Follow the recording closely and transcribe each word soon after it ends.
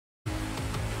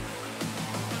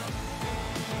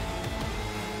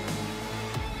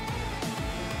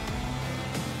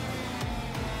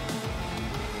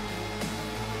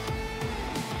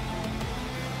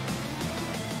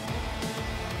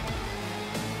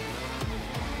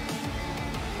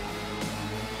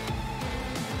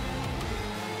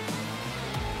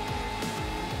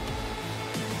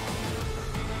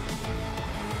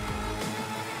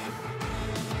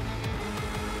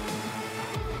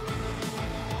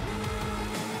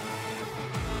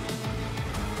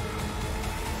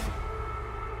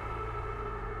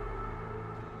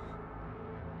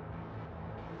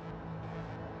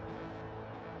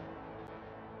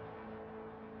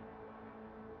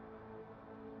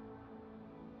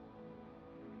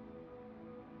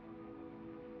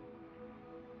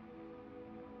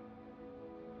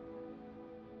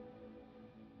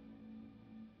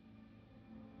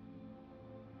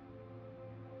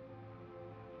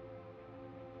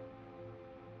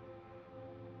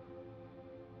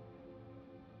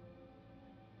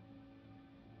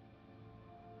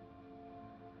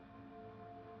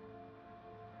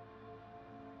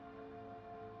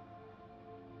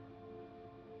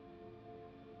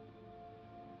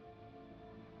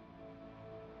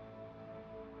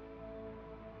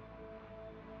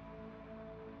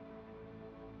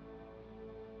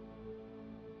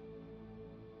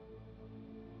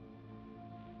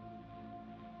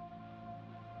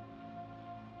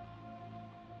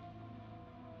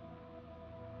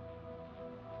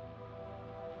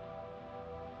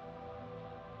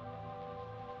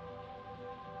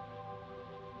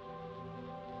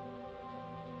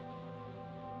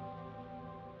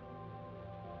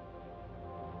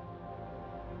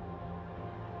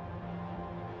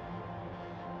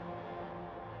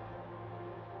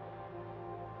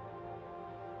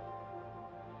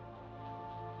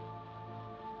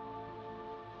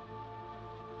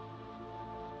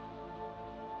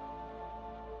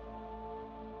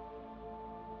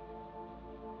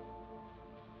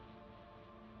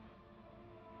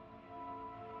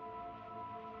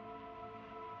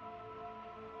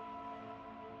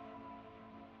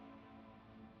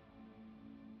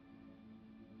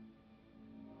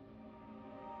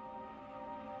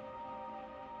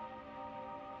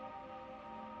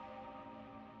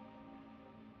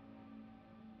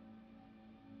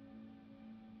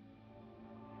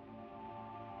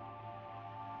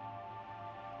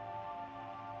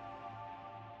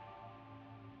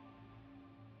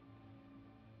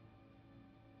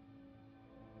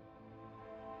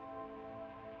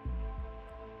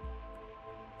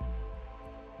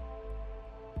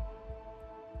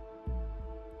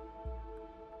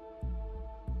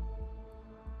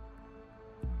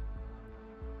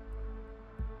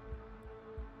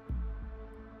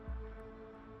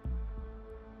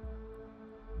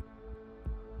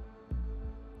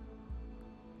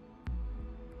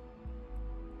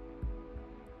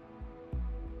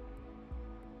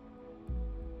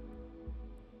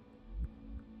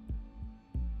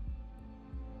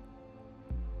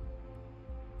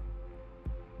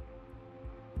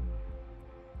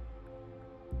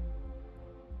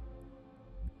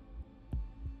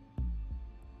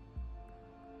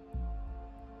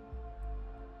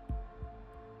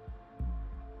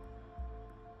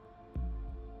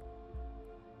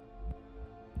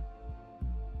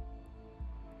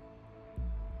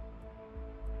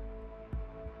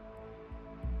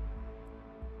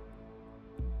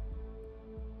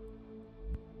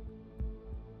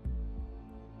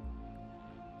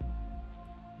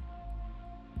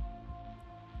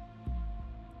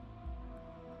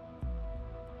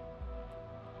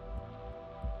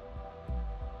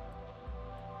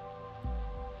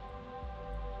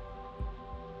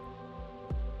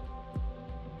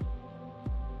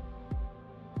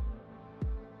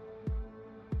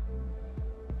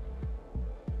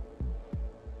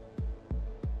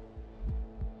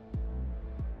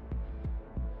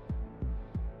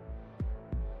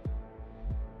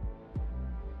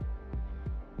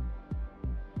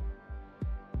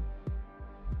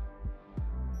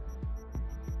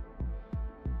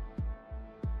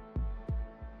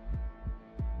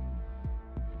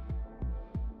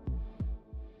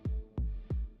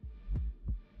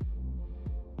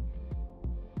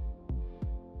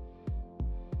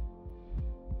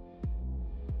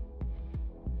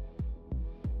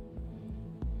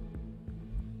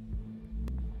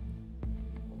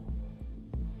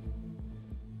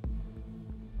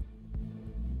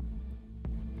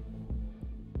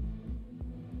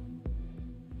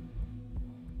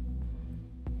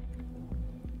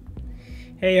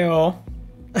Hey all.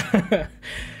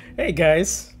 Hey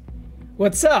guys.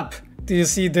 What's up? Do you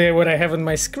see what I have on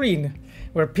my screen?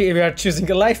 We are choosing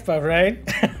a life path, right?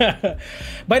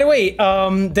 By the way,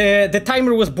 the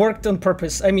timer was borked on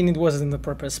purpose. I mean, it wasn't on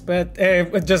purpose, but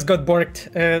it just got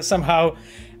borked somehow.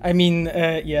 I mean,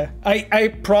 yeah.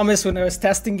 I promise when I was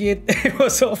testing it, it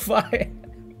was all fine.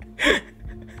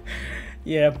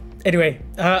 Yeah. Anyway,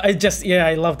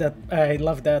 I love that. I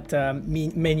love that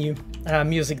menu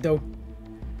music though.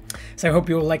 So I hope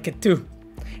you will like it too.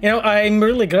 You know, I'm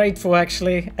really grateful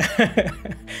actually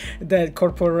that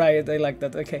Corporate Riot, I like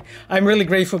that. Okay, I'm really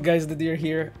grateful, guys, that you're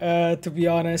here. To be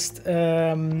honest,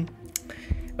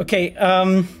 okay.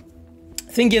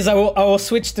 Thing is, I will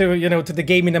switch to to the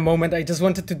game in a moment. I just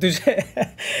wanted to do.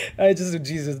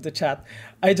 Jesus, the chat.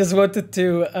 I just wanted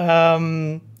to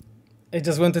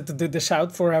do the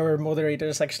shout for our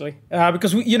moderators actually,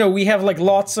 because we have like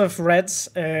lots of reds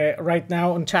right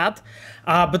now on chat,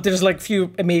 but there's like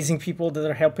few amazing people that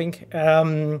are helping,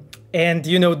 and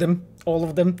you know them, all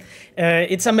of them.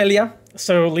 It's Amelia,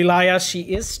 so Lilaya, she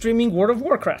is streaming World of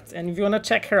Warcraft, and if you want to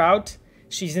check her out,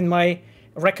 she's in my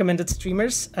recommended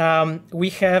streamers. We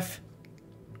have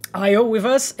Io with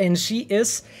us, and she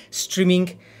is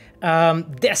streaming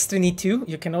Destiny 2.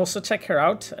 You can also check her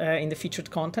out in the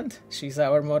featured content. She's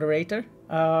our moderator.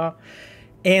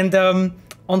 And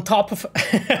on top of...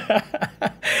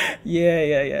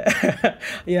 yeah.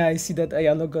 Yeah, I see that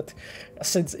Ayano got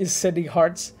is sending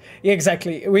hearts. Yeah,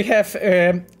 exactly. We have,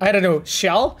 I don't know,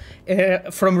 Shell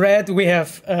from Red. We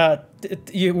have,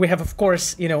 of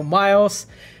course, Miles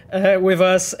with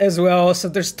us as well. So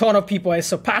there's a ton of people. I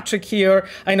saw Patrick here.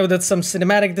 I know that some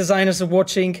cinematic designers are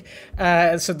watching.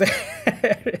 So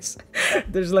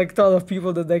there's like a ton of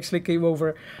people that actually came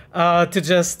over to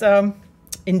just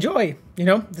enjoy,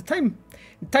 the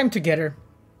time together.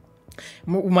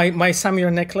 My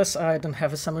Samuel necklace. I don't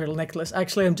have a Samuel necklace.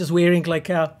 Actually, I'm just wearing like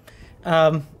a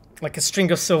string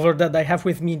of silver that I have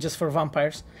with me just for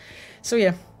vampires. So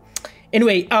yeah.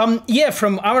 Anyway, yeah,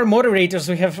 from our moderators,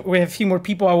 we have a few more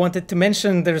people I wanted to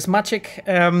mention. There's Maciek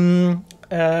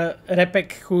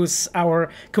Repek, who's our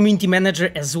community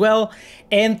manager as well.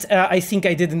 And I think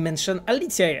I didn't mention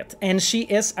Alicia yet. And she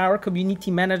is our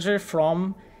community manager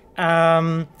from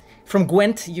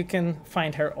Gwent. You can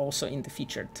find her also in the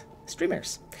featured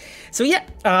streamers. So yeah,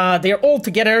 they're all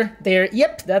together.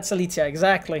 Yep, that's Alicia,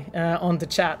 exactly, on the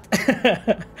chat.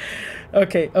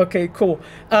 Okay, cool.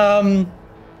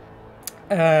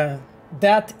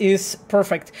 That is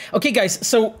perfect. Okay, guys,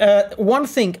 so one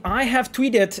thing, I have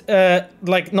tweeted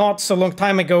like not so long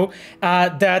time ago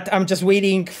that I'm just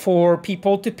waiting for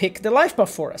people to pick the life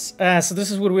path for us. So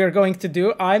this is what we are going to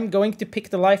do. I'm going to pick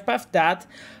the life path that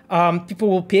people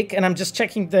will pick, and I'm just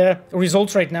checking the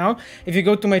results right now. If you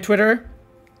go to my Twitter,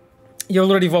 you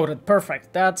already voted.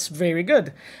 Perfect. That's very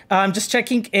good. I'm just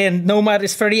checking, and Nomad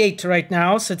is 38 right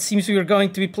now, so it seems we are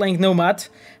going to be playing Nomad,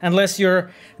 unless you're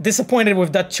disappointed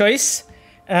with that choice.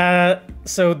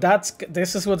 So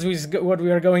this is what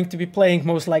we are going to be playing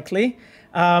most likely.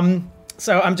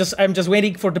 So I'm just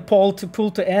waiting for the poll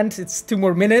to end. It's 2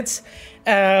 more minutes.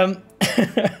 Yeah,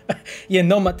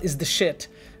 Nomad is the shit.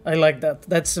 I like that.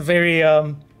 That's a very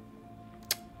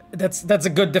that's a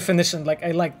good definition. Like,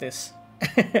 I like this.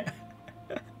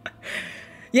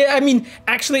 Yeah, I mean,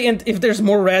 actually, and if there's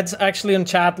more reds actually in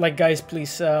chat, like, guys,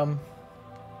 please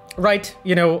write,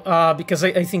 because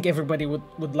I think everybody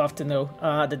would love to know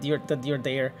that you're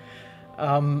there,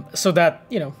 so that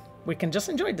we can just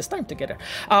enjoy this time together.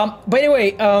 By the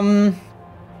way,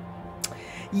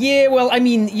 yeah, well, I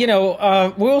mean,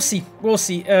 we'll see.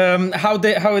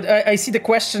 I see the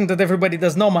question that everybody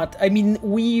does Nomad. I mean,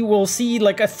 we will see.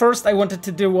 Like, at first, I wanted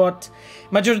to do what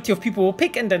majority of people will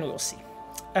pick, and then we'll see.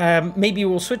 Maybe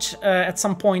we'll switch at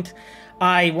some point.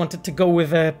 I wanted to go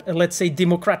with a let's say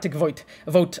democratic vote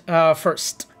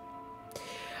first.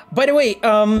 By the way,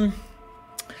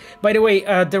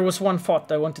 there was one thought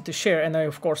I wanted to share, and I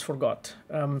of course forgot.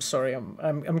 Sorry,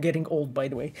 I'm getting old, by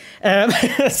the way.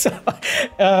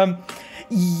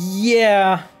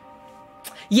 Yeah.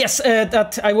 Yes,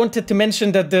 that I wanted to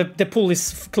mention that the pool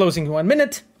is closing in 1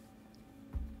 minute.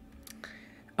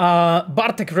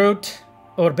 Bartek wrote,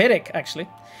 or Berek actually.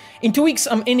 In 2 weeks,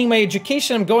 I'm ending my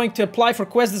education. I'm going to apply for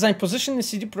quest design position in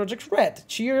CD Projekt Red.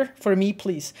 Cheer for me,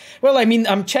 please. Well, I mean,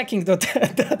 I'm checking that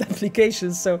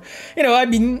application, so I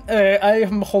mean, I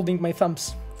am holding my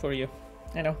thumbs for you.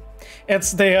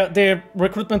 It's the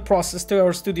recruitment process to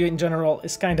our studio in general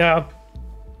is kind of,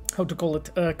 how to call it,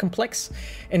 complex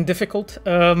and difficult.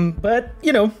 But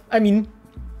I mean,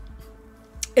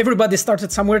 everybody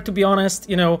started somewhere, to be honest.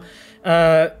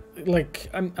 like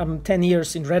I'm 10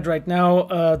 years in red right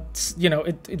now. You know,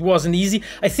 it wasn't easy.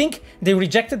 I think they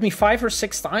rejected me 5 or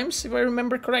 6 times, if I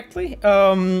remember correctly.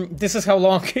 This is how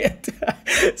long it.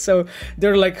 So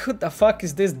they're like, who the fuck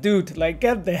is this dude? Like,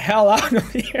 get the hell out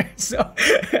of here. So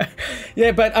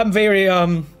yeah, but I'm very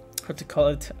how to call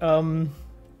it?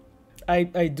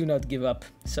 I do not give up.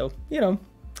 So, you know,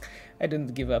 I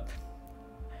didn't give up.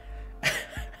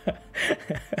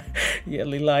 Yeah,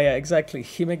 Lilaya, exactly.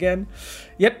 Him again.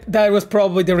 Yep, that was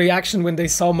probably the reaction when they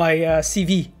saw my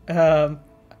CV.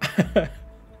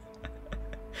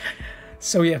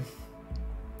 So yeah.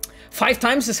 5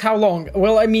 times is how long?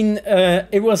 Well, I mean,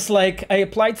 it was like I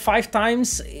applied 5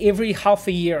 times every half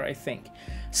a year, I think.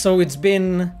 So it's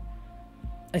been,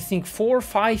 I think, 4 or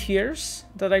 5 years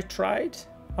that I tried.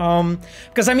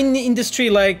 Because I'm in the industry,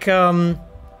 like,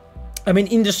 I mean,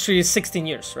 industry is 16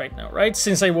 years right now, right?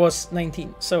 Since I was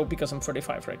 19, so because I'm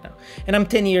 35 right now. And I'm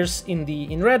 10 years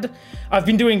in red. I've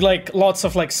been doing like lots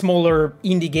of like smaller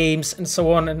indie games and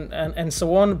so on and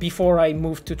so on before I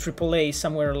moved to AAA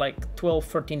somewhere like 12,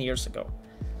 13 years ago.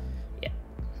 Yeah.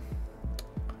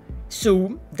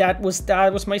 So that was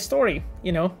my story,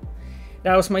 you know?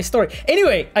 That was my story.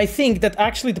 Anyway, I think that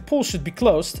actually the poll should be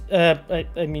closed.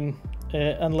 I mean,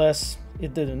 unless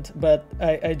it didn't, but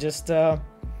I just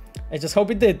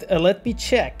hope it did. Let me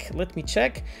check.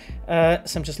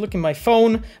 So I'm just looking at my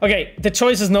phone. Okay, the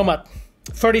choice is Nomad,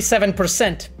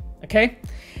 37%. Okay,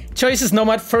 choice is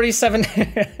Nomad, 37.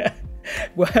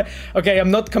 Okay,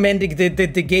 I'm not commending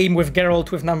the game with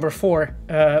Geralt with number 4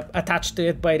 attached to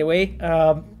it, by the way,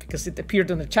 because it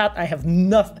appeared in the chat. I have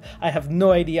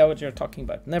no idea what you're talking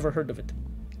about. Never heard of it.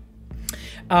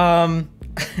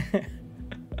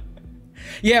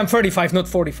 Yeah, I'm 35, not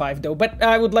 45 though, but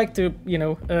I would like to, you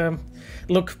know,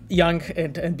 look young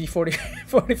and be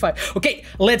 45. Okay,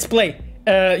 let's play.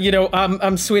 You know,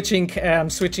 I'm switching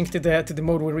to the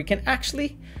mode where we can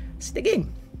actually see the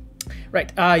game.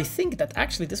 Right, I think that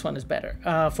actually this one is better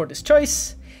for this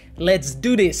choice. Let's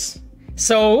do this.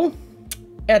 So,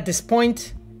 at this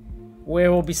point, we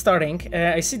will be starting.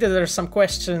 I see that there are some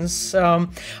questions. I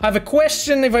have a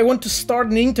question if I want to start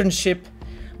an internship.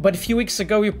 But a few weeks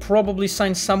ago, you probably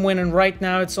signed someone, and right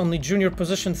now it's only junior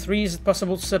position 3. Is it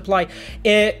possible to apply?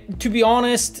 To be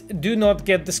honest, do not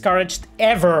get discouraged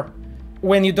ever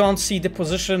when you don't see the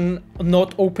position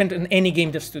not opened in any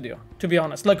game dev studio. To be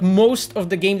honest, like most of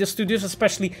the game dev studios,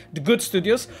 especially the good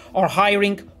studios, are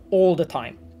hiring all the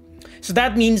time. So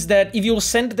that means that if you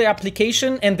send the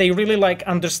application and they really like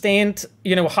understand,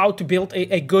 you know, how to build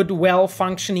a good,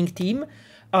 well-functioning team,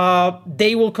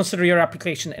 they will consider your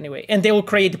application anyway, and they will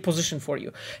create a position for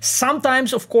you.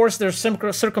 Sometimes, of course, there's some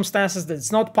circumstances that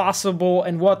it's not possible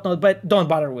and whatnot, but don't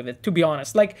bother with it, to be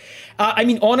honest. Like, I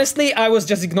mean, honestly, I was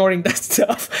just ignoring that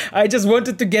stuff. I just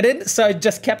wanted to get in, so I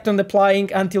just kept on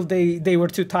applying until they were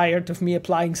too tired of me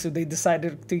applying, so they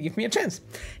decided to give me a chance.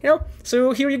 You know,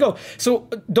 so here you go. So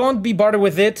don't be bothered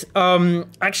with it.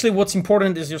 Actually, what's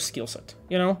important is your skill set,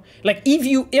 you know? Like,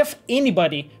 if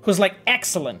anybody who's like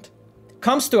excellent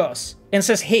comes to us and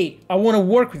says, hey, I want to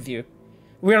work with you,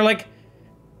 we're like,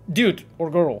 dude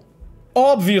or girl,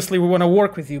 obviously we want to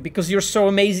work with you because you're so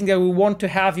amazing that we want to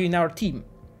have you in our team.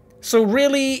 So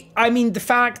really, I mean, the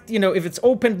fact, you know, if it's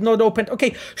opened, not opened,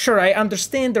 okay, sure, I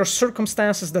understand there are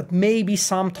circumstances that maybe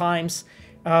sometimes,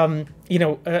 you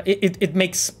know, it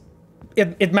makes,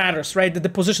 it matters, right? That the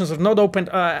positions are not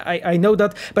opened, I know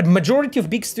that, but majority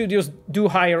of big studios do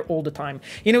hire all the time.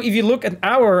 You know, if you look at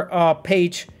our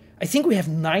page, I think we have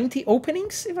 90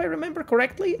 openings, if I remember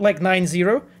correctly, like 90,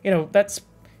 you know, that's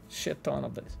shit ton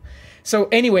of this. So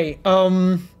anyway,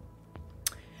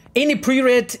 any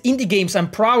pre-read indie games I'm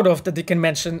proud of that you can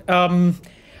mention?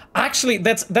 Actually,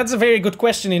 that's a very good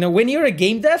question. You know, when you're a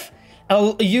game dev,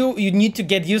 you need to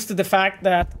get used to the fact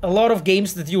that a lot of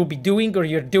games that you'll be doing or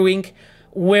you're doing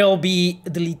will be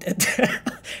deleted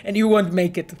and you won't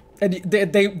make it, and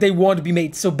they won't be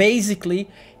made. So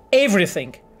basically,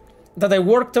 everything that I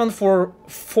worked on for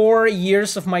 4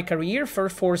 years of my career, for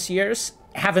 4 years,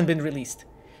 haven't been released,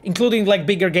 including like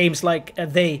bigger games like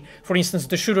for instance,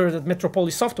 the shooter that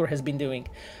Metropolis Software has been doing,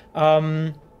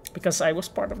 because I was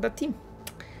part of that team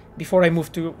before I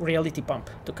moved to Reality Pump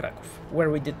to Krakow, where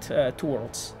we did 2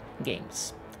 Worlds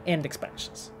games and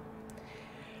expansions.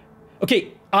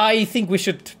 Okay, I think we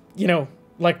should, you know,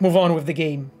 like move on with the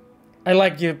game.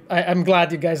 I'm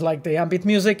glad you guys like the ambient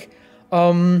music.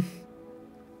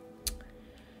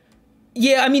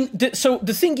 Yeah, I mean, so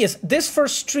the thing is, this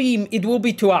first stream, it will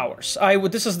be 2 hours.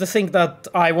 This is the thing that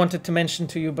I wanted to mention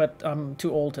to you, but I'm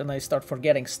too old and I start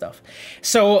forgetting stuff.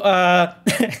 So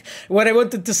what I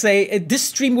wanted to say, this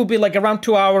stream will be like around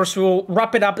 2 hours. We'll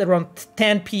wrap it up around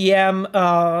 10 p.m.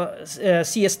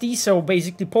 CST, so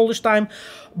basically Polish time.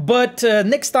 But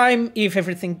next time, if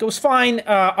everything goes fine,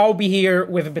 I'll be here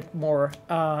with a bit more.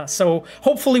 So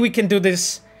hopefully we can do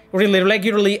this really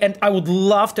regularly, and I would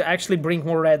love to actually bring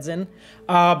more Reds in,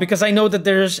 because I know that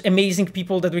there's amazing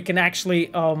people that we can actually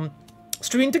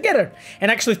stream together and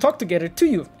actually talk together to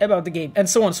you about the game and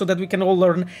so on, so that we can all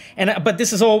learn. And but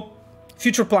this is all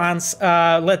future plans.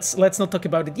 Let's not talk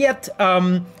about it yet.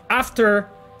 After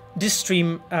this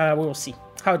stream, we will see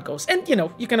how it goes, and you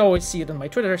know, you can always see it on my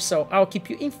Twitter, so I'll keep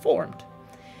you informed.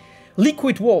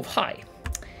 Liquid Wolf, hi.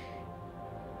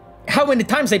 How many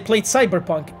times I played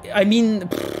Cyberpunk? I mean,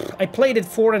 I played it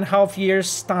 4.5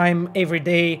 years time every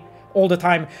day, all the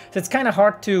time. So it's kind of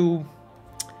hard to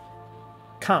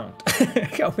count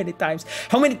how many times.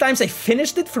 How many times I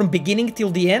finished it from beginning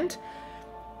till the end?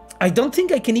 I don't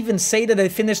think I can even say that I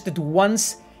finished it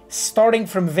once, starting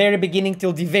from very beginning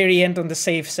till the very end on the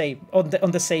same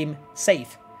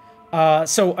save.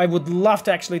 So I would love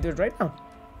to actually do it right now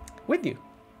with you.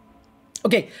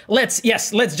 Okay, let's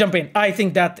jump in. I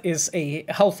think that is a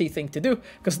healthy thing to do,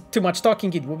 because too much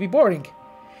talking, it will be boring.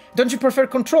 Don't you prefer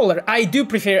controller? I do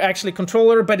prefer actually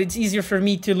controller, but it's easier for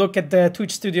me to look at the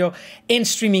Twitch studio and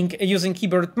streaming using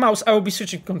keyboard mouse. I will be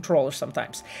switching controllers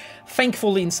sometimes.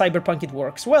 Thankfully in Cyberpunk it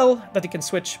works well, that you can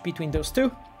switch between those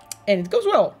two, and it goes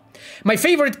well. My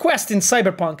favorite quest in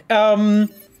Cyberpunk.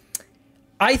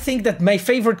 I think that my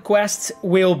favorite quests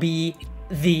will be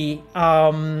the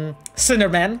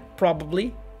Sinnerman,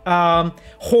 probably.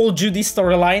 Whole Judy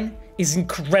storyline is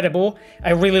incredible.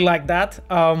 I really like that.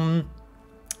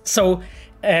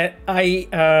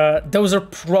 Those are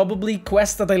probably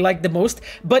quests that I like the most.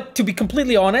 But to be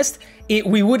completely honest,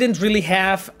 we wouldn't really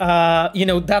have, you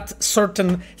know, that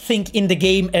certain thing in the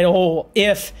game at all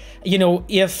if, you know,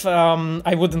 if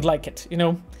I wouldn't like it, you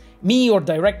know. Me or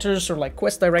directors or like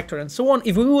quest director and so on,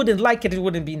 if we wouldn't like it, it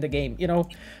wouldn't be in the game, you know.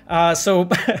 So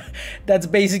that's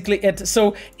basically it.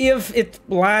 So if it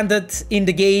landed in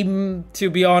the game, to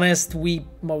be honest, we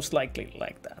most likely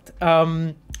like that.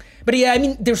 But yeah, I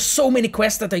mean, there's so many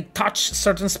quests that I touch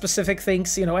certain specific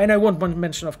things, you know, and I won't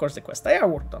mention, of course, the quest I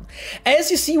worked on. As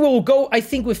you see, we'll go, I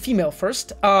think, with female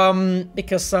first,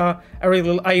 because I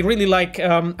really like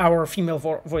our female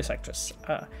voice actress.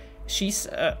 She's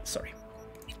sorry.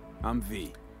 I'm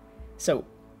V. So,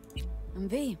 I'm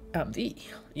V. I'm V.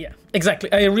 Yeah,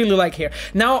 exactly. I really like her.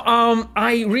 Now,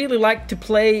 I really like to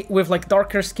play with like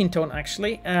darker skin tone.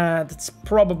 Actually, that's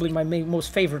probably my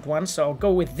most favorite one. So I'll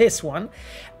go with this one.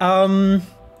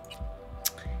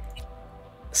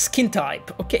 Skin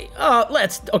type. Okay.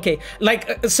 Okay.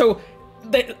 Like so.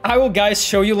 I will, guys,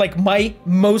 show you like my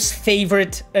most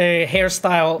favorite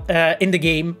hairstyle in the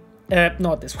game.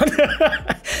 Not this one.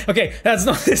 Okay, that's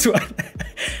not this one.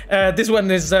 This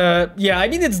one is, yeah, I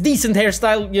mean, it's decent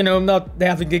hairstyle, you know, not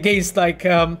having against, like,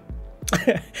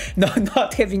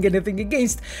 not having anything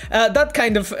against that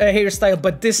kind of hairstyle,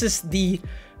 but this is the,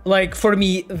 like, for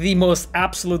me, the most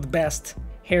absolute best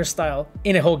hairstyle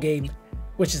in a whole game,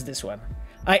 which is this one.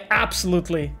 I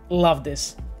absolutely love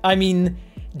this. I mean,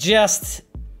 just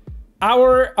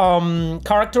our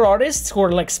character artists who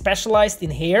are, like, specialized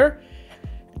in hair,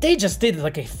 they just did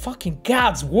like a fucking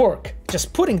god's work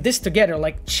just putting this together.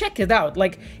 Like, check it out.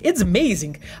 Like, it's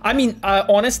amazing. I mean,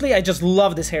 honestly, I just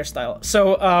love this hairstyle.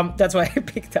 So that's why I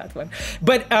picked that one.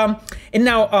 But and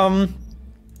now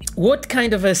what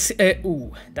kind of a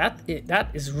ooh, that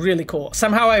is really cool.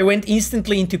 Somehow I went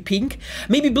instantly into pink,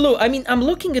 maybe blue. I mean, I'm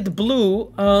looking at the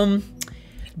blue,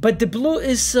 but the blue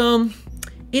is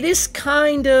it is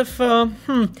kind of, I'm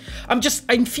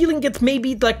feeling it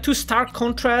maybe like too stark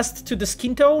contrast to the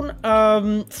skin tone,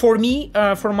 for me,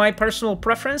 for my personal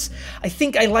preference. I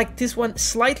think I like this one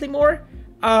slightly more.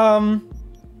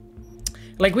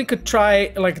 Like, we could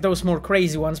try like those more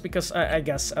crazy ones, because I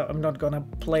guess I'm not gonna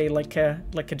play like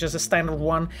just a standard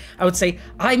one. I would say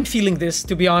I'm feeling this,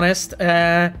 to be honest.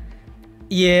 Yeah,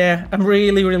 I'm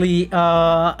really,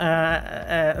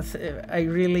 I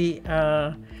really,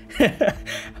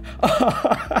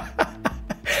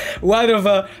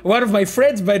 one of my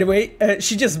friends, by the way,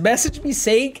 she just messaged me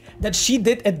saying that she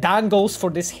did a dangles for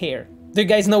this hair. Do you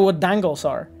guys know what dangles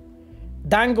are?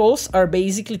 Dangles are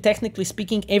basically, technically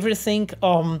speaking, everything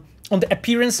the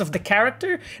appearance of the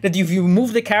character, that if you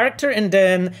move the character and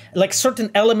then like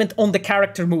certain element on the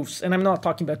character moves, and I'm not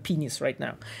talking about penis right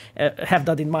now, have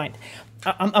that in mind.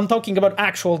 I'm talking about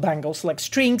actual dangles, like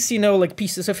strings, you know, like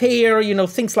pieces of hair, you know,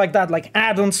 things like that, like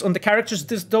add-ons on the characters.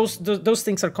 Those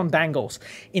things are called dangles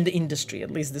in the industry.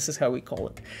 At least this is how we call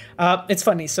it. It's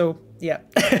funny, so yeah.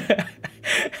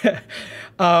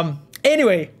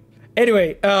 Anyway,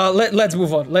 let's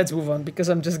move on. Let's move on because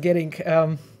I'm just getting.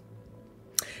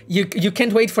 You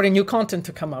can't wait for the new content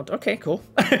to come out. Okay, cool.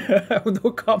 No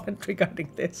comment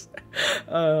regarding this.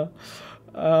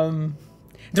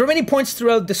 There are many points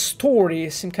throughout the story.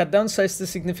 Simcat downsized the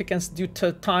significance due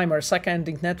to time or second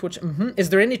ending networks. Is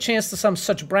there any chance that some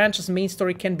such branches main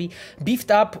story can be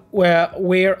beefed up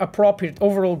where appropriate?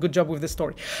 Overall, good job with the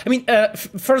story. I mean,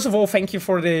 first of all, thank you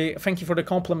for the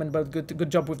compliment about good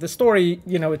job with the story.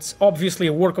 You know, it's obviously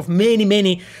a work of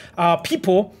many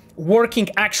people working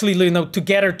actually, you know,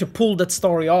 together to pull that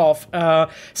story off.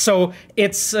 So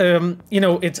it's you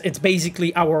know, it's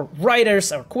basically our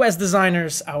writers, our quest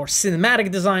designers, our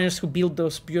cinematic designers who build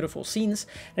those beautiful scenes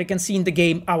that you can see in the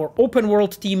game, our open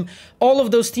world team. All of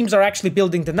those teams are actually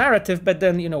building the narrative, but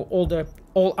then, you know,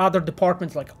 all other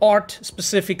departments like art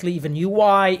specifically, even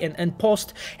UI and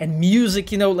post and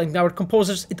music, you know, like our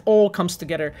composers, it all comes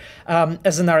together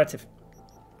as a narrative.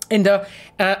 And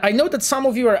I know that some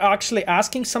of you are actually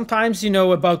asking sometimes, you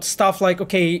know, about stuff like,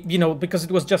 okay, you know, because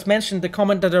it was just mentioned, the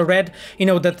comment that I read, you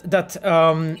know,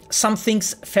 that some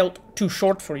things felt too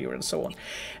short for you and so on.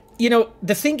 You know,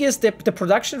 the thing is that the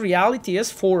production reality is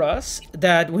for us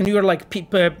that when you're like,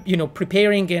 you know,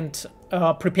 preparing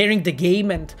the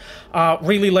game and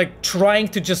really like trying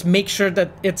to just make sure that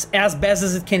it's as best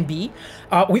as it can be,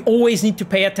 we always need to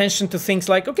pay attention to things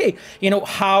like, okay, you know,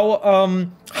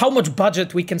 how much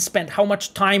budget we can spend, how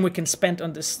much time we can spend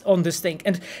on this thing.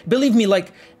 And believe me,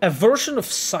 like a version of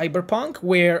Cyberpunk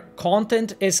where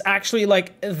content is actually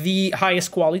like the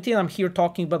highest quality, and I'm here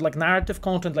talking about like narrative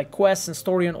content, like quests and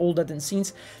story and all that and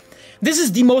scenes. This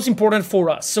is the most important for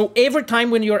us. So every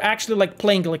time when you're actually like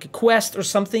playing like a quest or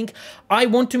something, I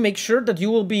want to make sure that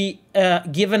you will be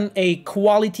given a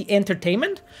quality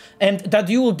entertainment and that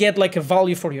you will get like a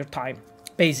value for your time,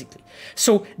 basically.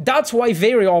 So that's why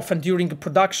very often during the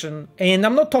production, and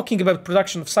I'm not talking about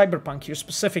production of Cyberpunk here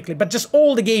specifically, but just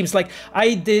all the games, like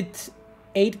I did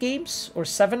 8 games or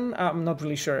 7, I'm not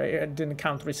really sure, I didn't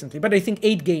count recently, but I think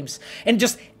 8 games. And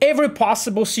just every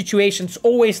possible situation, it's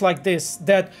always like this,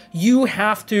 that you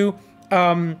have to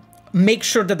make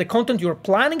sure that the content you're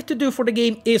planning to do for the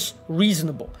game is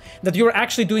reasonable, that you're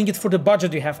actually doing it for the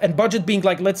budget you have, and budget being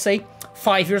like, let's say,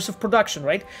 5 years of production,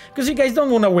 right? Because you guys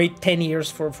don't want to wait 10 years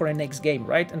for the next game,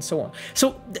 right? And so on.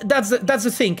 So that's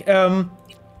the thing.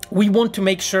 We want to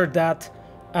make sure that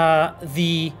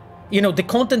the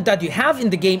content that you have in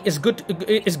the game is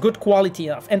good quality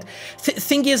enough. And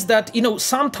thing is that, you know,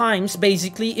 sometimes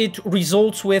basically it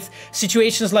results with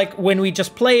situations like when we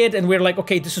just play it and we're like,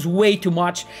 okay, this is way too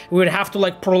much. We would have to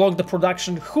like prolong the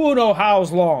production, who knows how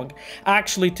long,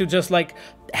 actually, to just like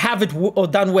have it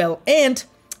done well. And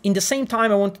in the same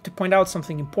time, I wanted to point out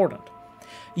something important.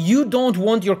 You don't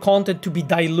want your content to be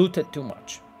diluted too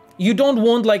much. You don't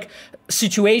want like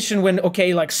situation when,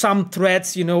 okay, like some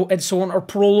threads, you know, and so on are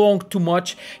prolonged too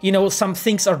much, you know, some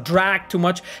things are dragged too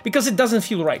much, because it doesn't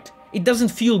feel right. It doesn't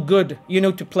feel good, you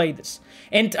know, to play this.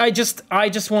 And I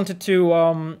just wanted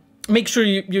to make sure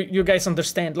you guys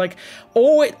understand, like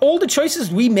all the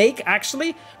choices we make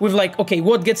actually with like, okay,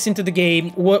 what gets into the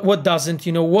game, what doesn't,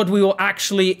 you know, what we will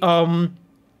actually,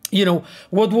 you know,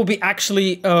 what will be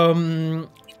actually,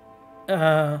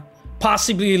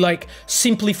 possibly like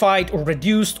simplified or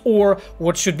reduced, or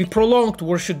what should be prolonged,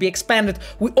 or should be expanded.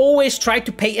 We always try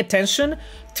to pay attention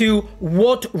to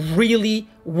what really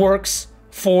works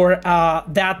for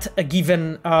that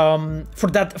given for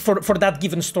that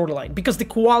given storyline, because the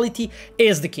quality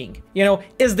is the king, you know,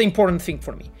 is the important thing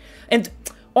for me. And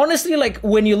honestly, like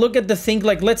when you look at the thing,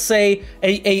 like let's say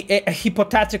a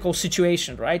hypothetical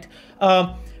situation, right?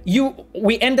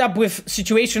 We end up with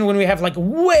situation when we have like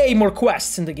way more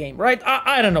quests in the game, right?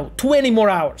 I don't know, 20 more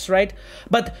hours, right?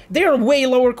 But they're way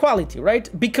lower quality, right?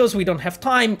 Because we don't have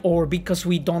time, or because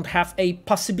we don't have a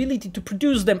possibility to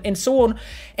produce them, and so on.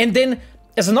 And then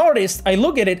as an artist, I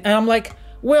look at it and I'm like,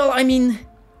 well, I mean,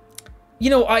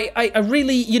 you know, I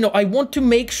really, you know, I want to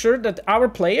make sure that our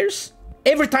players,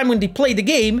 every time when they play the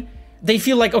game, they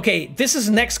feel like, okay, this is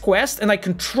the next quest, and I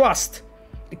can trust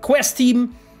the quest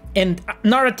team, and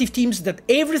narrative teams that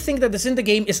everything that is in the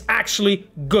game is actually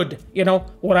good, you know,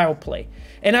 what I'll play.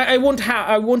 And I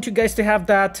want you guys to have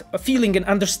that feeling and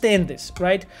understand this,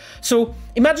 right? So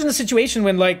imagine a situation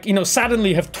when, like, you know, suddenly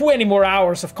you have 20 more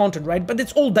hours of content, right? But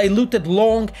it's all diluted,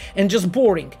 long, and just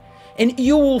boring. And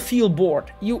you will feel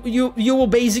bored. You will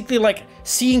basically, like,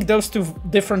 seeing those two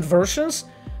different versions,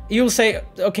 you'll say,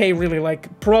 okay, really,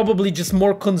 like, probably just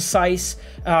more concise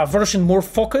version, more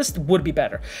focused would be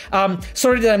better.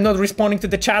 Sorry that I'm not responding to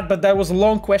the chat, but that was a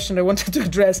long question I wanted to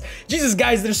address. Jesus,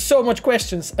 guys, there's so much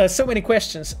questions, so many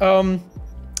questions. I'm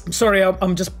sorry,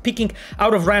 I'm just picking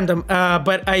out of random,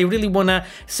 but I really wanna,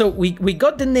 so we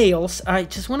got the nails. I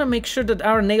just wanna make sure that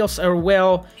our nails are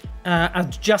well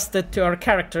adjusted to our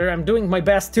character. I'm doing my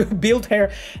best to build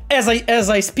hair as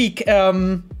I speak.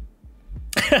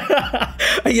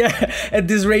 Yeah, at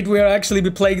this rate we'll actually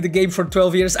be playing the game for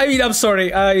 12 years. I mean, I'm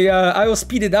sorry, I will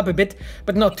speed it up a bit,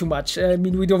 but not too much. I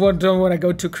mean, we don't want to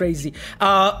go too crazy.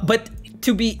 But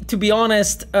to be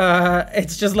honest,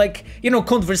 it's just like, you know,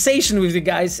 conversation with you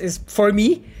guys is, for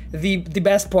me, the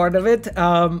best part of it.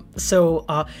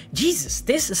 Jesus,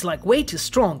 this is like way too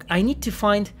strong. I need to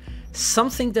find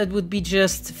something that would be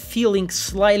just feeling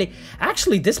slightly.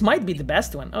 Actually, this might be the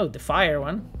best one. Oh, the fire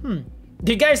one.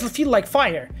 Do you guys feel like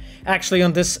fire, actually,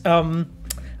 on this? I'm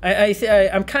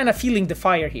kind of feeling the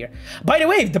fire here. By the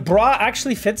way, the bra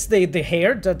actually fits the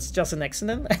hair. That's just an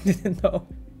accident. I didn't know.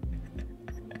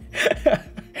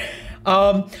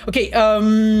 Okay.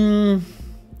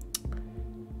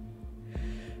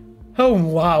 Oh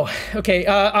wow. Okay.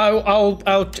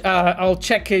 I'll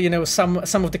check. You know, some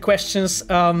of the questions.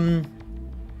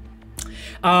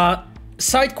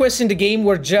 Side quests in the game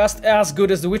were just as good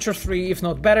as The Witcher 3, if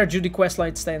not better, due to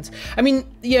questline stands. I mean,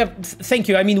 yeah, thank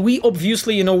you. I mean, we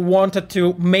obviously, you know, wanted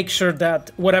to make sure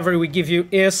that whatever we give you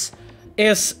is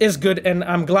good, and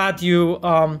I'm glad you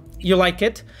you like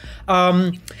it.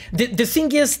 The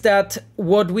thing is that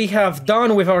what we have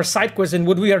done with our side quests and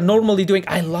what we are normally doing,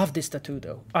 I love this tattoo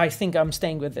though. I think I'm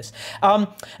staying with this.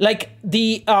 Like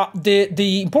the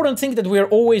important thing that we're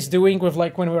always doing with,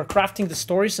 like, when we're crafting the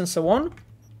stories and so on,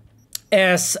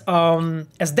 as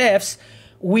devs,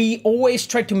 we always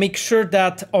try to make sure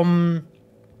that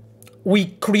we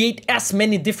create as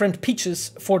many different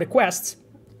pitches for the quests.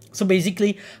 So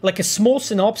basically, like a small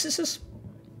synopsis.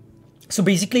 So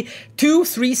basically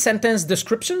 2-3 sentence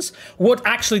descriptions what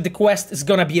actually the quest is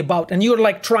gonna be about, and you're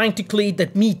like trying to create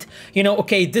that meat, you know,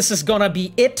 okay, this is gonna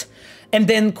be it. And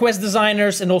then quest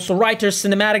designers and also writers,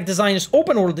 cinematic designers,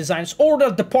 open world designers, all the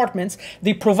departments,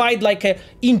 they provide like a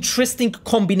interesting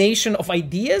combination of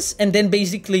ideas. And then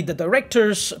basically the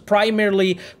directors,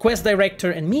 primarily quest director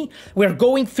and me, we're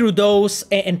going through those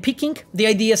and picking the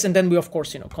ideas. And then we, of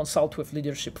course, you know, consult with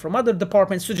leadership from other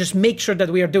departments to just make sure that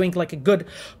we are doing like a good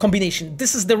combination.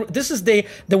 This is the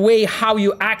way how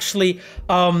you actually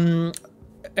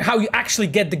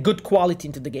get the good quality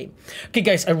into the game. Okay,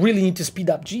 guys, I really need to speed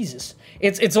up. Jesus,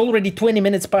 it's already 20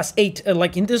 minutes past 8.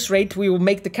 Like, in this rate, we will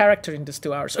make the character in this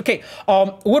 2 hours. Okay,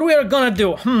 what we are gonna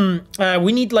do?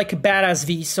 We need like a badass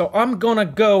V, so I'm gonna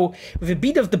go with a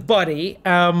bit of the body,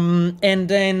 and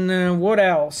then what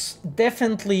else?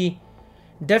 Definitely,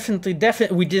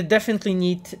 we definitely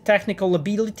need technical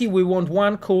ability. We want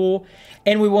 1 core,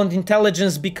 and we want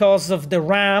intelligence because of the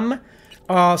RAM.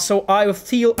 So I'm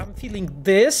feeling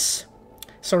this.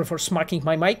 Sorry for smacking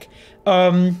my mic.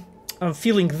 I'm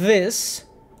feeling this.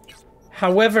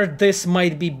 However, this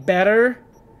might be better.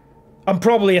 I'm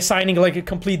probably assigning like a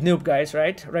complete noob, guys,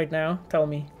 right? Right now, tell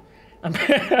me.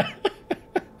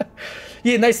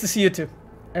 Yeah, nice to see you too.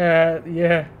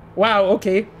 Yeah. Wow.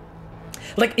 Okay.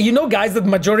 Like, you know, guys, the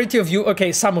majority of you,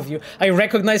 okay, some of you, I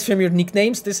recognize from your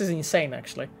nicknames. This is insane,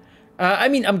 actually. I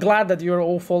mean, I'm glad that you're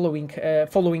all following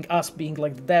us, being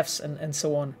like the devs and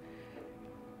so on.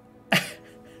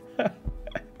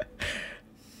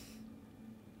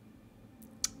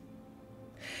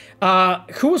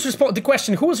 Who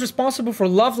was responsible for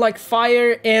Love Like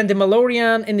Fire and the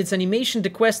Malorian and its animation?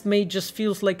 The quest made just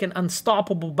feels like an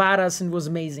unstoppable badass and was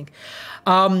amazing.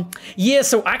 Yeah,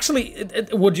 so actually,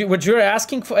 what you're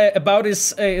asking about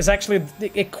is actually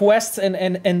a quest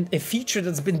and a feature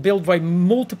that's been built by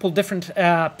multiple different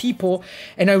people,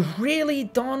 and I really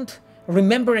don't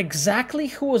remember exactly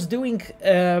who was doing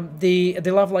the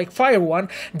Love Like Fire one.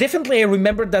 Definitely, I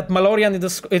remember that Malorian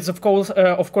is of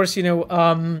course, you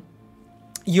know,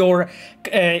 your,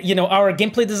 you know, our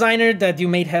gameplay designer that you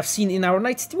may have seen in our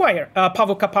Night City Wire,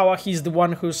 Pavel Kapawa. He's the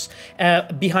one who's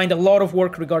behind a lot of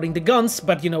work regarding the guns,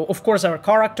 but, you know, of course, our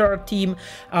character team,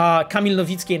 Kamil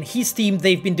Nowicki and his team,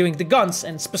 they've been doing the guns,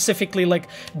 and specifically, like,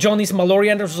 Johnny's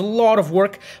Malorian, there's a lot of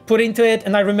work put into it,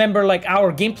 and I remember, like,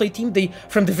 our gameplay team,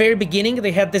 from the very beginning,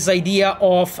 they had this idea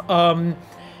of,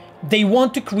 they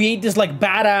want to create this like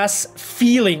badass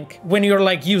feeling when you're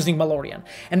like using Malorian,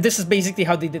 and this is basically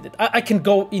how they did it. I can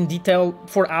go in detail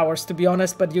for hours, to be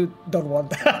honest, but you don't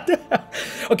want that.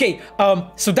 Okay,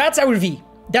 so that's our V.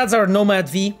 That's our Nomad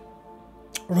V.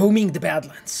 Roaming the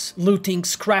Badlands, looting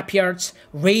scrapyards,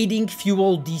 raiding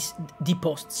fuel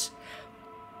depots.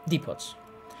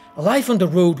 Life on the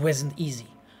road wasn't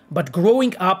easy, but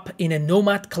growing up in a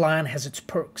nomad clan has its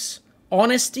perks.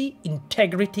 Honesty,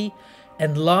 integrity,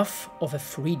 and love of a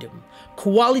freedom,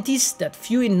 qualities that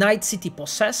few in Night City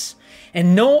possess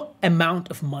and no amount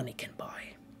of money can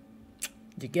buy.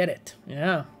 You get it?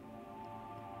 Yeah.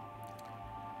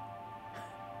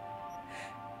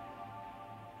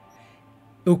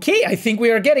 Okay, I think we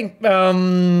are getting...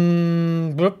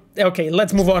 okay,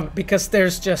 let's move on, because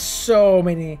there's just so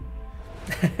many...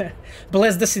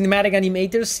 Bless the cinematic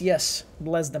animators. Yes,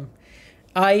 bless them.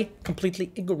 I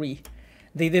completely agree.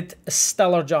 They did a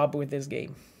stellar job with this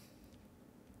game.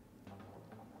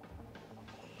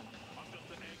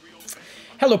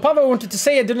 Hello, Pavel. I wanted to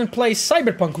say I didn't play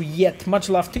Cyberpunk yet. Much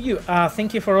love to you.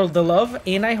 Thank you for all the love,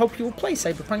 and I hope you will play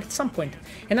Cyberpunk at some point.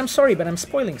 And I'm sorry, but I'm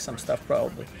spoiling some stuff,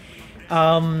 probably.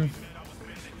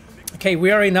 Okay,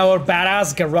 we are in our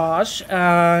badass garage.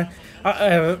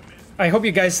 I hope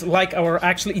you guys like our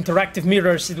actually interactive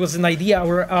mirrors. It was an idea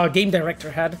our game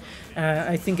director had.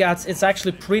 I think it's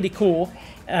actually pretty cool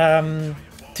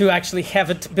to actually have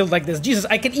it built like this. Jesus,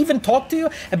 I can even talk to you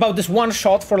about this one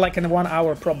shot for like in 1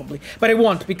 hour probably. But I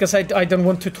won't, because I don't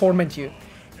want to torment you.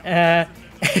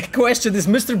 Question, is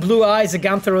Mr. Blue Eyes a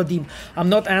Gantherodim? I'm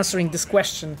not answering this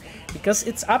question, because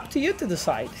it's up to you to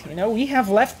decide. You know, we have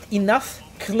left enough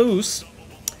clues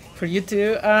for you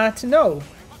to know.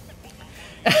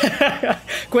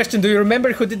 Question, do you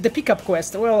remember who did the pickup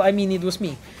quest? Well, I mean, it was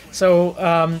me. So,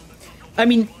 I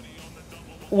mean,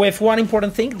 with one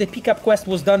important thing, the pickup quest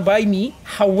was done by me.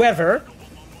 However,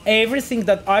 everything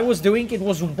that I was doing, it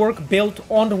was work built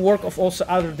on the work of also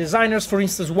other designers. For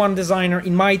instance, one designer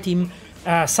in my team,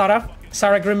 Sarah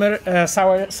Grimmer.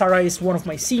 Sarah is one of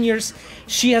my seniors.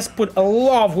 She has put a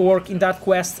lot of work in that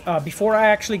quest before I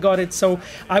actually got it. So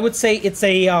I would say it's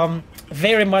a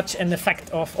very much an effect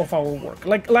of our work.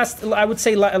 Like I would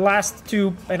say last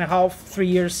 2.5, 3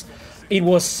 years, it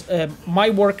was my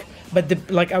work, but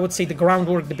I would say the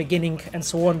groundwork, the beginning, and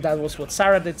so on, that was what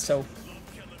Sarah did. So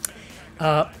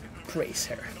praise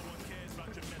her.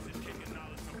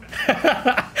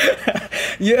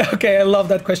 Yeah, okay, I love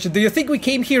that question. Do you think we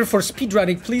came here for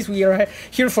speedrunning? Please, we are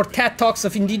here for TED Talks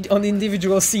on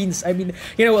individual scenes. I mean,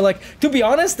 you know, like, to be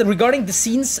honest, regarding the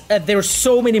scenes, there are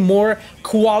so many more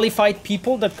qualified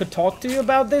people that could talk to you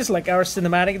about this, like our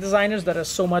cinematic designers that are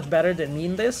so much better than me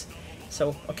in this.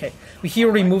 So, okay, we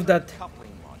here removed that.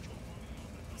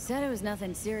 Said it was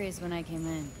nothing serious when I came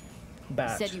in.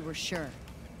 Bad. Said you were sure.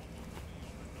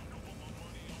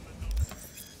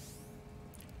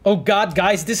 Oh God,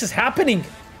 guys, this is happening!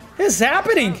 This is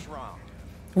happening!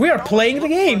 We are playing the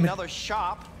game! Another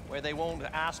shop where they won't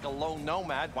ask a lone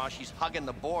nomad while she's hugging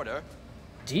the border.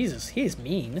 Jesus, he's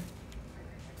mean.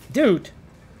 Dude,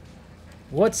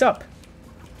 what's up?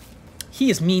 He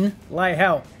is mean like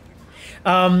hell.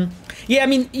 Yeah, I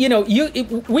mean, you know,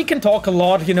 we can talk a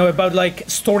lot, you know, about like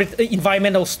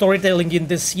environmental storytelling in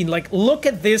this scene. Like, look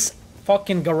at this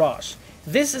fucking garage.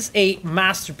 This is a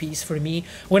masterpiece for me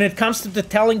when it comes to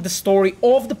telling the story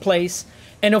of the place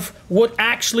and of what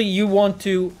actually you want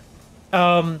to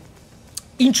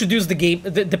introduce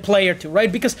the player to,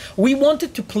 right? Because we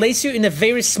wanted to place you in a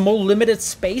very small, limited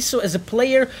space, so as a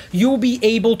player, you'll be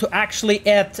able to actually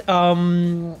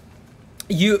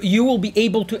you will be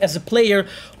able to, as a player,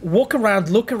 walk around,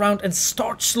 look around, and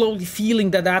start slowly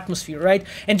feeling that atmosphere, right?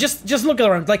 And just look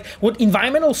around. Like, what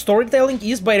environmental storytelling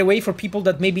is, by the way, for people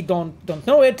that maybe don't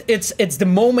know it, it's the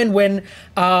moment when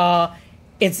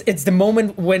it's the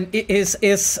moment when it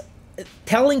is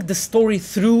telling the story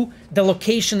through the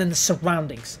location and the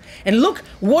surroundings. And look,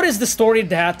 what is the story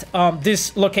that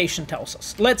this location tells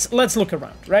us? Let's look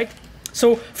around, right?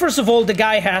 So first of all, the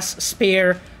guy has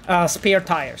spare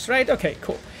tires, right? Okay,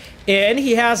 cool. And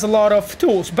he has a lot of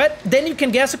tools, but then you can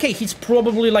guess, okay, he's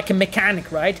probably like a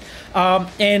mechanic, right?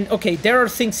 And okay, there are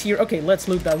things here. Okay, let's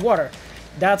loot that water.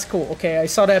 That's cool. Okay, I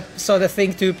saw the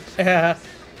thing to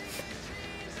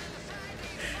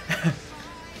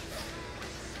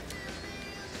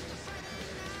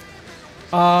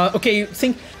Okay,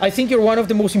 I think you're one of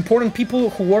the most important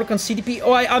people who work on CDP.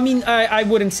 Oh, I mean, I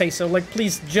wouldn't say so. Like,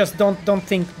 please, just don't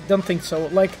think so.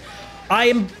 Like, I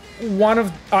am one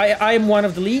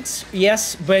of the leads,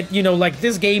 yes, but you know, like,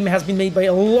 this game has been made by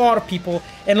a lot of people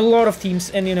and a lot of teams,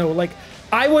 and you know, like,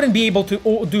 I wouldn't be able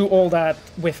to do all that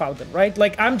without them, right?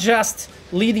 Like, I'm just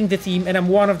leading the team, and I'm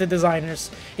one of the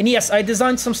designers. And yes, I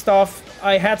designed some stuff.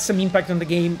 I had some impact on the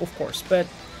game, of course, but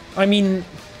I mean,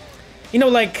 you know,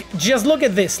 like, just look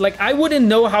at this. Like, I wouldn't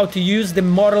know how to use the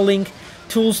modeling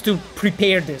tools to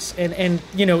prepare this and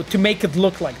you know, to make it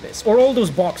look like this, or all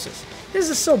those boxes. This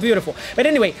is so beautiful. But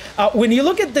anyway, when you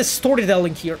look at the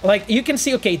storytelling here, like, you can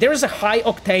see, okay, there's a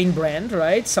high-octane brand,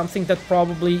 right? Something that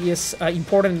probably is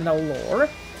important in our lore.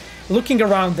 Looking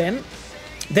around then,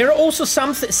 there are also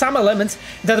some elements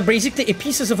that are basically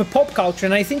pieces of a pop culture,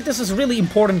 and I think this is really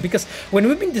important because when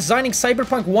we've been designing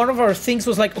Cyberpunk, one of our things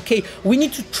was like, okay, we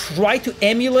need to try to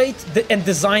emulate and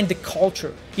design the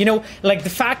culture. You know, like the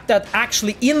fact that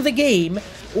actually in the game,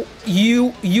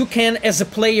 you can, as a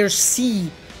player,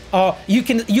 see you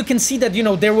can see that, you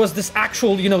know, there was this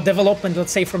actual, you know, development,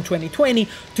 let's say from 2020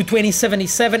 to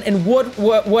 2077, and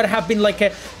what have been like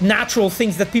a natural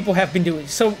things that people have been doing.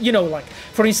 So, you know, like,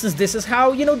 for instance, this is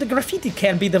how, you know, the graffiti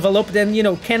can be developed and, you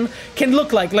know, can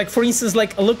look like for instance,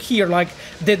 like, look here, like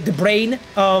the brain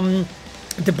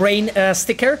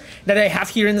sticker that I have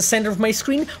here in the center of my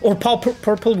screen, or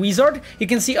purple wizard. You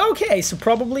can see, okay, so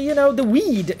probably, you know, the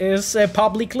weed is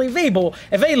publicly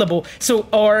available. So,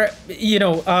 or, you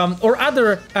know, or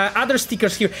other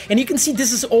stickers here, and you can see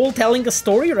this is all telling a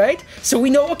story, right? So we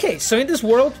know, okay, so in this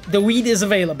world the weed is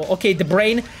available. Okay, the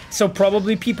brain, so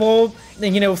probably people,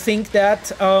 you know, think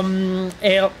that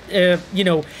you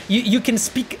know, you can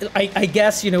speak, I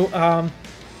guess, you know,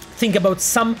 think about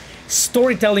some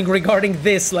storytelling regarding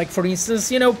this, like, for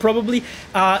instance, you know, probably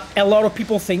a lot of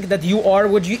people think that you are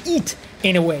what you eat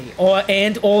in a way,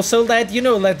 and also that, you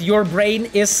know, that your brain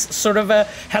is sort of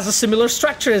has a similar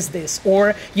structure as this,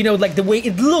 or, you know, like the way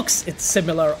it looks, it's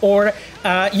similar, or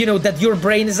you know, that your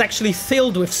brain is actually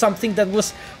filled with something that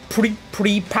was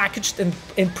pre-packaged and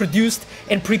produced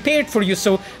and prepared for you,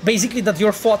 so basically that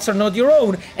your thoughts are not your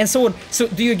own, and so on. So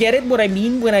do you get it, what I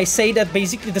mean when I say that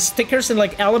basically the stickers and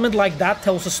like element like that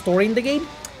tells a story in the game?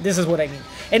 This is what I mean.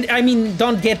 And I mean,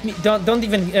 don't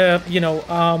even you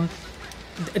know,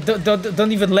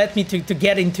 don't even let me to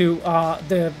get into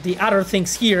the other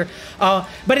things here,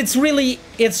 but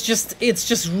it's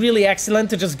just really excellent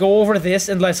to just go over this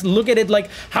and let's look at it, like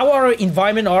how our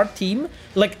environment art team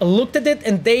like looked at it,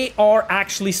 and they are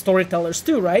actually storytellers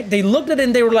too, right? They looked at it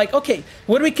and they were like, okay,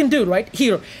 what we can do right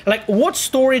here, like what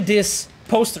story this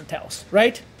poster tells,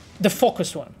 right? The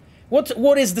focus one.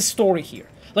 What is the story here?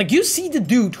 Like, you see the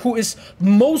dude who is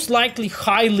most likely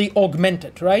highly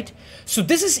augmented, right? So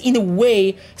this is, in a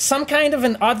way, some kind of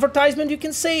an advertisement, you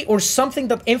can say, or something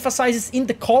that emphasizes in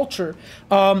the culture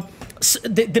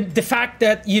the fact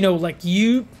that, you know, like,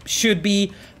 you should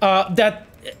be, that,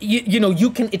 you know, you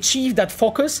can achieve that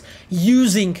focus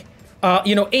using,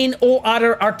 you know, in all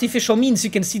other artificial means. You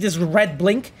can see this red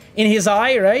blink in his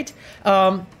eye, right?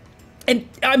 And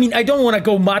I mean, I don't want to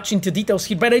go much into details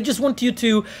here, but I just want you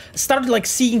to start like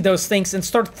seeing those things and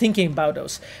start thinking about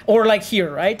those. Or like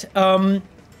here, right?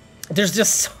 There's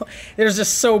just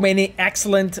so many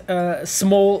excellent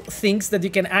small things that you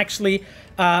can actually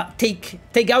take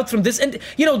out from this. And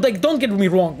you know, like, don't get me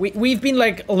wrong, we've been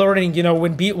like learning, you know,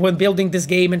 when building this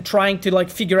game and trying to like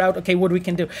figure out, okay, what we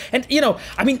can do. And you know,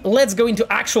 I mean, let's go into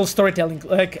actual storytelling.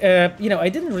 Like, you know, I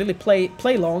didn't really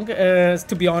play long,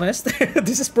 to be honest.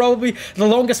 This is probably the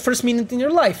longest first minute in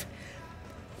your life.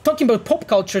 Talking about pop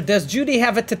culture, does Judy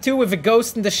have a tattoo with a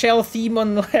ghost in the shell theme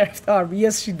on the left arm?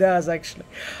 Yes, she does, actually.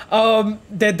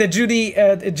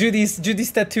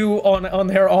 Judy's tattoo on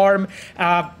her arm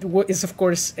is, of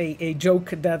course, a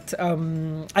joke that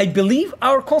I believe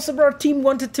our concept art team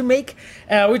wanted to make,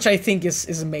 which I think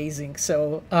is amazing.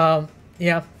 So,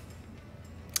 yeah.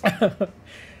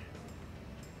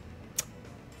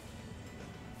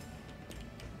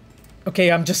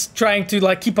 Okay, I'm just trying to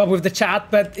like keep up with the chat,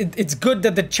 but it's good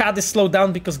that the chat is slowed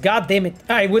down because god damn it,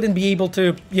 I wouldn't be able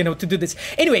to, you know, to do this.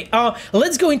 Anyway,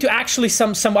 let's go into actually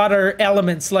some other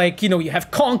elements, like, you know, you have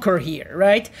Conquer here,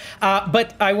 right?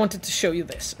 But I wanted to show you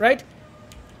this, right?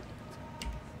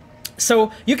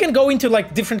 So you can go into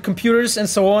like different computers and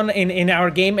so on in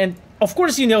our game, and of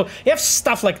course, you know, you have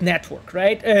stuff like network,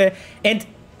 right? And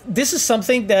this is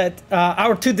something that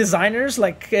our two designers,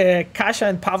 like Kasia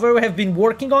and Paweł, have been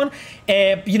working on,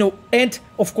 you know, and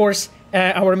of course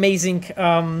our amazing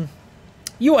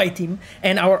UI team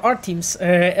and our art teams.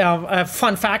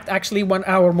 Fun fact, actually,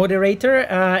 our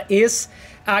moderator is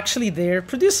actually their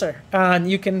producer, and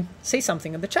you can say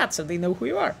something in the chat so they know who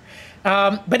you are.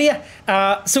 But yeah,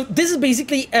 so this is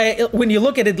basically, when you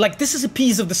look at it, like, this is a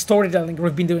piece of the storytelling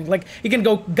we've been doing. Like, you can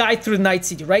go guide through the Night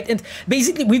City, right? And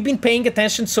basically, we've been paying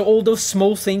attention to all those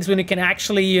small things when you can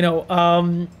actually, you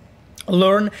know,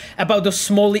 learn about those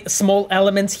small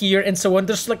elements here and so on.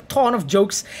 There's like a ton of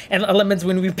jokes and elements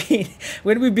when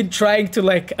we've been trying to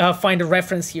like find a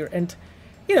reference here. And,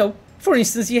 you know, for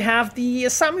instance, you have the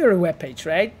Samurai webpage,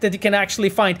 right, that you can actually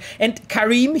find. And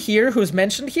Karim here, who's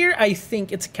mentioned here, I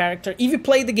think it's a character. If you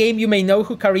play the game, you may know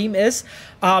who Karim is,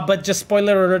 but just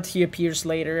spoiler alert, he appears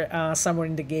later somewhere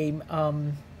in the game.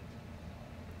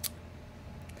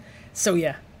 So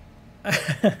yeah.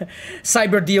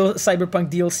 Cyberpunk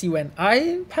DLC when?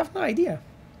 I have no idea.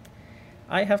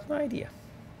 I have no idea.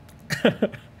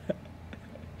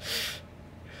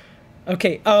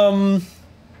 Okay,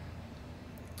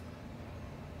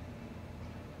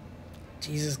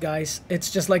 Jesus, guys,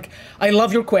 it's just like, I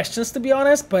love your questions, to be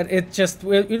honest, but it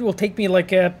will take me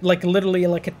like literally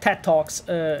like a TED Talks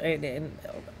in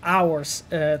hours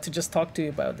to just talk to you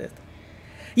about it.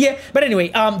 Yeah, but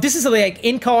anyway, this is like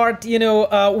in-card, you know,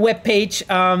 web page.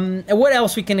 What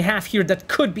else we can have here that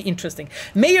could be interesting?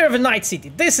 Mayor of a Night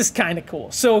City. This is kind of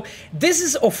cool. So this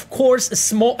is, of course,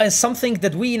 something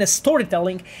that we in a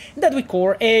storytelling that we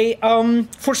call a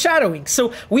foreshadowing.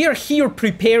 So we are here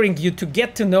preparing you to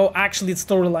get to know actually the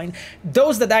storyline.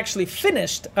 Those that actually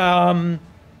finished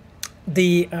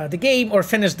the game or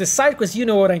finish the side quest, you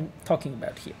know what I'm talking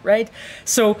about here, right?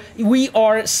 So we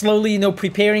are slowly, you know,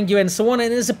 preparing you and so on.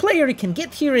 And as a player, you can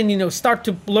get here and, you know, start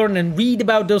to learn and read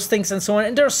about those things and so on.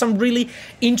 And there are some really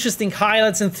interesting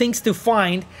highlights and things to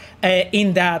find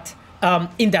in that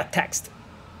text.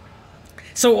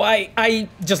 So I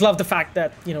just love the fact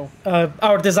that, you know,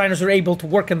 our designers were able to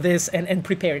work on this and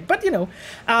prepare it. But, you know,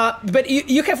 but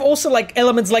you have also like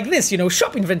elements like this, you know,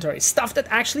 shop inventory, stuff that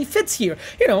actually fits here,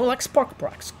 you know, like spark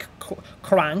plugs,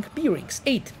 crank, bearings,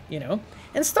 8, you know,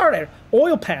 and starter,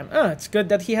 oil pan. It's good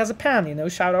that he has a pan, you know,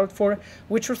 shout out for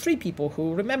Witcher 3 people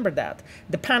who remember that.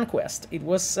 The pan quest, it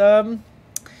was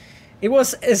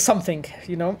something,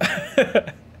 you know.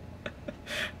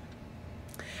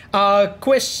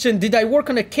 Question, did I work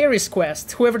on a Carrie's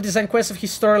quest? Whoever designed Quest of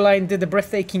his storyline did a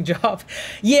breathtaking job.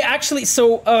 Yeah, actually,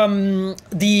 so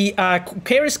the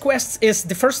Carrie's quests is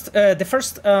the first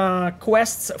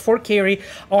quests for Carrie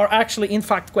are actually, in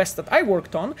fact, quests that I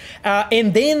worked on.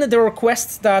 And then there are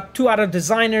quests that 2 other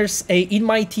designers in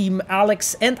my team,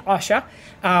 Alex and Asha,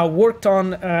 worked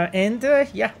on, and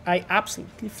yeah, I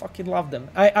absolutely fucking love them.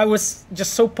 I was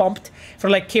just so pumped for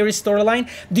like Carrie's storyline.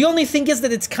 The only thing is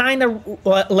that it's kind of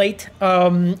late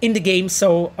in the game,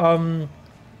 so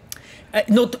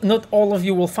not all of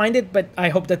you will find it, but I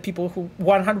hope that people who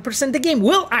 100% the game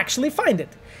will actually find it.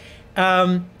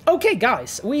 Okay,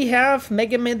 guys, we have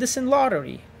Mega Medicine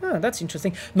Lottery. That's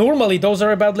interesting. Normally, those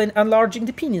are about enlarging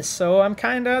the penis, so I'm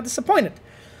kind of disappointed.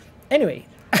 Anyway.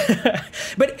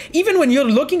 But even when you're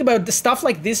looking about the stuff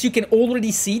like this, you can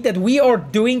already see that we are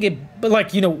doing a,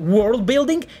 like, you know, world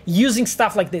building using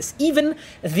stuff like this. Even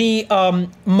the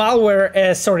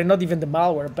malware, sorry, not even the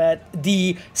malware, but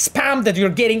the spam that you're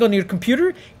getting on your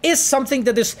computer is something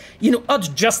that is, you know,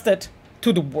 adjusted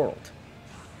to the world.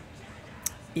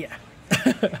 Yeah.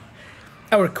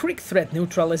 Our quick threat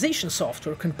neutralization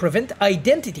software can prevent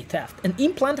identity theft and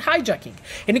implant hijacking.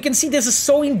 And you can see this is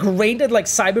so ingrained in like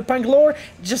Cyberpunk lore.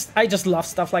 I just love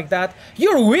stuff like that.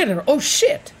 You're a winner. Oh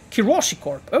shit. Kiroshi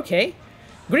Corp. Okay.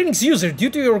 Greetings, user. Due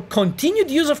to your continued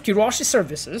use of Kiroshi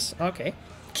services. Okay.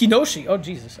 Kinoshi. Oh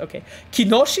Jesus. Okay.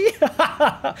 Kinoshi?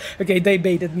 Okay, they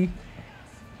baited me.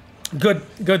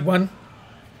 Good one.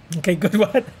 Okay, good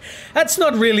one. That's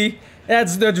not really.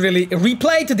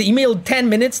 Reply to the email 10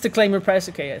 minutes to claim your prize.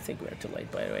 Okay, I think we're too late,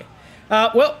 by the way.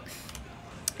 Well,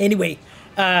 anyway,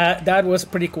 that was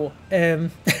pretty cool.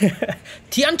 Tiancha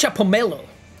Pomelo.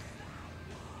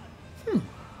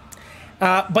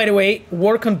 By the way,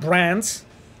 work on brands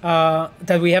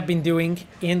that we have been doing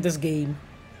in this game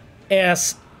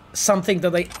is something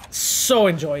that I so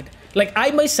enjoyed. Like,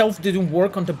 I myself didn't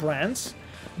work on the brands,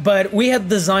 but we had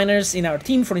designers in our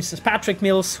team, for instance, Patrick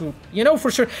Mills, who, you know, for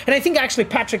sure, and I think actually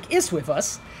Patrick is with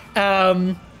us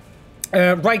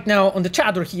right now on the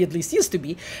chat, or he at least used to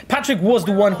be. Patrick was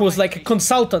the one who was like a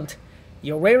consultant.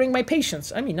 You're wearing my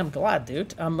patience. I mean, I'm glad,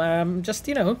 dude. I'm just,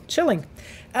 you know, chilling.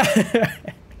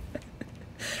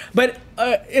 But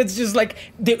it's just like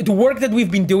the work that we've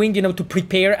been doing, you know, to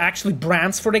prepare actually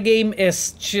brands for the game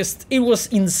is just, it was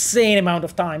insane amount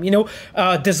of time, you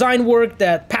know, design work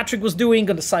that Patrick was doing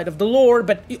on the side of the lore,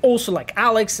 but also like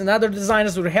Alex and other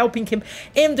designers were helping him,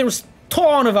 and there's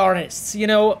ton of artists, you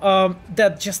know,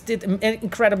 that just did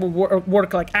incredible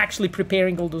work, like actually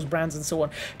preparing all those brands and so on.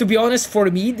 To be honest, for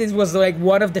me, this was like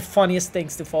one of the funniest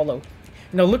things to follow.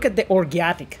 You know, look at the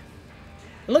organic.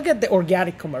 Look at the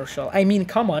organic commercial. I mean,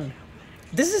 come on.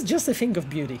 This is just a thing of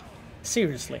beauty.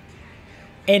 Seriously.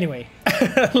 Anyway,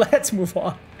 let's move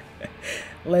on.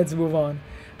 Let's move on.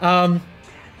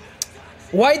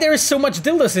 Why there is so much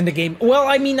dildos in the game? Well,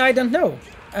 I mean, I don't know.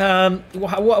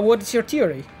 What is your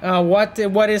theory? What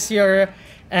is your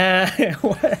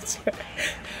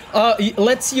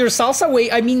let's your salsa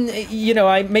way. I mean, you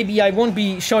know, maybe I won't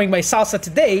be showing my salsa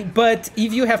today, but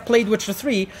if you have played Witcher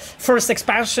 3 first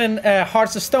expansion,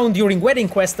 Hearts of Stone, during Wedding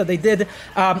Quest that they did,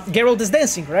 Geralt is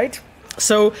dancing, right?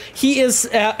 So he is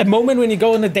a moment when you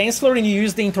go on the dance floor and you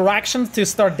use the interaction to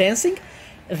start dancing.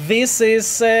 This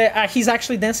is he's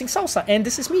actually dancing salsa, and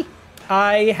this is me.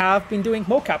 I have been doing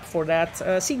mocap for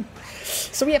that scene.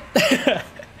 So yeah.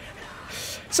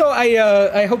 So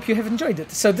I hope you have enjoyed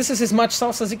it. So this is as much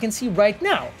salsa as you can see right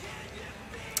now.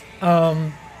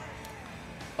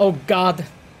 Oh God.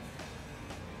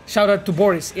 Shout out to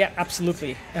Boris. Yeah,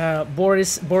 absolutely.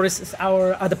 Boris is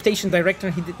our adaptation director.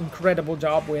 He did an incredible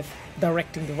job with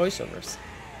directing the voiceovers.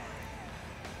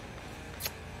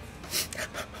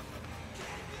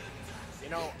 You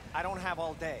know, I don't have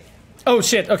all day. Oh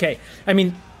shit, okay. I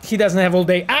mean, he doesn't have all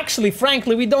day. Actually,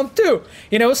 frankly, we don't too.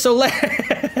 You know, so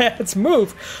let's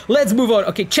move. Let's move on.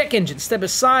 Okay, check engine. Step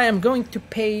aside. I'm going to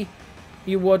pay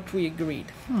you what we agreed.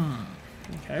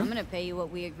 Okay. I'm gonna pay you what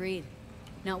we agreed.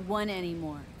 Not one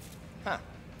anymore. Huh.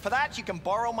 For that, you can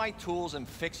borrow my tools and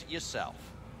fix it yourself.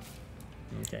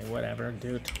 Okay, whatever,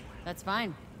 dude. That's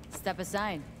fine. Step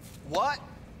aside. What?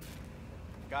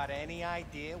 Got any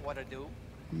idea what to do?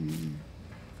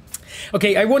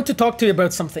 Okay, I want to talk to you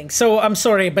about something. So I'm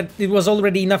sorry, but it was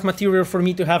already enough material for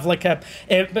me to have like a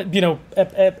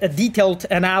detailed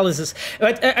analysis.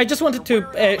 But I just wanted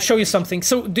to show you something.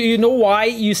 So do you know why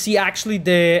you see actually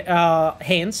the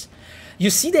hands? You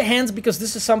see the hands because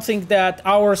this is something that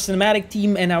our cinematic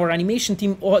team and our animation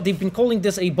team, they've been calling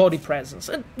this a body presence.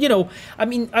 And, you know, I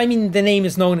mean, the name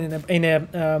is known in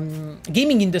a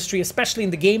gaming industry, especially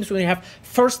in the games when you have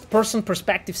first-person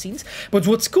perspective scenes. But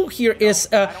what's cool here is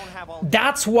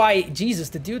that's why, Jesus,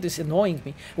 the dude is annoying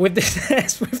me with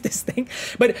this with this thing.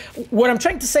 But what I'm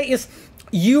trying to say is,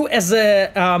 you as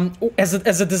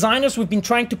a designers, we've been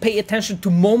trying to pay attention to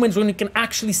moments when you can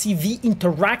actually see V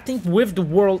interacting with the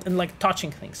world and like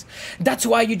touching things. That's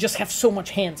why you just have so much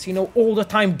hands, you know, all the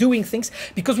time doing things,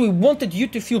 because we wanted you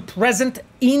to feel present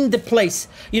in the place,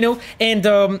 you know. And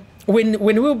when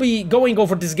we'll be going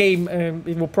over this game,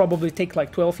 it will probably take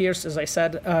like 12 years, as I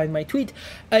said in my tweet,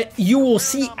 you will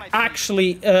see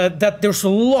actually that there's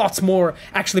lots more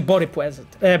actually body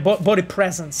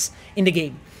presence in the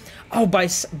game. Oh,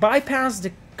 bypass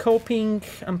the coping,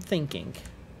 I'm thinking.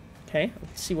 Okay,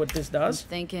 let's see what this does. I'm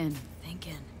thinking.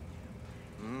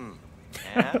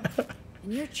 Yeah?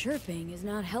 And your chirping is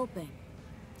not helping.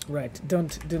 Right, do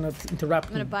not interrupt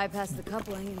I'm gonna me. bypass the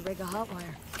coupling and break a hot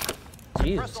wire. Press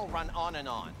Jesus. will run on and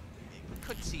on. It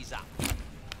could seize up.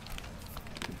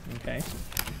 Okay.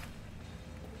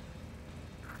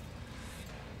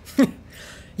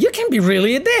 You can be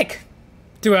really a dick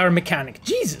to our mechanic.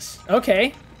 Jesus.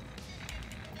 Okay.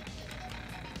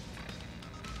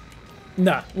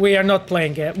 No, we are not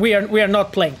playing it. We are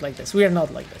not playing like this. We are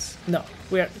not like this. No,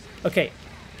 we are okay.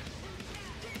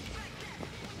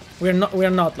 We are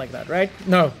not like that, right?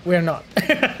 No, we are not.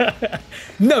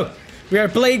 No, we are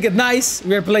playing it nice.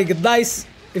 We are playing it nice.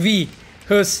 V,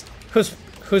 who's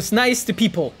nice to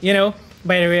people, you know.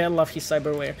 By the way, I love his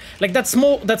cyberware. Like that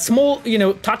small, you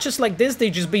know, touches like this. They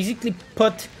just basically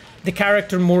put the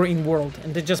character more in world,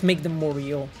 and they just make them more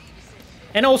real.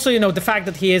 And also, you know, the fact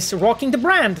that he is rocking the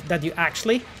brand that you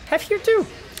actually have here too.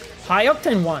 High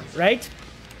Octane one, right?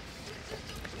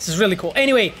 This is really cool.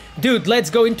 Anyway, dude, let's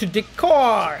go into the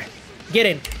car. Get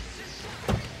in.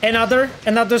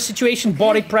 Another situation,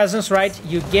 body presence, right?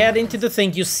 You get into the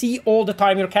thing, you see all the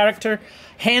time your character,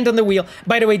 hand on the wheel.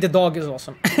 By the way, the dog is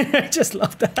awesome. I just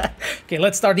love that. Okay,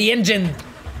 let's start the engine.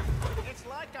 It's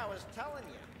like I was telling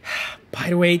you. By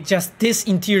the way, just this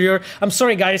interior. I'm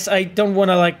sorry, guys. I don't want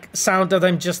to like sound that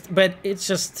I'm just, but it's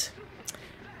just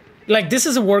like this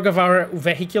is a work of our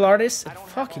vehicle artist.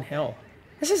 Fucking hell,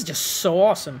 this is just so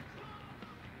awesome.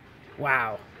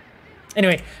 Wow.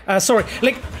 Anyway, sorry.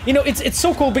 Like, you know, it's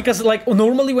so cool because like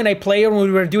normally when I play or when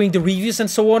we were doing the reviews and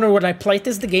so on, or when I play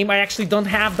test the game, I actually don't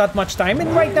have that much time,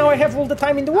 and right now I have all the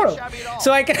time in the world,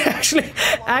 so I can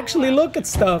actually look at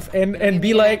stuff and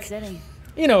be like,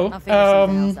 you know,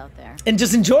 and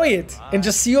just enjoy it and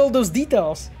just see all those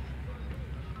details.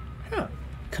 Huh.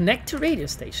 Connect to radio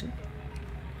station.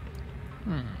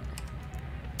 I'm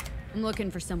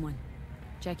looking for someone.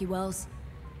 Jackie Wells.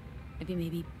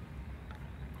 Maybe.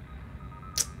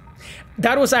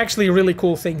 That was actually a really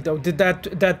cool thing, though.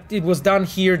 That it was done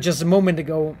here just a moment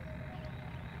ago.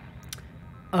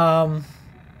 You're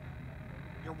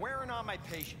wearing on my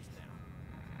patience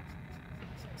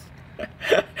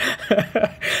now.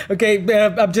 Okay,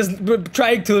 I'm just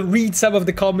trying to read some of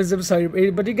the comments. I'm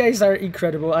sorry, but you guys are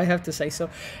incredible. I have to say so,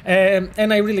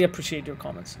 and I really appreciate your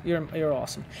comments. You're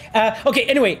awesome. Okay,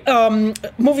 anyway,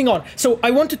 moving on. So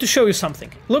I wanted to show you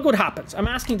something. Look what happens. I'm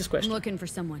asking this question. I'm looking for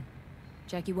someone.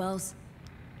 Jackie Wells.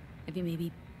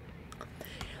 Maybe.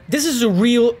 This is a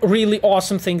really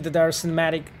awesome thing that our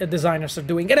cinematic designers are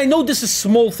doing, and I know this is a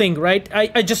small thing, right?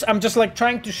 I'm just like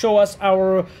trying to show us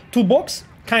our toolbox,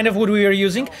 kind of what we are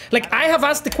using. Like I have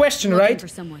asked the question, right? For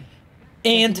someone.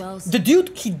 And the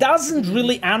dude, he doesn't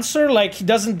really answer, like he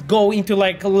doesn't go into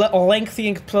like a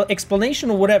lengthy explanation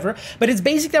or whatever, but it's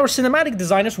basically our cinematic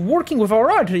designers working with our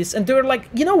artists, and they're like,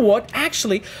 you know what,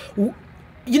 actually,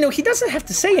 you know, he doesn't have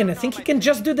to say anything. He can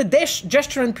just do the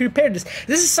gesture and prepare this.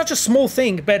 This is such a small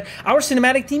thing, but our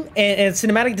cinematic team and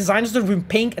cinematic designers have been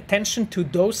paying attention to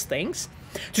those things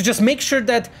to just make sure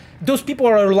that those people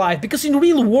are alive. Because in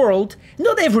real world,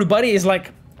 not everybody is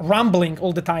like rambling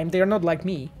all the time. They are not like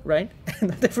me, right?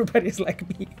 Not everybody is like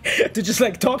me to just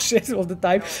like talk shit all the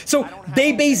time. So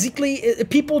they basically,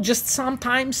 people just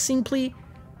sometimes simply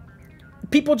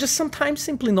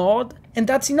nod, and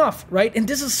that's enough, right? And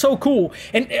this is so cool.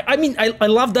 And I mean, I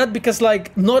love that because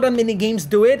like not that many games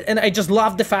do it, and I just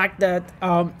love the fact that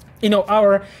you know,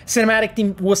 our cinematic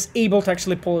team was able to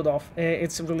actually pull it off.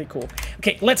 It's really cool.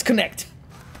 Okay, let's connect.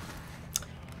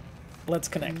 Let's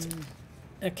connect.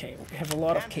 Okay, we have a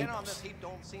lot of cables. On this heap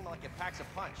don't seem like it packs a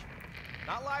punch.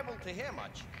 Not liable to hear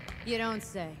much. You don't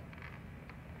say.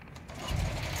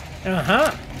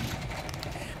 Uh-huh.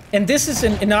 And this is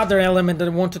another element that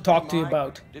I want to talk to you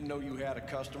about. Didn't know you had a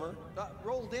customer.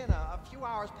 Rolled in a few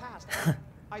hours past.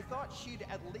 I thought she'd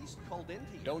at least called in to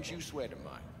you. Don't you sweat it,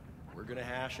 Mike. We're gonna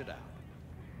hash it out.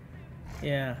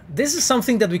 Yeah, this is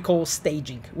something that we call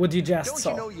staging. What you just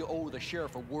saw. Don't you know you owe the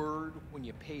sheriff a word when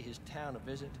you pay his town a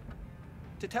visit?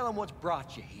 To tell him what's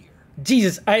brought you here.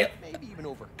 Jesus, Maybe even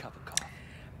over a cup of coffee.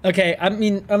 Okay, I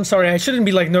mean, I'm sorry, I shouldn't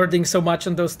be like nerding so much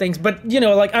on those things, but you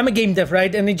know, like I'm a game dev,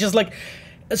 right? And it just like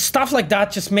stuff like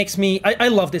that just makes me I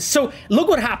love this. So look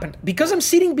what happened. Because I'm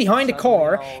sitting behind a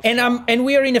car and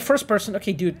we are in a first person.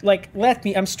 Okay, dude, like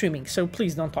I'm streaming, so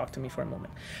please don't talk to me for a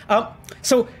moment.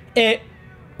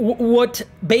 What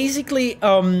basically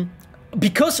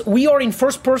because we are in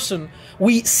first person,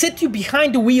 we sit you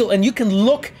behind the wheel and you can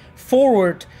look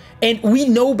forward, and we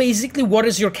know basically what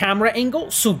is your camera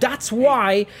angle. So that's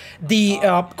why the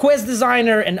quest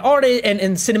designer and artist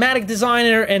and cinematic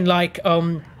designer and like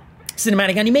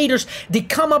cinematic animators, they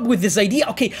come up with this idea.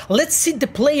 Okay, let's sit the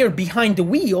player behind the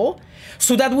wheel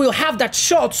so that we'll have that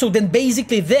shot. So then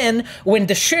basically then when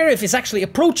the sheriff is actually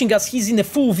approaching us, he's in a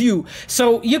full view.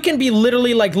 So you can be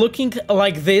literally like looking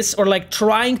like this or like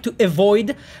trying to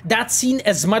avoid that scene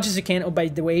as much as you can. Oh, by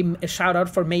the way, a shout out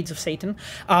for Maids of Satan.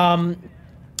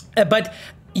 But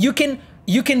you can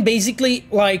basically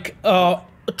like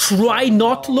try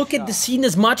not to look at the scene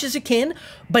as much as you can,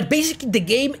 but basically the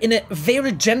game in a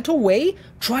very gentle way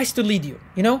tries to lead you,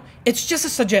 you know? It's just a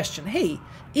suggestion. Hey,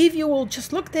 if you will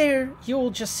just look there, you will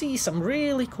just see some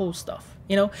really cool stuff,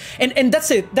 you know? And that's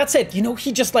it, you know?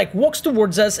 He just like walks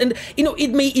towards us, and you know, it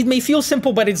may feel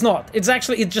simple, but it's not. It's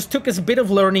actually, it just took us a bit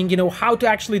of learning, you know, how to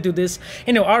actually do this.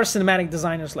 You know, our cinematic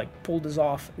designers like pulled this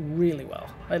off really well.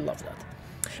 I love that.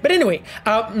 But anyway,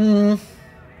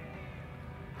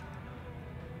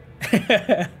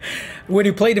 when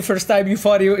you play the first time, you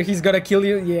thought he's gonna kill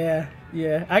you.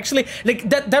 Yeah. Actually, like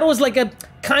that was like a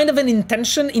kind of an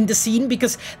intention in the scene,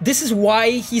 because this is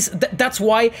why that's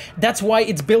why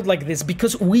it's built like this,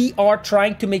 because we are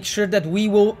trying to make sure that we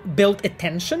will build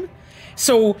attention.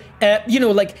 So, you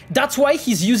know, like, that's why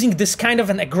he's using this kind of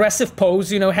an aggressive pose,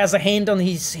 you know, has a hand on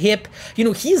his hip. You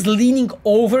know, he's leaning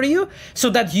over you so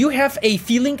that you have a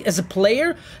feeling as a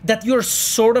player that you're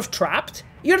sort of trapped.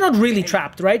 You're not really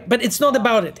trapped, right? But it's not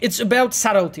about it. It's about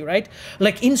subtlety, right?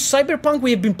 Like in Cyberpunk,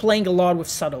 we have been playing a lot with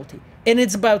subtlety. And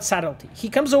it's about subtlety. He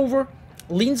comes over,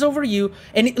 leans over you,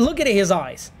 and look at his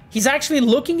eyes. He's actually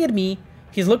looking at me,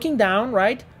 He's looking down,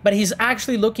 right? But he's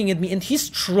actually looking at me, and he's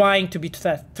trying to be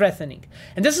threatening.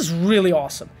 And this is really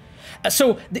awesome.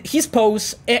 So his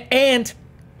pose and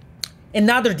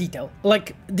another detail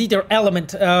element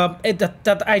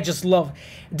that I just love.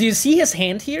 Do you see his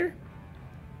hand here?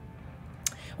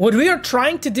 What we are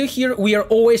trying to do here, we are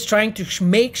always trying to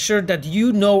make sure that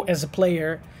you know as a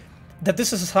player that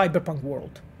this is a cyberpunk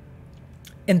world.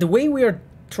 And the way we are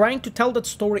trying to tell that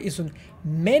story is on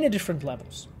many different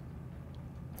levels.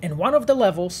 And one of the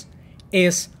levels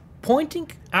is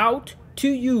pointing out to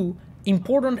you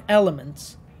important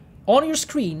elements on your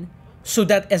screen so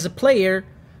that as a player,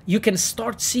 you can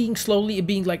start seeing slowly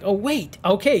being like, oh wait,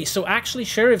 okay, so actually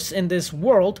sheriffs in this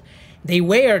world, they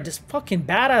wear this fucking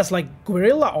badass like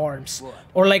gorilla arms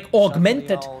or like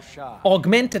augmented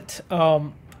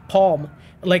palm.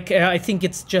 Like I think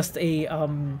it's just a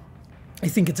I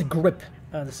think it's a grip.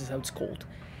 This is how it's called.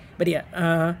 But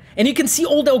yeah, and you can see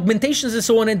all the augmentations and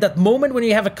so on in that moment when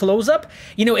you have a close-up,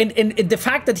 you know, and the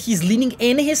fact that he's leaning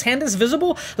and his hand is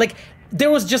visible, like there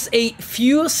was just a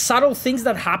few subtle things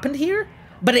that happened here,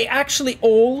 but they actually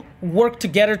all work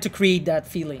together to create that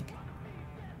feeling.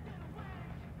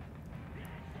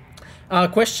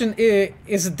 Question,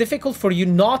 is it difficult for you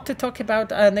not to talk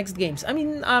about next games? I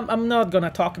mean, I'm not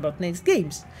gonna talk about next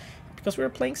games because we're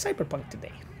playing Cyberpunk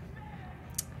today.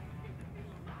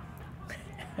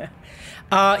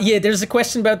 Yeah, there's a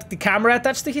question about the camera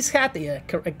attached to his hat. Yeah,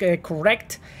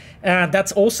 correct.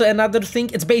 That's also another thing.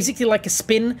 It's basically like a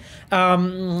spin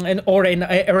or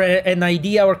an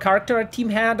idea our character, our team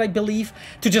had, I believe,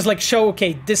 to just like show,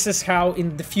 okay, this is how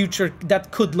in the future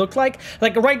that could look like.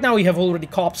 Like right now we have already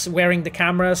cops wearing the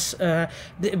cameras. A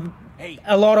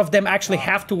lot of them actually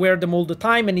have to wear them all the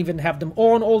time and even have them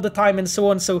on all the time and so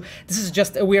on. So this is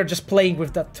just, we are just playing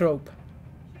with that trope.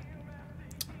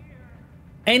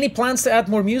 Any plans to add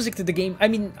more music to the game? I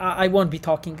mean, I won't be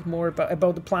talking more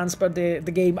about the plans about the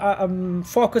game. I'm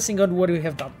focusing on what we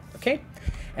have done, okay?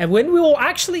 And when we will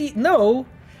actually know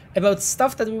about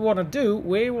stuff that we want to do,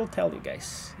 we will tell you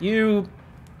guys. You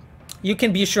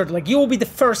can be assured, like, you will be the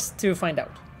first to find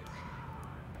out.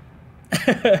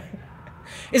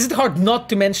 Is it hard not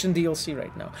to mention DLC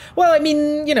right now? Well, I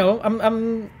mean, you know,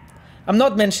 I'm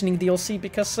not mentioning DLC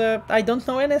because I don't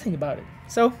know anything about it.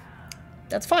 So,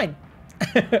 that's fine.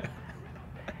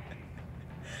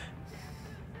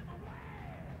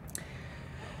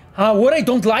 What I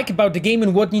don't like about the game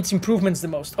and what needs improvements the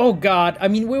most. Oh god, I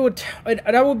mean,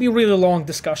 that would be a really long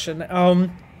discussion.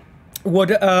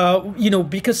 You know,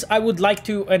 because I would like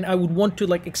to and I would want to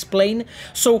like explain.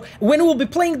 So when we'll be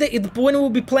playing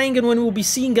and when we'll be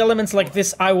seeing elements like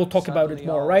this, I will talk about it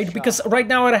more, right? Because right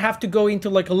now I have to go into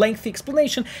like a lengthy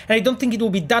explanation, and I don't think it will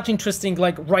be that interesting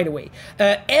like right away.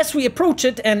 As we approach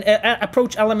it and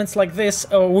approach elements like this,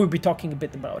 we'll be talking a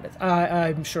bit about it.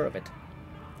 I'm sure of it.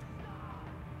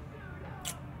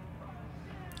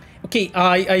 Okay,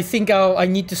 I think I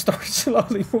need to start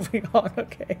slowly moving on.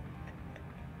 Okay.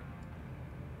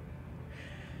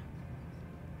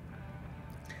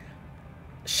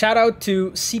 Shout out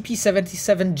to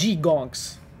CP77G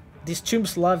Gongs. These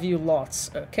chumps love you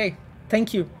lots. Okay,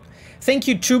 thank you. Thank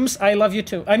you, chumps. I love you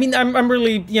too. I mean, I'm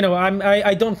really, you know,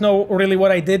 I don't know really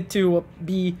what I did to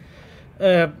be,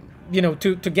 you know,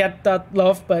 to get that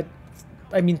love, but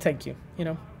I mean, thank you. You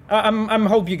know, I'm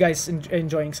hope you guys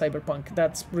enjoying Cyberpunk.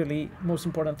 That's really most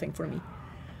important thing for me.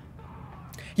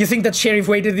 You think that Sheriff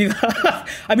waited enough?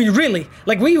 I mean, really?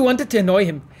 Like, we wanted to annoy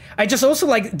him. I just also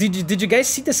like, did you guys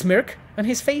see the smirk on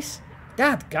his face?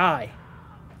 That guy.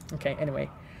 Okay, anyway.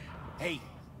 Hey,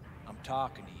 I'm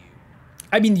talking to you.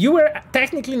 I mean, you were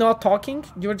technically not talking.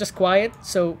 You were just quiet,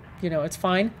 so, you know, it's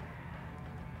fine.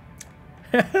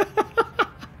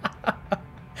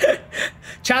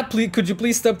 Chat, please, could you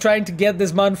please stop trying to get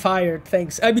this man fired?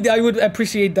 Thanks. I mean, I would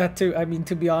appreciate that too. I mean,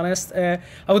 to be honest. I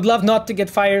would love not to get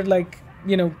fired, like,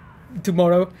 you know,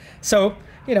 tomorrow. So,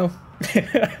 you know.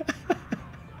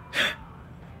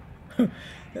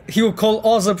 He will call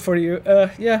Ozub for you.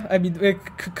 Yeah, I mean, it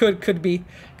could be.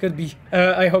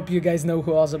 I hope you guys know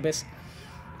who Ozub is.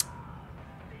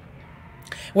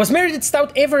 Was Meredith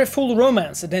Stout ever a full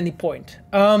romance at any point?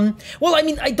 Well, I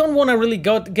mean, I don't want to really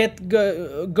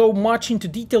go much into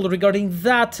detail regarding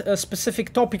that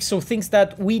specific topic. So things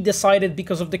that we decided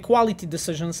because of the quality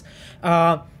decisions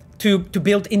to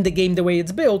build in the game the way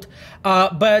it's built.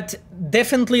 But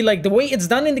definitely, like, the way it's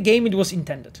done in the game, it was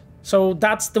intended. So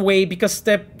that's the way, because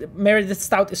the Meredith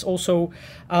Stout is also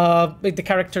the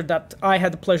character that I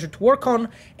had the pleasure to work on,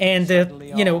 and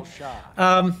you know,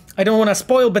 I don't want to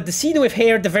spoil, but the scene with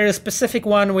hair, the very specific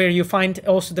one where you find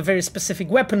also the very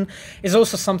specific weapon, is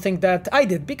also something that I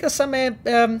did because I'm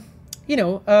a, you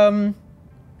know,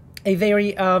 a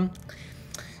very I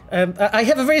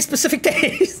have a very specific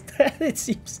taste. It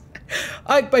seems.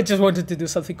 I just wanted to do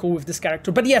something cool with this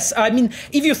character. But yes, I mean,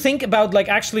 if you think about like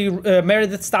actually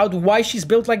Meredith Stout, why she's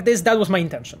built like this, that was my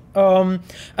intention. The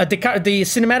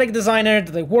cinematic designer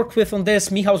that I worked with on this,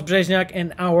 Michał Brzeźniak,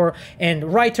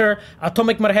 and writer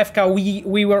Tomek Marchewka,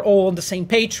 we were all on the same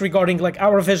page regarding like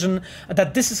our vision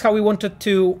that this is how we wanted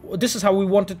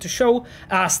to show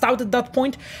Stout at that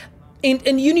point.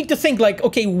 And you need to think like,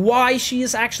 okay, why she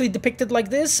is actually depicted like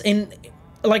this.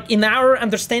 Like in our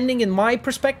understanding, in my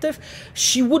perspective,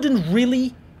 she wouldn't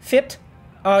really fit.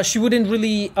 She wouldn't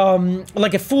really,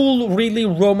 like a full really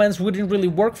romance wouldn't really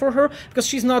work for her because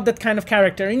she's not that kind of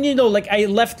character. And you know, like I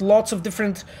left lots of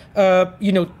different,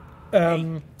 you know,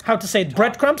 how to say it,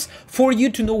 breadcrumbs for you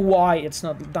to know why it's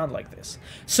not done like this.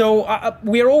 So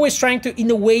we are always trying to, in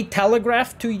a way,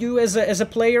 telegraph to you as a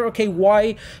player, okay,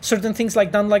 why certain things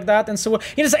like done like that, and so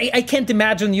you know, I can't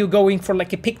imagine you going for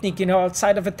like a picnic, you know,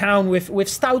 outside of a town with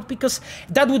Stout, because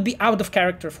that would be out of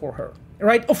character for her.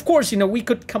 Right? Of course, you know, we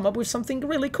could come up with something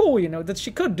really cool, you know, that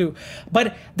she could do.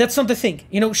 But that's not the thing.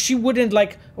 You know, she wouldn't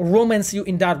like romance you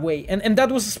in that way. And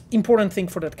that was an important thing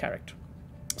for that character.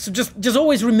 So just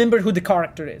always remember who the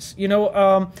character is, you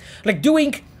know, like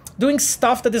doing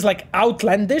stuff that is like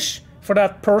outlandish for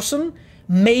that person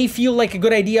may feel like a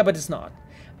good idea, but it's not.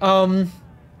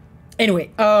 Anyway,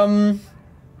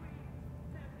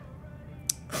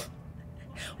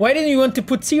 why didn't you want to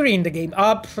put Siri in the game?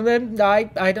 I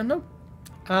don't know.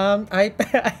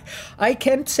 I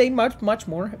can't say much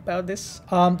more about this.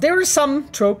 There are some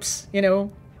tropes, you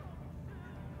know.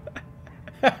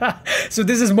 So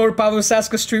this is more Pavel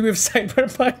Sasko stream with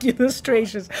Cyberpunk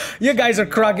illustrations. You guys are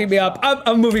cracking me up.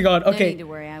 I'm moving on. Okay. No need to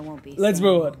worry, I won't be. Let's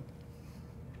move on.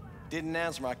 Didn't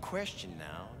answer my question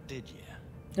now, did you?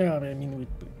 Yeah, I mean,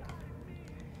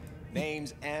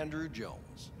 Name's Andrew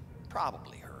Jones.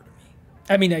 Probably heard of me.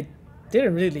 I mean, I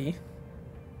didn't really.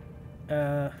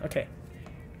 Okay.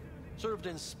 Served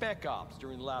in Spec Ops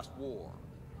during the last war.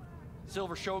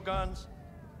 Silver Shoguns?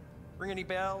 Ring any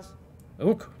bells?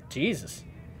 Oh, Jesus.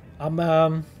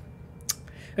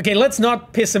 Okay, let's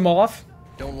not piss him off.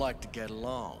 Don't like to get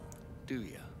along, do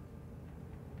you?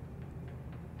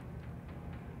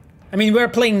 I mean, we're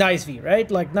playing nice V, right?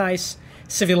 Like nice,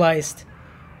 civilized.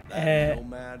 That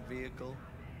Nomad vehicle?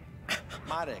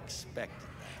 Might have expected that.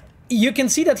 You can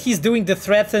see that he's doing the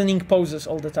threatening poses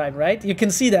all the time, right? You can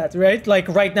see that, right? Like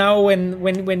right now,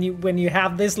 when you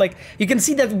have this, like you can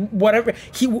see that whatever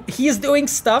he is doing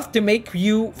stuff to make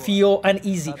you feel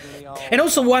uneasy. And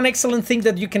also, one excellent thing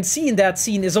that you can see in that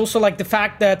scene is also like the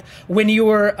fact that when you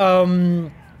were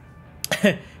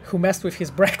who messed with his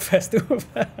breakfast.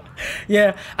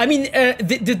 Yeah, I mean,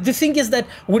 the thing is that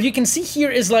what you can see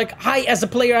here is like, as a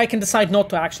player, I can decide not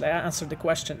to actually answer the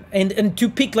question and to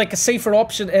pick like a safer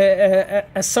option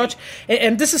as such.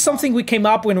 And this is something we came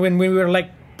up when we were like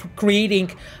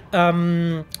creating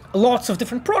lots of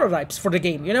different prototypes for the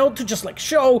game, you know, to just like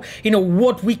show, you know,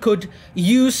 what we could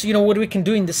use, you know, what we can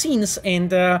do in the scenes.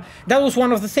 And that was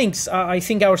one of the things I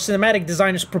think our cinematic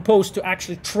designers proposed to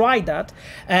actually try that.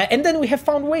 And then we have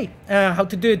found a way how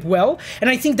to do it well. And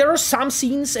I think there are some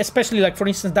scenes, especially like, for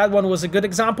instance, that one was a good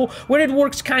example where it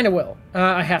works kind of well,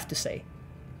 I have to say.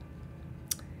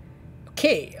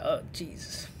 Okay, oh,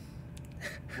 Jesus.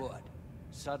 What?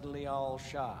 Suddenly all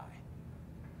shy?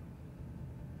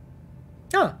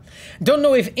 Ah, don't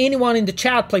know if anyone in the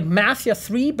chat played Mafia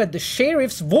 3, but the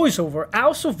sheriff's voiceover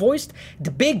also voiced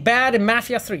the big bad in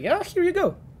Mafia 3. Ah, here you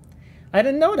go. I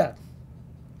didn't know that.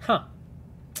 Huh.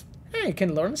 Yeah, you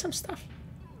can learn some stuff.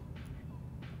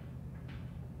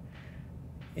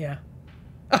 Yeah.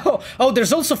 Oh,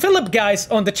 there's also Philip, guys,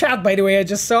 on the chat, by the way. I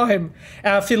just saw him.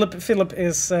 Philip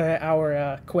is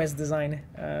our quest design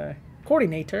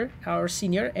coordinator, our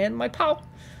senior, and my pal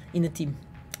in the team.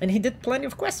 And he did plenty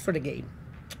of quests for the game.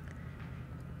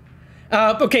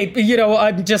 Okay, you know,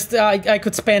 I'm just, I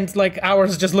could spend like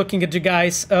hours just looking at you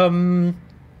guys. Drink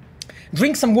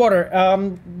some water.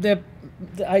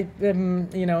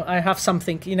 You know, I have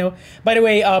something, you know. By the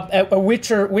way, a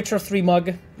Witcher 3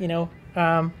 mug, you know,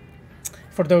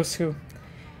 for those who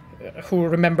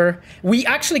remember. We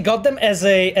actually got them as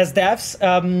devs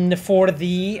for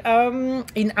the,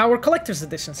 in our collector's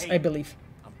editions, Hey, I believe.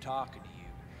 I'm talking to you.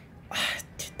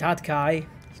 That guy,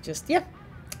 he just, yeah.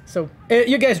 So,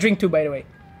 you guys drink too, by the way.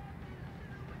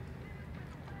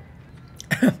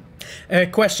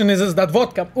 Question is that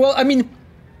vodka? Well, I mean,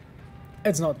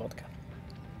 it's not vodka.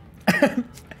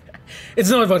 It's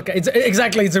not vodka. It's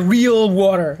exactly, it's a real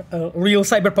water, real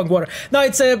cyberpunk water. No,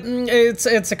 it's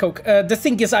a Coke. The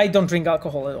thing is, I don't drink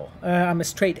alcohol at all. I'm a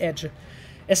straight edge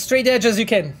as you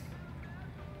can.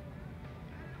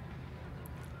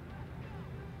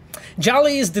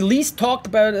 Jolly is the least talked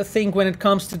about thing when it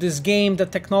comes to this game. The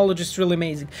technology is really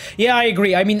amazing. Yeah, I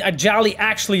agree. I mean, Jolly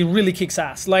actually really kicks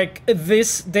ass. Like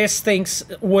this thing's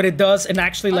what it does, and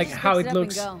actually like how it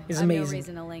looks is amazing. No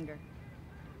reason to linger.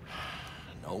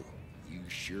 No, you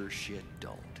sure shit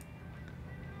don't.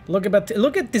 Look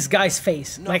at this guy's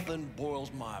face. Nothing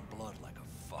boils my blood like a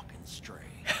fucking stray.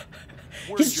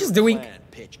 He's just doing.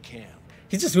 Pitch camp?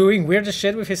 He's just doing weirder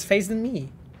shit with his face than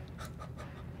me.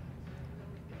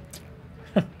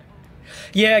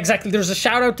 Yeah, exactly. There's a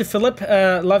shout out to Philip.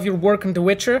 Love your work on The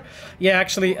Witcher. Yeah,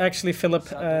 actually,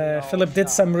 Philip did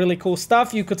some really cool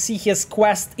stuff. You could see his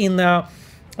quest in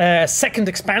second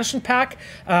expansion pack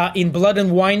in Blood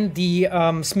and Wine, the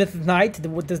Smith Knight,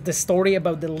 the story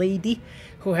about the lady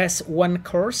who has one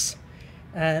curse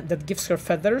that gives her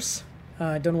feathers.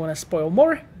 I don't want to spoil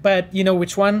more, but you know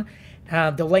which one,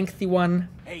 the lengthy one.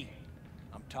 Hey,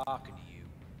 I'm talking to you.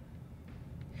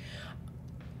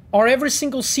 Are every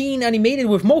single scene animated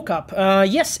with mocap?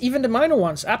 Yes, even the minor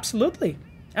ones. Absolutely.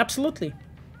 Absolutely.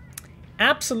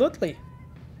 Absolutely.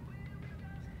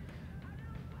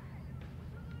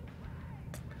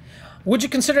 Would you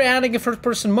consider adding a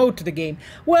first-person mode to the game?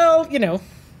 Well, you know.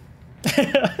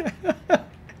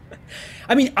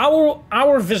 I mean,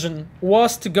 our vision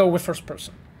was to go with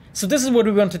first-person. So this is what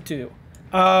we wanted to do.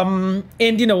 And,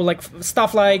 you know, like,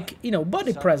 stuff like, you know,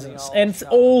 body presence and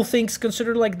all things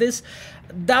considered like this.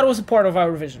 That was a part of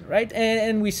our vision, right?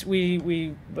 And we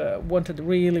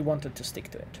really wanted to stick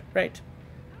to it, right?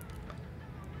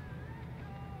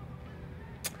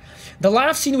 The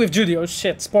laugh scene with Judy, oh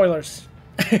shit, spoilers.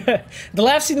 The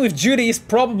laugh scene with Judy is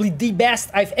probably the best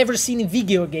I've ever seen in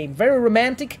video game. Very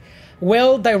romantic,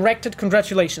 well directed.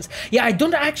 Congratulations. Yeah, I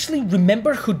don't actually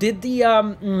remember who did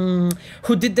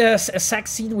the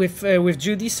sex scene with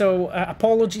Judy, so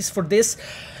apologies for this,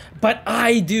 but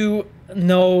I do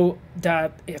know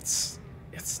that it's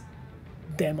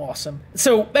damn awesome.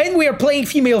 So, and we are playing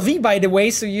female V, by the way,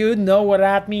 so you know what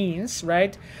that means,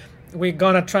 right? We're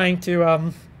gonna trying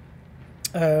to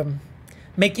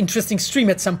make interesting stream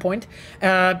at some point.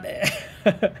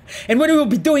 And when we will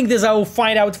be doing this, I will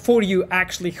find out for you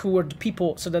actually who were the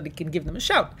people, so that I can give them a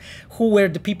shout. Who were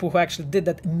the people who actually did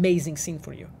that amazing scene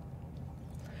for you?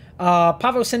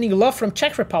 Pavel sending you love from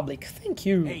Czech Republic. Thank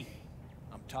you. Hey,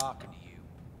 I'm talking to you.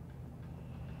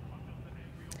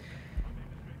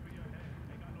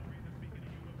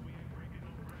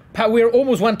 We're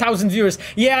almost 1,000 viewers.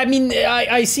 Yeah, I mean,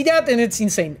 I see that, and it's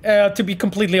insane, to be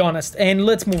completely honest. And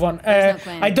let's move on.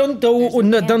 I don't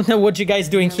know what you guys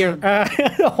doing here.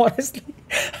 Honestly,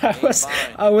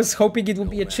 I was hoping it would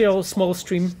be a chill, small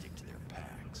stream.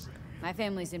 My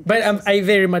family's in but business. I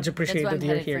very much appreciate That's that why I'm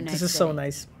you're headed here. for This next is so city.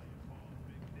 nice.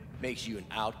 Makes you an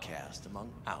outcast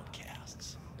among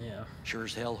outcasts. Yeah. Sure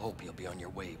as hell hope you'll be on your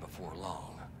way before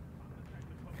long.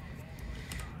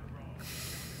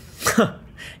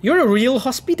 You're a real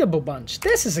hospitable bunch.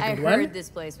 This is a I good heard one. this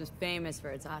place was famous for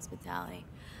its hospitality.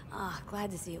 Ah,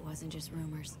 glad to see it wasn't just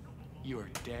rumors. You are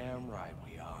damn right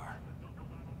we are.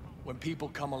 When people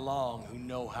come along who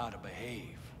know how to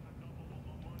behave.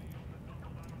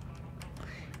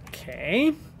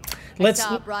 Okay. Let's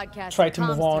saw a broadcast try from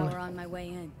to move comms on. tower on my way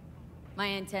in. My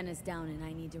antenna's down and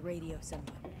I need to radio someone.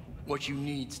 What you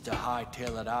need's to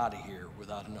hightail it out of here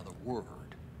without another word.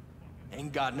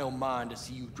 Ain't got no mind to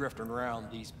see you drifting around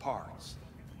these parts.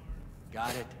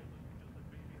 Got it?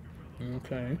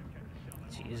 Okay.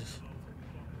 Jesus.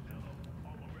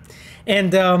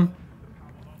 And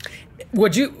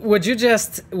would you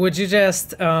just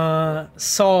saw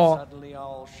Suddenly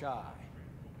all shy.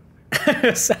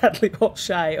 sadly all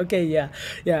shy. Okay, yeah,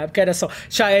 I'm kind of so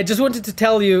shy. I just wanted to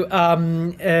tell you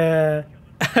I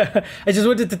just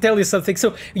wanted to tell you something.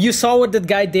 So you saw what that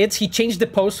guy did. He changed the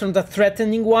pose from the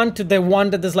threatening one to the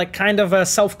one that is like kind of a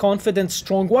self-confident,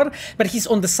 strong one. But he's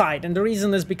on the side, and the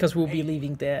reason is because we'll be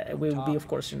leaving there. We'll be, of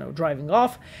course, you know, driving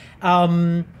off.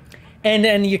 And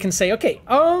then you can say, okay,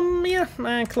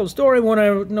 yeah, closed door. I want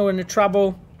to know any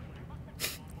trouble.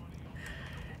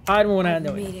 I don't want to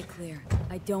know. Made it clear.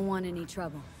 I don't want any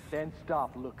trouble. Then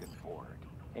stop looking for it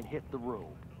and hit the road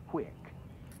quick.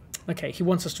 Okay, he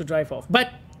wants us to drive off,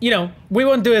 but you know we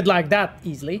won't do it like that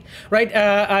easily, right?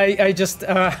 I just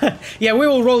yeah, we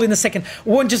will roll in a second.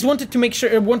 Just wanted to make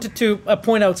sure, wanted to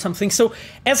point out something. So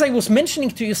as I was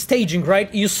mentioning to you, staging,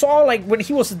 right? You saw like when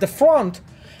he was at the front.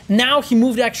 Now he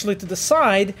moved actually to the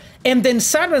side, and then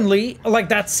suddenly, like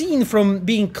that scene from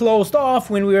being closed off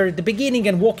when we were at the beginning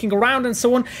and walking around and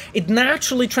so on, it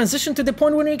naturally transitioned to the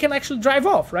point when we can actually drive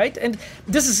off, right? And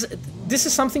this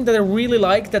is something that I really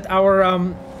like, that our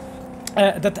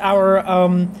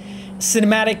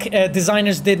cinematic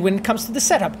designers did when it comes to the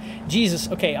setup. Jesus,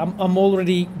 okay, I'm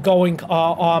already going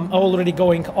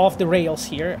off the rails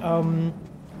here.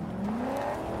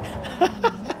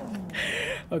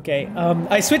 Okay,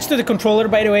 I switched to the controller,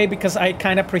 by the way, because I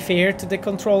kind of prefer to the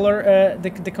controller,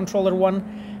 the controller one.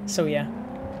 So yeah.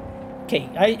 Okay,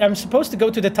 I'm supposed to go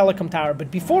to the telecom tower, but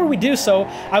before we do so,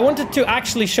 I wanted to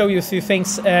actually show you a few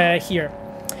things here.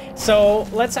 So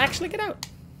let's actually get out.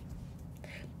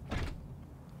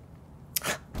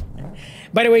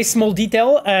 By the way, small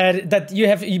detail that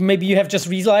maybe you have just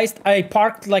realized, I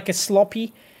parked like a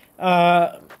sloppy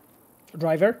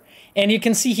driver, and you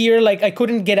can see here like I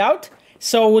couldn't get out.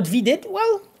 So what V did,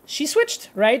 well, she switched,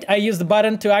 right? I used the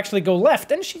button to actually go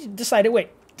left, and she decided, wait,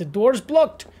 the door's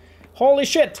blocked. Holy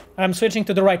shit! I'm switching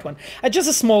to the right one. Just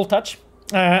a small touch.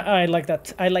 I like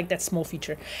that. I like that small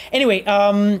feature. Anyway,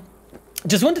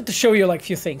 just wanted to show you like a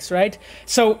few things, right?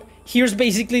 So here's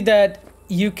basically that.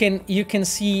 You can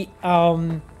see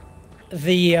some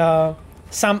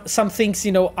things,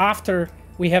 you know, after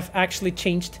we have actually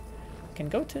changed. You can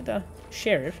go to the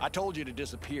sheriff. I told you to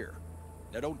disappear.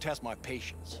 Now don't test my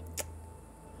patience.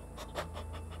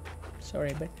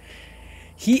 Sorry, but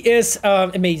he is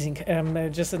amazing.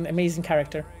 Just an amazing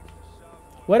character.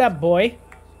 What up, boy?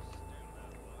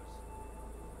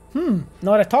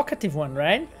 Not a talkative one,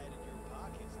 right?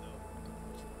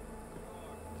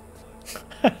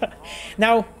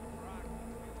 Now,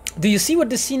 do you see what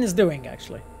the scene is doing,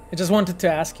 actually? I just wanted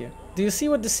to ask you. Do you see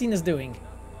what the scene is doing?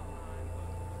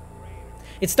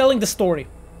 It's telling the story.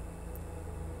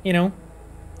 You know?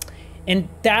 And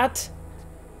that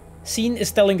scene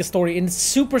is telling a story. And it's a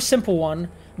super simple one.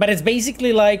 But it's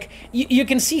basically like... You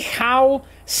can see how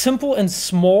simple and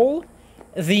small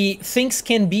the things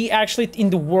can be actually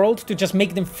in the world to just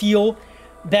make them feel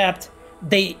that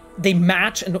they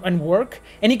match and work.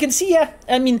 And you can see, yeah,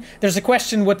 I mean, there's a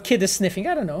question what kid is sniffing.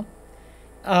 I don't know.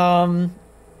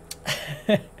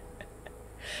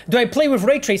 Do I play with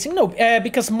ray tracing? No,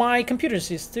 because my computer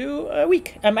is too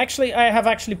weak. I have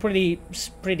actually pretty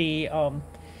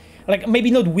like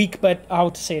maybe not weak, but how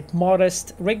to say it,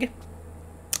 modest rig.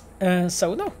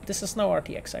 So no, this is no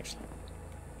RTX actually.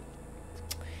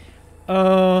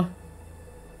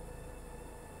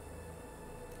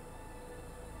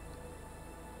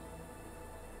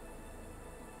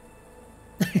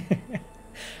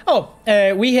 Oh,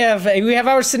 we have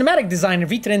our cinematic designer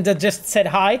Vitrin that just said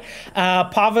hi.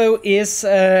 Pavo is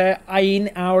in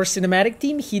our cinematic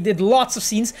team. He did lots of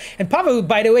scenes. And Pavo,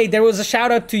 by the way, there was a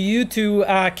shout out to you to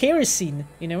Carrie's scene,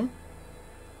 you know.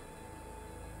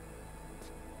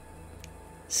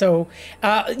 So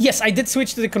yes, I did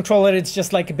switch to the controller. It's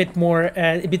just like a bit more,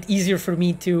 a bit easier for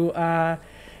me to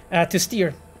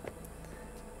steer.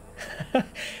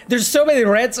 There's so many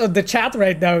reds on the chat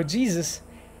right now. Jesus.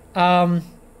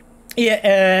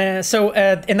 Yeah, so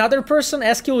another person,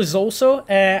 Eskil, is also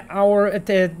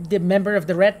the member of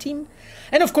the red team.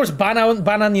 And of course,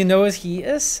 Banan, you know, he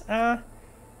is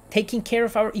taking care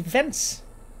of our events.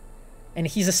 And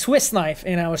he's a Swiss knife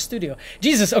in our studio.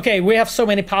 Jesus, okay, we have so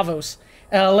many Pavos.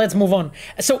 Let's move on.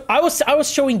 So I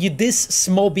was showing you this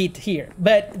small bit here,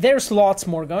 but there's lots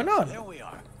more going on. There we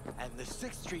are. And the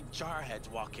 6th Street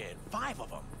jarheads walk in. 5 of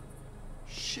them.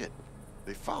 Shit,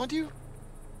 they found you?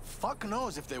 Fuck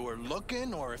knows if they were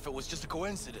looking or if it was just a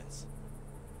coincidence.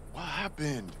 What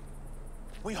happened?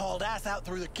 We hauled ass out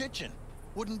through the kitchen.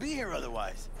 Wouldn't be here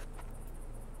otherwise.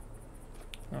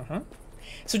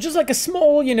 So just like a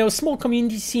small, you know, small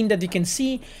community scene that you can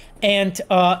see, and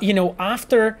you know,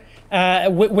 after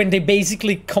when they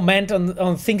basically comment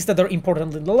on things that are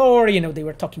important in the lore, you know, they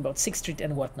were talking about 6th Street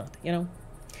and whatnot, you know.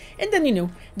 And then, you know,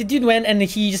 the dude went and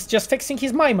he's just fixing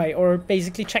his Mai, or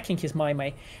basically checking his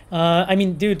Mai. I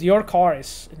mean, dude, your car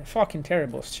is in a fucking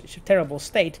terrible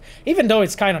state. Even though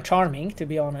it's kind of charming, to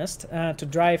be honest, to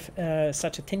drive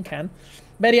such a tin can.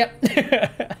 But yeah,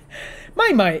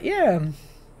 Mai, yeah.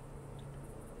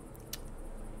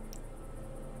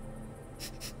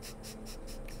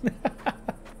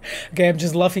 Okay, I'm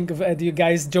just laughing at you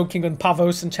guys joking on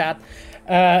Pavos in chat.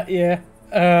 Yeah.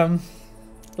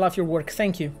 Love your work.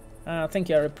 Thank you. Thank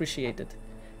you. I appreciate it.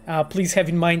 Please have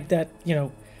in mind that, you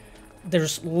know,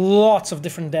 there's lots of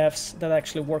different devs that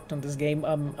actually worked on this game.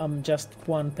 I'm just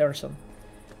one person.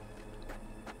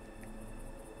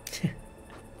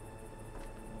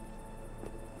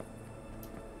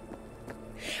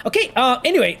 Okay.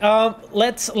 Anyway,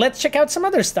 let's check out some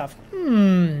other stuff.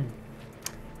 Who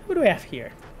do we have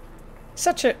here?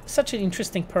 Such an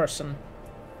interesting person.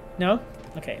 No?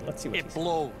 Okay, let's see what it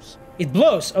blows. It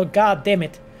blows. Oh, god damn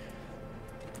it.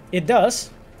 It does?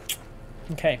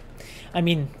 Okay. I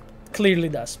mean, clearly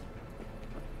does.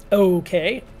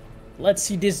 Okay. let's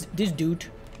see this dude.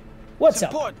 What's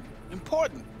up?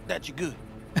 Important that you're good.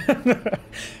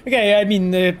 Okay, I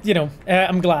mean, you know,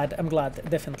 I'm glad,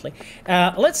 definitely.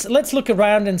 Let's look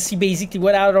around and see basically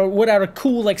what are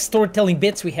cool like storytelling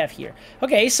bits we have here.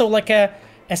 Okay, so like a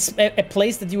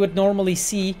place that you would normally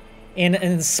see in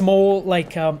a small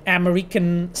like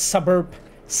American suburb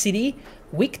city,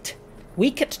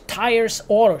 Wicked Tires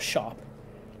Auto Shop.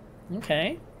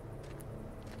 Okay,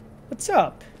 what's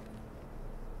up?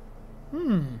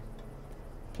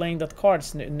 Playing that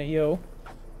cards, yo.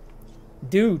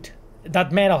 Dude,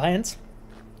 that metal hands.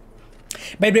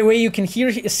 By the way, you can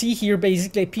see here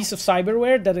basically a piece of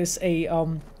cyberware that is a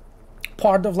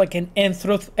part of like an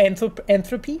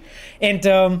entropy, and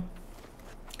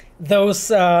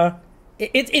those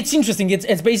it's interesting.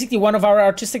 It's basically one of our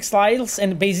artistic styles,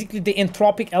 and basically the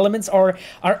entropic elements are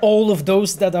all of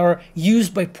those that are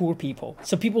used by poor people,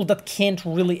 so people that can't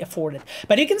really afford it.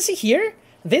 But you can see here,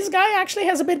 this guy actually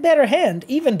has a bit better hand,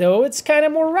 even though it's kind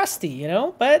of more rusty, you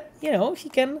know. But you know, he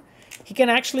can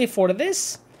actually afford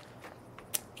this.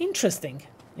 Interesting.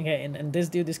 Okay, and this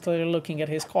dude is clearly looking at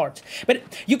his cards. But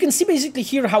you can see basically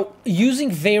here how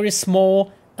using very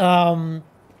small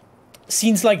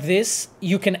scenes like this,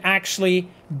 you can actually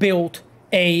build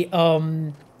a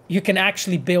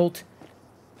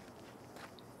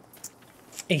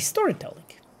storytelling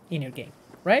in your game,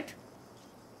 right?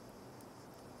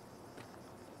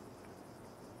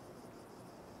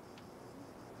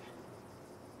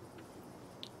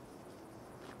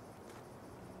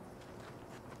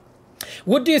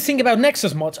 What do you think about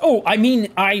Nexus mods? Oh, I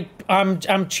mean,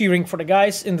 I'm cheering for the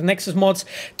guys in the Nexus mods.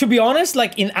 To be honest,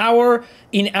 like in our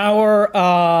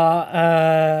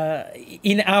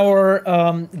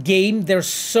game, there's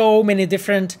so many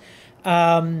different.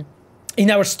 In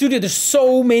our studio, there's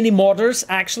so many modders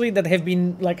actually that have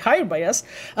been like hired by us.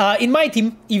 In my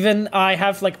team, even I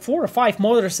have like 4 or 5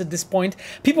 modders at this point.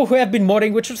 People who have been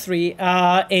modding Witcher 3,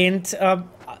 and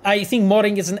I think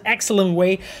modding is an excellent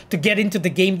way to get into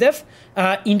the game dev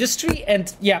industry.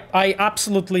 And yeah, I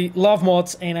absolutely love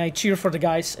mods, and I cheer for the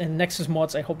guys in Nexus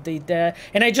mods. I hope they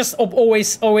and I just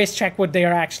always check what they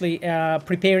are actually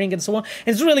preparing and so on.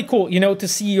 And it's really cool, you know, to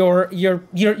see your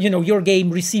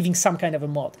game receiving some kind of a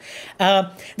mod.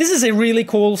 This is a really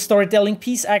cool storytelling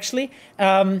piece, actually.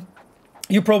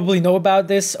 You probably know about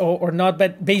this or not,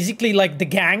 but basically like the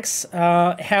gangs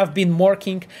have been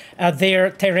marking their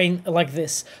terrain like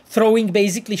this, throwing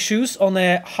basically shoes on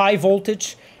a high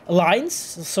voltage lines,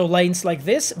 so lanes like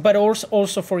this, but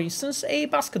also for instance a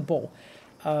basketball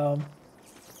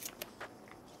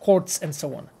courts and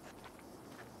so on.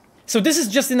 So this is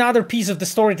just another piece of the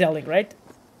storytelling, right?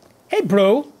 Hey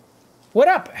bro, what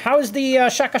up? How's the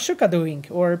shakashuka doing?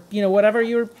 Or, you know, whatever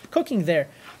you're cooking there.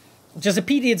 Just a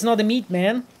pity it's not a meat,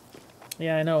 man.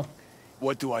 Yeah, I know.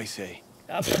 What do I say?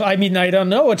 I mean, I don't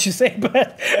know what you say,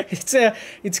 but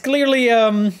it's clearly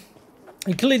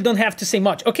you clearly don't have to say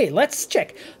much. Okay, let's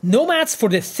check. Nomads for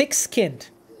the thick-skinned.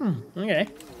 Okay.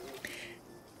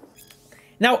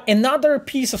 Now, another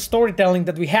piece of storytelling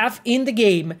that we have in the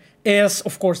game is,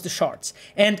 of course, the shards.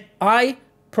 And I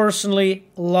personally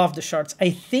love the shards. I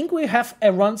think we have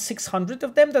around 600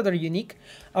 of them that are unique.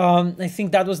 I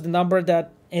think that was the number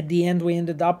that at the end we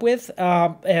ended up with,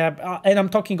 and I'm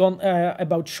talking on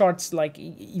about shards like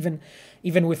even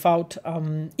without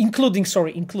including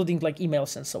like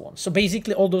emails and so on. So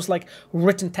basically all those like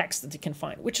written text that you can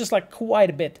find, which is like quite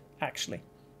a bit actually.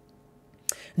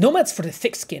 Nomads for the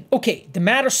thick skin. Okay, the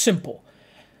matter's simple.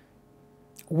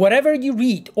 Whatever you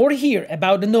read or hear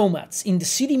about the nomads in the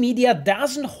city media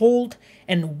doesn't hold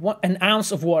an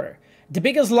ounce of water. The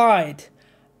biggest lie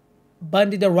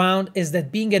bandied around is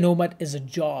that being a nomad is a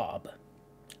job.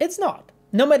 It's not.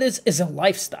 Nomad is a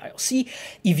lifestyle. See,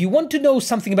 if you want to know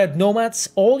something about nomads,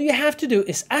 all you have to do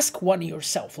is ask one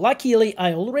yourself. Luckily,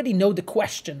 I already know the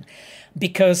question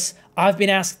because I've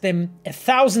been asked them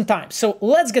 1,000 times. So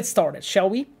let's get started, shall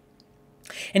we?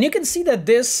 And you can see that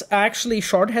this actually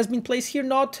shard has been placed here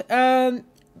not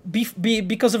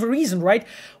because of a reason, right?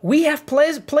 We have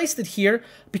placed it here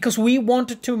because we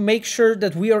wanted to make sure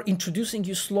that we are introducing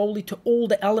you slowly to all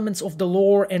the elements of the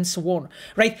lore and so on,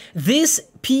 right? This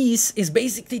piece is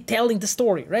basically telling the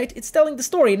story, right? It's telling the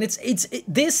story, and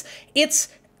its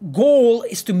goal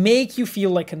is to make you feel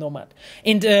like a nomad.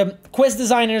 And quest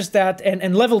designers that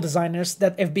and level designers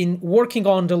that have been working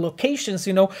on the locations,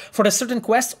 you know, for a certain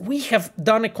quest, we have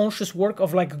done a conscious work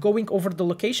of like going over the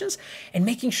locations and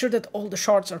making sure that all the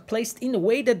shards are placed in a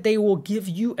way that they will give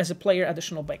you as a player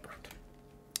additional background.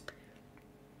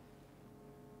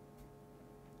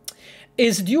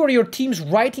 is you or your team's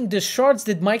writing the shards?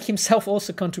 Did Mike himself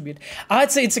also contribute?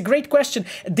 I'd say it's a great question.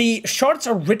 The shards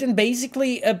are written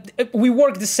basically, we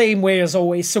work the same way as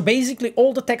always. So basically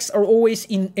all the texts are always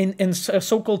in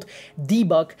so-called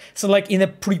debug. So like in a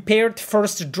prepared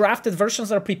first drafted versions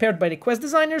that are prepared by the quest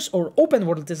designers or open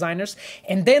world designers.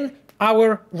 And then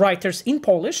our writers in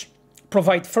Polish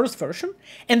provide first version,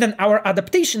 and then our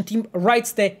adaptation team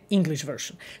writes the English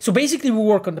version. So basically we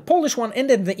work on the Polish one and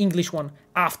then the English one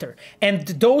after. And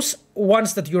those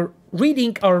ones that you're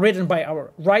reading are written by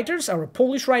our writers, our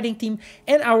Polish writing team,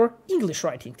 and our English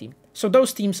writing team. So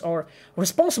those teams are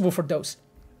responsible for those.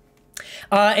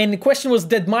 And the question was,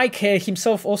 did Mike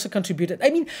himself also contributed? I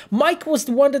mean, Mike was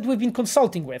the one that we've been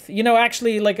consulting with. You know,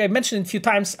 actually, like I mentioned a few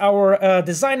times, our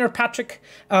designer, Patrick.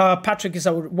 Patrick is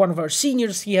one of our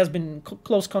seniors. He has been in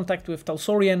close contact with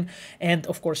Talsorian. And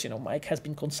of course, you know, Mike has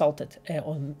been consulted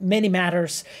on many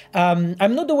matters.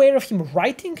 I'm not aware of him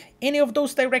writing any of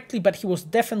those directly, but he was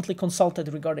definitely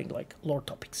consulted regarding like lore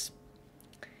topics.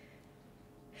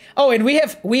 Oh, and we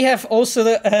have also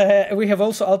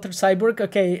Altered Cyborg.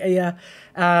 Okay,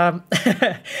 yeah,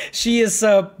 she is.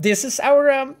 This is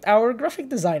our graphic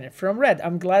designer from Red.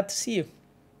 I'm glad to see you.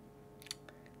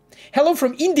 Hello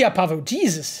from India, Pavo.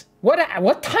 Jesus,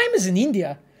 what time is in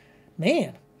India,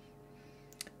 man?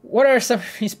 What are some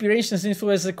inspirations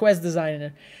into as a quest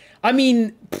designer? I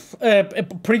mean,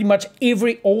 pretty much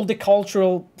all the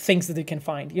cultural things that you can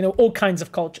find, you know, all kinds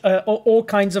of culture, all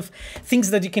kinds of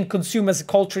things that you can consume as a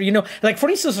culture, you know, like for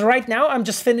instance, right now, I'm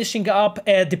just finishing up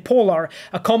The Polar,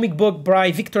 a comic book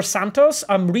by Victor Santos.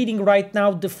 I'm reading right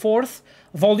now the 4th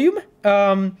volume,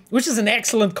 which is an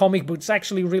excellent comic book. It's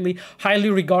actually really highly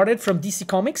regarded from DC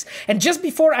Comics. And just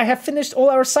before I have finished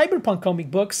all our Cyberpunk comic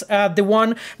books,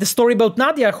 the story about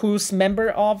Nadia, who's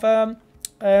member of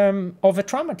a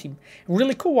trauma team.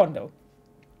 Really cool one though.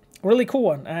 Really cool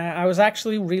one. I was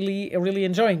actually really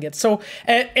enjoying it. So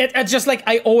it's just like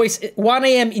I always 1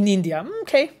 a.m. in India.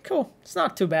 Okay, cool. It's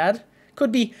not too bad.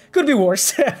 Could be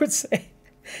worse. I would say.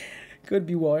 Could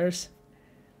be worse.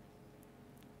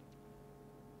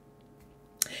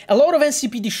 A lot of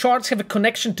NCPD shards have a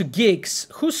connection to gigs.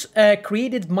 Who's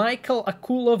created Michael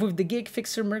Akulov with the gig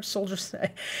fixer merc soldiers?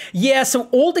 Yeah, so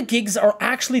all the gigs are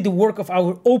actually the work of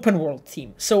our open world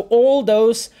team. So all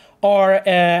those are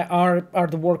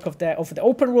the work of the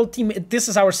open world team. This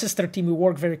is our sister team. We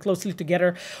work very closely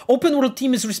together. Open world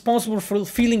team is responsible for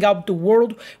filling out the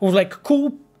world with like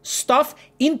cool stuff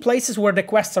in places where the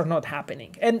quests are not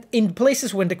happening, and in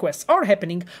places when the quests are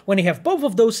happening. When you have both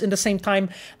of those in the same time.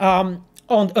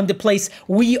 On the place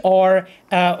we are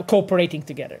cooperating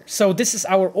together. So this is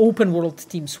our open world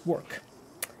team's work.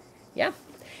 Yeah.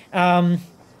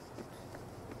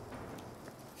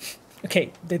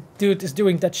 Okay, the dude is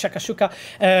doing that shakashuka.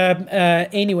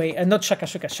 Anyway, not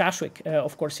shakashuka, shashwik.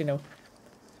 Of course, you know,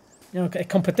 a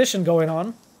competition going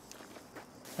on.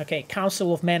 Okay,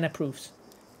 Council of Men approves.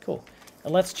 Cool.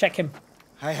 Let's check him.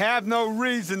 I have no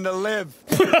reason to live.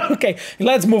 Okay,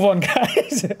 let's move on,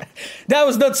 guys. That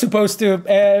was not supposed to.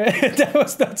 That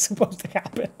was not supposed to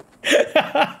happen.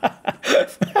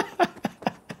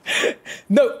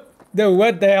 No,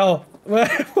 what the hell?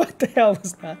 What the hell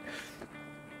was that?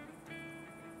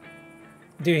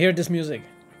 Do you hear this music?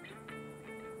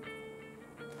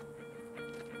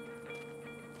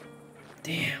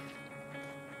 Damn.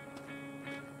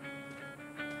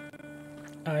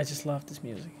 I just love this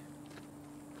music.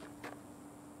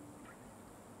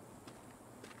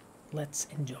 Let's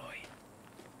enjoy.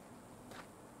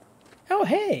 Oh,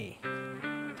 hey!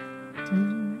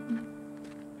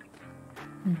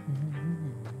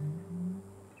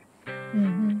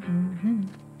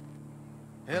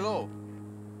 Hello.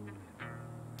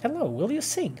 Hello, will you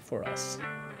sing for us?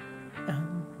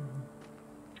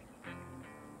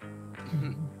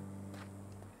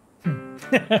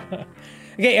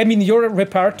 Okay, I mean, your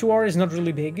repertoire is not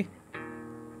really big.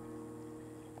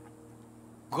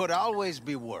 Could always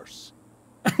be worse.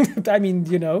 I mean,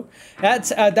 you know, that's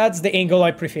the angle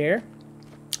I prefer.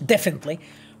 Definitely.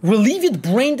 Relieved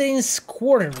brain dance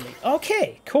quarterly.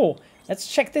 Okay, cool. Let's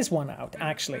check this one out,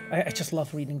 actually. I just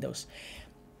love reading those.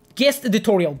 Guest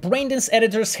editorial. Braindance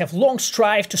editors have long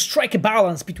strived to strike a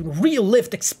balance between real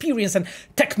lived experience and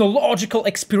technological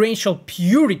experiential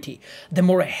purity. The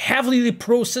more heavily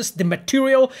processed the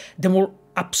material, the more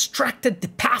abstracted the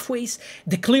pathways,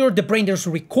 the clearer the Braindance's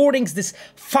recordings. These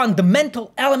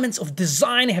fundamental elements of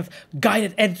design have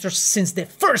guided editors since the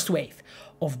first wave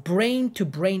of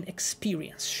brain-to-brain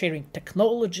experience sharing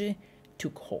technology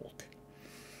took hold.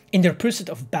 In their pursuit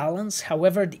of balance,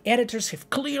 however, the editors have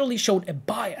clearly showed a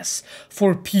bias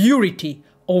for purity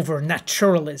over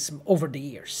naturalism over the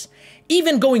years,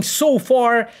 even going so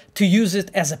far to use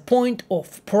it as a point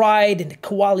of pride in the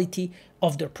quality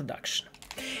of their production.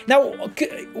 Now,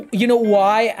 you know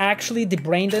why actually the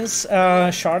Braindance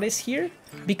shard is here?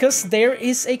 Because there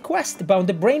is a quest about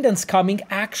the Braindance coming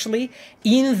actually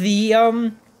in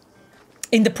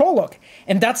the prologue,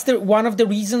 and that's one of the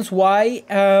reasons why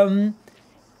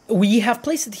we have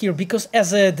placed it here, because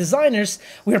as designers,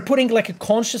 we are putting like a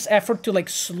conscious effort to like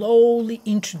slowly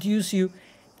introduce you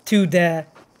to the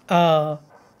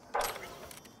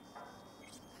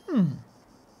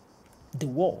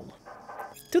wall,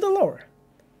 to the lore.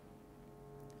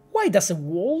 Why does a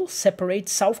wall separate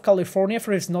South California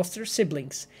from its northern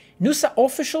siblings? NUSA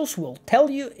officials will tell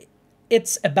you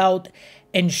it's about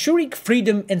ensuring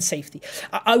freedom and safety.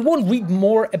 I won't read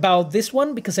more about this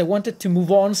one because I wanted to move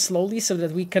on slowly so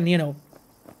that we can, you know,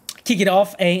 kick it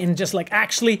off and just like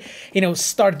actually, you know,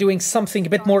 start doing something a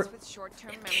bit more with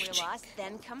short-term memory loss,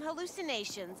 then come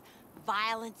hallucinations,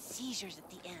 violent seizures at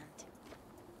the end.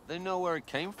 They know where it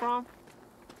came from?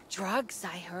 Drugs,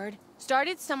 I heard.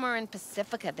 Started somewhere in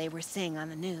Pacifica, they were saying on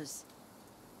the news.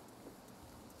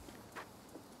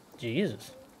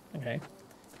 Jesus. Okay.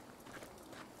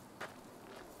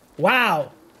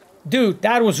 Wow. Dude,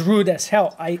 that was rude as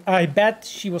hell. I bet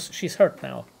she's hurt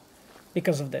now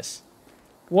because of this.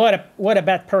 What a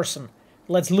bad person.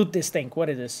 Let's loot this thing. What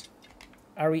is this?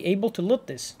 Are we able to loot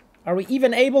this? Are we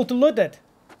even able to loot it?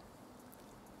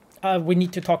 We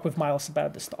need to talk with Miles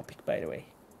about this topic, by the way.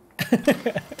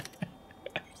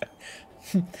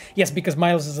 Yes, because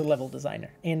Miles is a level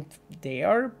designer, and they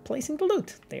are placing the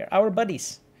loot. They are our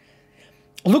buddies.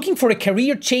 Looking for a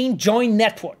career change, join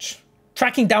Netwatch.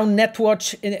 Tracking down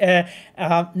Netwatch,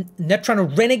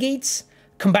 Netrunner renegades,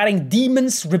 combating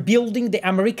demons, rebuilding the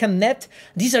American net.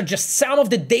 These are just some of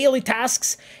the daily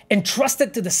tasks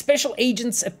entrusted to the special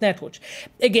agents at Netwatch.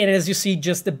 Again, as you see,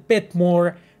 just a bit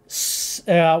more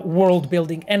world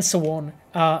building and so on,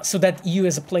 so that you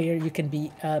as a player, you can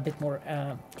be a bit more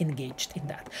engaged in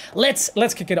that.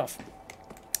 Let's kick it off.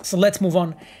 So let's move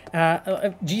on.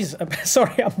 Geez,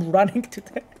 sorry, I'm running to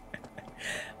the...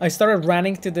 I started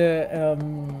running to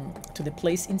the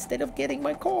place instead of getting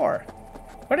my car.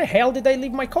 Where the hell did I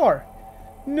leave my car?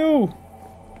 No.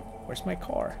 Where's my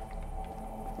car?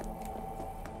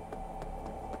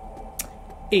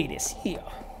 It is here.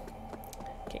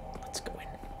 Okay, let's go in.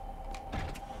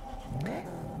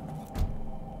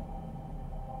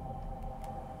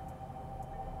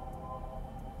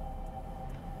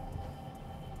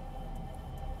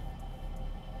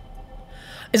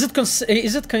 Is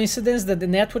it coincidence that the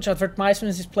Netwatch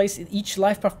advertisement is placed in each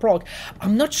Life Path prologue?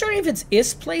 I'm not sure if it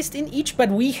is placed in each, but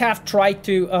we have tried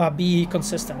to be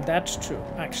consistent. That's true,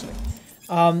 actually.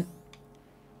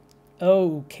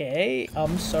 Okay,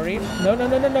 I'm sorry. No.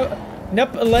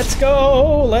 Nope, let's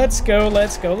go.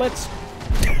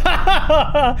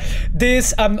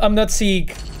 This, I'm not seeing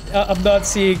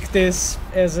this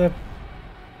as a...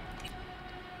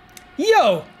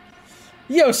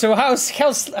 Yo, so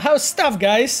how's stuff,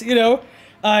 guys? You know,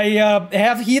 I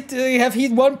have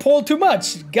hit one pole too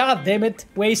much. God damn it,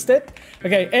 wasted.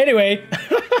 Okay, anyway.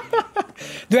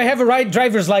 Do I have a right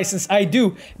driver's license? I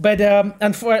do, but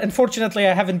unfortunately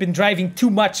I haven't been driving too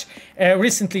much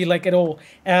recently, like at all.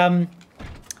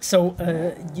 So,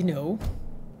 you know,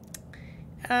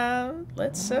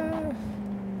 let's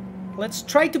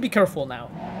try to be careful now.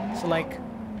 So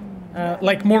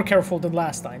like more careful than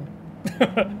last time.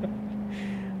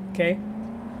 Okay.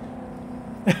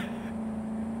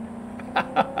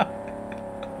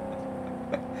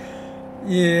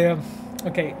 Yeah.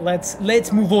 Okay,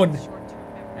 let's move on.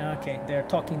 Okay, they're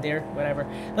talking there, whatever.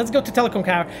 Let's go to Telecom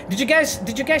Tower. Did you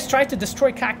guys try to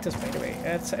destroy cactus, by the way?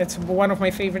 It's one of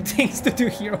my favorite things to do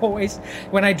here always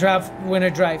when I drive.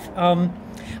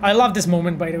 I love this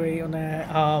moment, by the way,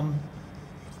 on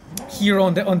here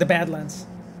on the Badlands.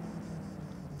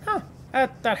 Huh.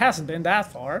 That hasn't been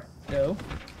that far, though.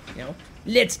 You know,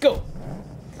 let's go.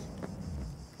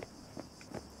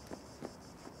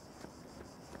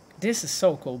 This is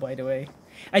so cool, by the way.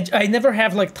 I never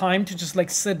have like time to just like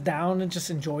sit down and just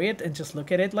enjoy it and just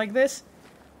look at it like this.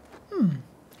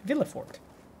 Villafort.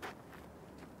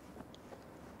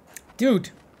 Dude,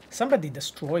 somebody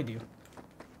destroyed you.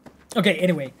 Okay,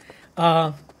 anyway.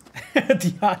 The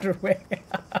other way.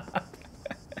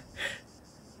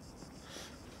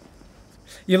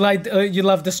 You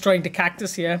love destroying the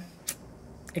cactus, yeah?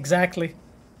 Exactly.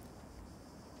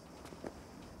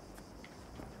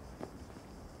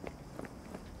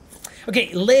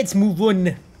 Okay, let's move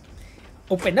on.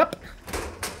 Open up.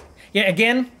 Yeah,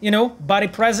 again, you know, body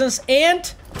presence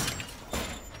and...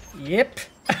 Yep.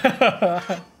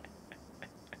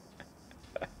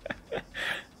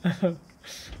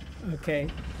 Okay.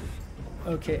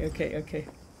 Okay.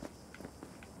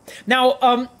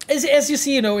 Now, as you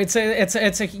see, you know, it's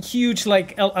a huge,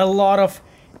 like, a lot of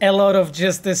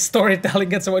just the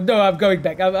storytelling and so on. No, I'm going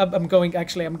back. I'm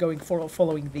going for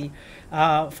following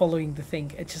the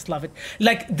thing. I just love it.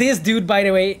 Like, this dude, by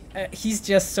the way, he's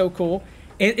just so cool.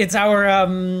 It's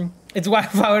one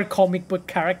of our comic book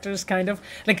characters, kind of,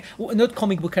 like, not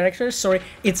comic book characters. Sorry,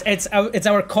 it's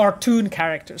our cartoon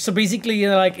character. So basically, you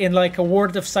know, like in like a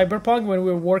world of Cyberpunk, when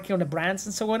we were working on the brands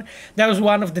and so on, that was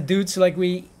one of the dudes like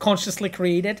we consciously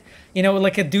created. You know,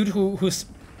 like a dude whose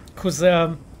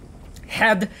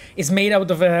head is made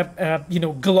out of a you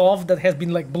know, glove that has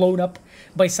been like blown up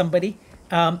by somebody,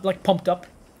 like pumped up.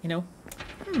 You know,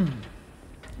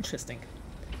 interesting.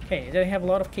 Okay, they have a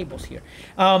lot of cables here.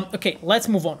 Okay, let's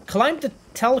move on. Climb the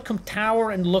telecom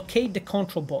tower and locate the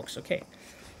control box. Okay,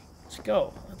 let's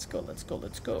go.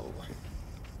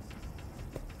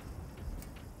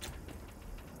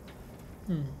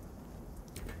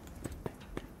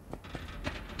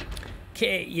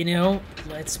 Okay, you know,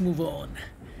 let's move on.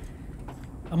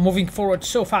 I'm moving forward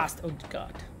so fast. Oh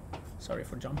God, sorry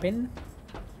for jumping.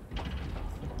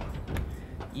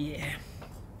 Yeah.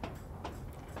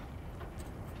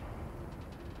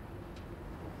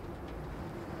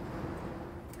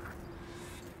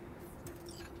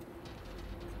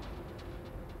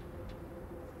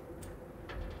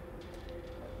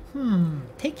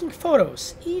 Taking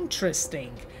photos.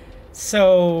 Interesting.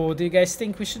 So, do you guys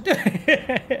think we should do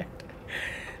it?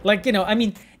 Like, you know, I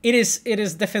mean, it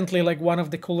is definitely like one of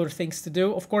the cooler things to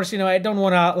do. Of course, you know, I don't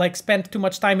want to like spend too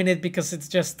much time in it because it's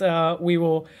just we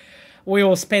will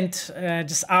spend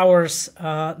just hours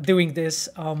doing this.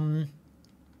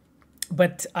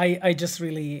 But I just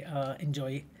really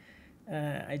enjoy.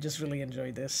 I just really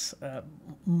enjoy this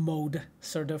mode,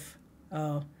 sort of.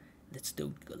 Let's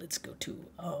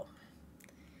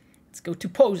go to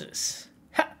poses.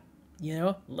 Ha! You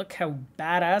know, look how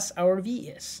badass our V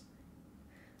is.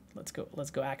 Let's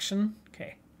go action.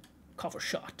 Okay. Cover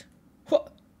shot. Whoa.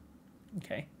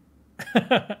 Okay.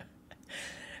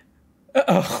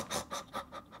 Uh-oh.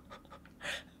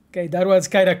 Okay, that was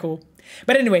kind of cool.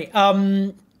 But anyway,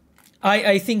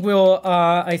 I think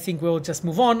we'll just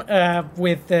move on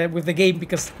with the game,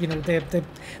 because you know the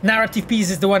narrative piece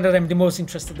is the one that I'm the most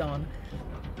interested on.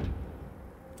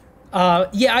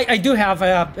 Yeah, I do have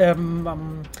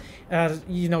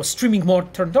you know, streaming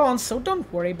mode turned on, so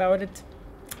don't worry about it.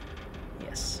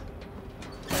 Yes.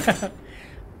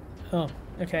 Oh,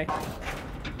 okay.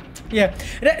 Yeah,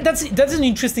 that's an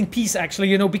interesting piece, actually,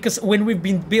 you know, because when we've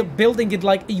been building it,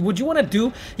 like, what you want to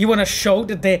do, you want to show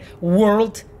that the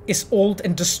world is old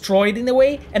and destroyed in a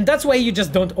way, and that's why you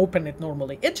just don't open it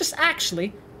normally. It just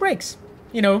actually breaks,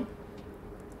 you know.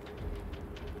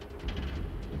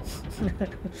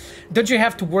 Don't you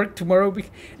have to work tomorrow?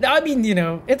 I mean, you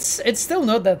know, it's still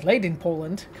not that late in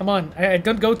Poland. Come on, I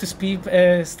don't go to sleep.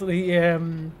 I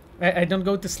don't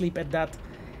go to sleep at that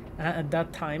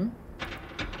time.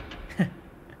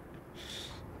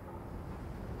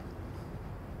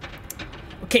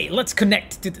 Okay, let's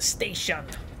connect to the station.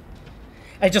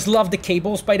 I just love the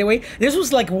cables, by the way. This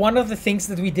was like one of the things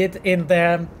that we did in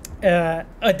the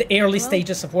at the early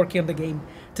stages of working on the game,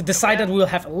 to decide that we'll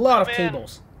have a lot of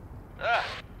cables. Ah,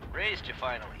 raised you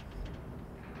finally.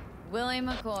 Willie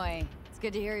McCoy, it's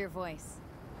good to hear your voice.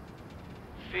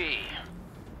 Fee,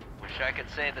 wish I could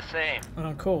say the same.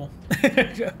 Oh, cool.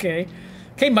 Okay.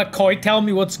 Okay, McCoy, tell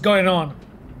me what's going on.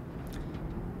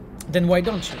 Then why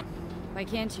don't you? Why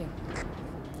can't you?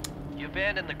 You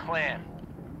abandoned the clan.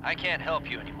 I can't help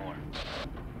you anymore.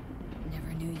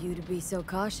 Never knew you to be so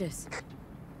cautious.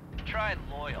 Try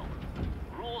loyal.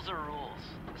 Rules are rules.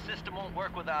 The system won't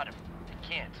work without him. It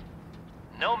can't.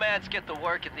 Nomads get the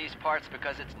work in these parts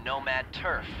because it's Nomad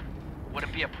turf.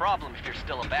 Wouldn't be a problem if you're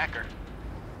still a backer.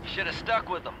 You should have stuck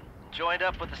with them, and joined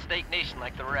up with the Snake Nation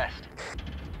like the rest.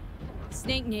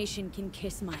 Snake Nation can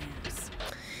kiss my ass.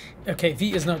 Okay,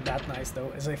 V is not that nice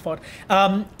though, as I thought.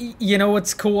 You know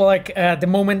what's cool? Like the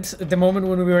moment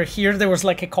when we were here, there was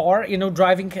like a car, you know,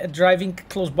 driving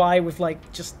close by with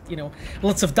like just, you know,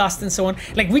 lots of dust and so on.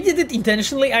 Like we did it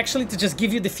intentionally, actually, to just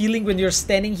give you the feeling when you're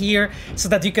standing here, so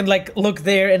that you can like look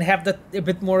there and have that a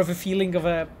bit more of a feeling of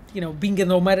a, you know, being a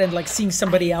nomad and like seeing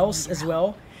somebody else as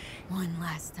well. One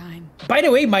last time. By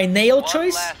the way, my nail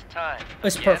choice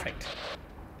is Yeah. perfect.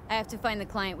 I have to find the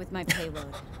client with my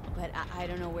payload, but I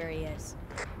don't know where he is.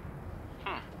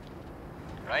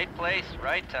 Right place,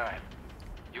 right time.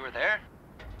 You were there?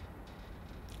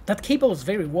 That cable is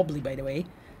very wobbly, by the way.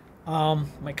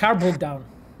 My car broke down.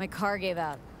 My car gave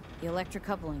out. The electric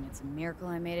coupling, it's a miracle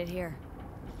I made it here.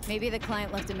 Maybe the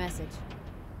client left a message.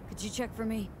 Could you check for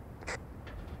me?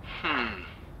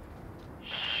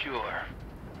 Sure.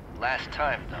 Last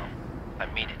time, though. I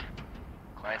mean it.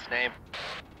 Client's name?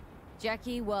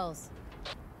 Jackie Wells.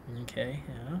 Okay,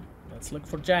 yeah. Let's look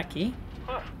for Jackie.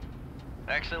 Huh.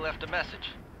 Actually left a message.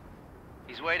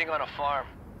 He's waiting on a farm.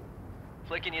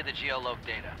 Flicking you the geoloc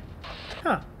data.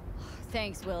 Huh.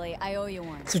 Thanks, Willie. I owe you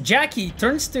one. So Jackie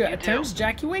turns do.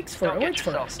 Jackie waits for Don't get waits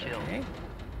for yourself us. killed. Okay.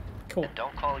 Cool. And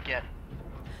don't call again.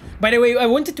 By the way, I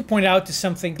wanted to point out to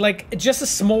something, like just a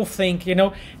small thing, you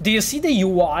know. Do you see the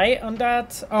UI on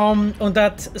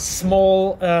that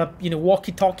small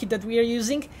walkie-talkie that we are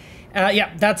using?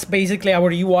 Yeah, that's basically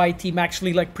our UI team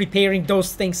actually like preparing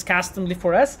those things customly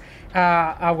for us.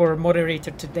 Our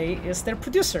moderator today is their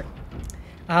producer.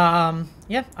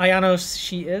 Yeah, Ayano,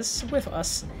 she is with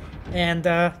us. And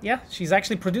yeah, she's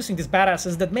actually producing these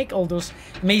badasses that make all those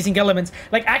amazing elements.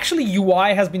 Like, actually,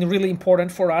 UI has been really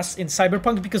important for us in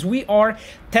Cyberpunk because we are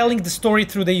telling the story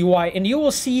through the UI, and you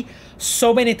will see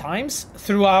so many times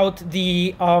throughout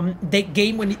the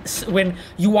game when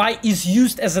UI is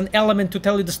used as an element to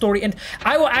tell you the story. And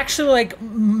I will actually like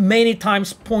many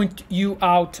times point you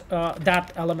out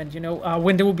that element, you know,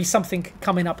 when there will be something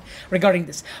coming up regarding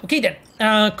this. Okay, then,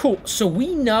 cool. So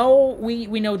we know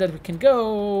that we can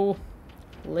go.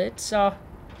 Let's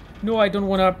no, I don't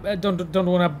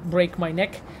wanna break my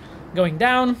neck going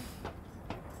down,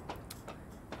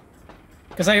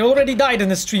 because I already died in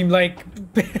the stream, like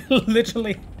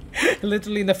literally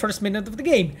in the first minute of the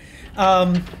game.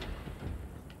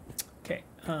 Okay,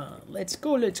 let's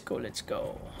go.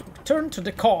 Return to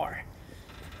the car.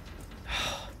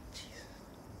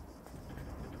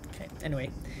 Okay,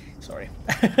 anyway, sorry.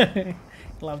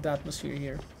 Love the atmosphere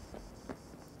here.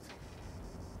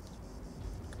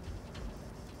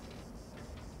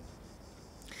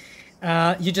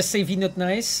 You just say V not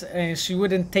nice. She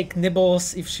wouldn't take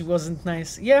Nibbles if she wasn't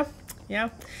nice. Yeah.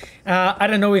 I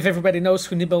don't know if everybody knows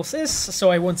who Nibbles is,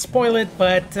 so I won't spoil it.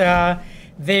 But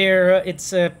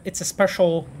it's a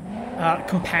special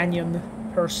companion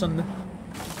person.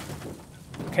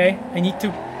 Okay, I need to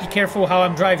be careful how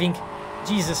I'm driving.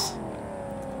 Jesus.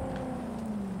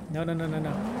 No.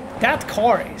 That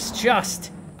car is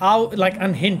just out, like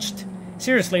unhinged.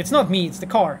 Seriously, it's not me. It's the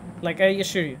car. Like, I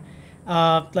assure you.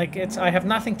 Like, I have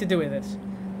nothing to do with it.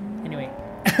 Anyway.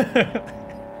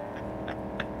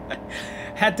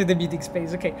 Head to the meeting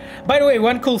space. Okay. By the way,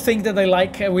 one cool thing that I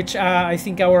like, which I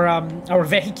think our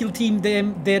vehicle team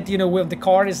did, you know, with the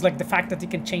car, is like the fact that you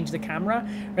can change the camera,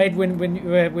 right?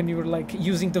 When you're like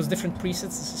using those different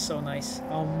presets. This is so nice.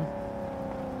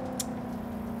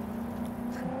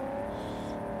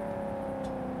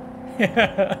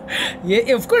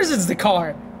 Yeah, of course it's the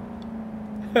car.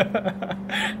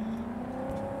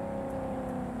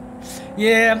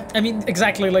 Yeah, I mean,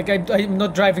 exactly. Like, I'm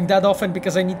not driving that often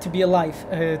because I need to be alive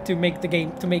to make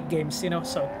games, you know.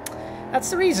 So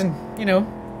that's the reason, you know.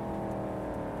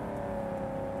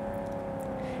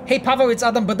 Hey, Pavel, it's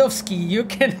Adam Badowski. You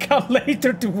can come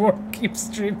later to work. You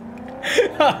stream.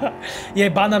 Yeah,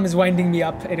 Banam is winding me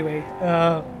up. Anyway,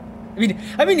 I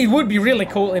mean, it would be really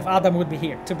cool if Adam would be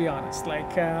here. To be honest,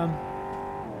 like.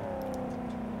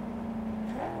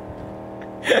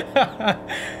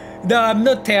 No, I'm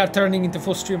not turning into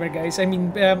full streamer, guys. I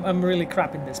mean, I'm really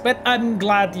crap in this, but I'm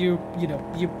glad you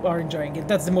are enjoying it.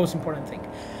 That's the most important thing,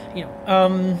 you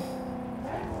know.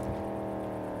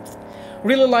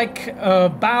 Really like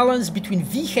balance between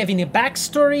V having a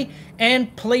backstory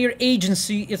and player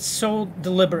agency. It's so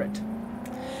deliberate.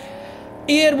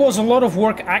 It was a lot of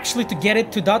work actually to get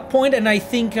it to that point, and I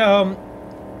think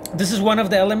this is one of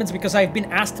the elements, because I've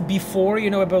been asked before, you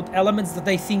know, about elements that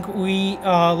I think we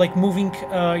like moving,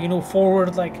 you know,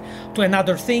 forward, like to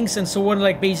another things and so on.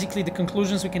 Like, basically the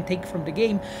conclusions we can take from the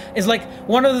game is like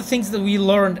one of the things that we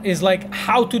learned is like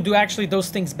how to do actually those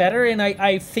things better. And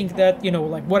I think that, you know,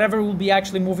 like whatever we'll be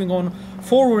actually moving on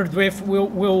forward with,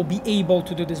 we'll be able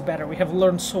to do this better. We have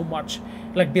learned so much,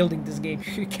 like building this game.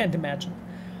 You can't imagine.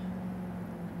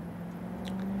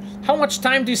 How much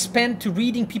time do you spend to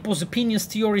reading people's opinions,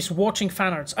 theories, watching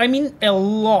fan arts? I mean, a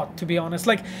lot, to be honest.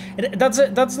 Like,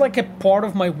 that's like a part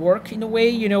of my work in a way,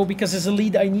 you know, because as a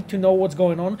lead, I need to know what's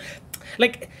going on.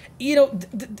 Like, you know,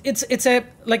 it's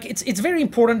very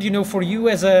important, you know, for you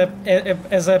as a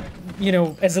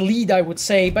lead, I would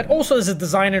say, but also as a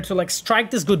designer to like strike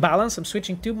this good balance. I'm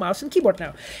switching to mouse and keyboard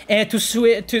now,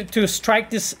 to strike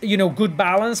this, you know, good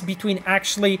balance between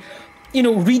actually, you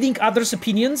know, reading others'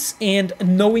 opinions and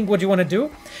knowing what you want to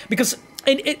do. Because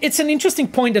it's an interesting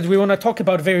point that we want to talk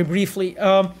about very briefly.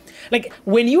 Like,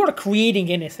 when you are creating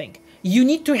anything, you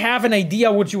need to have an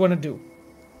idea what you want to do.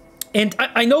 And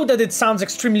I know that it sounds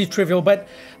extremely trivial, but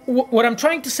what I'm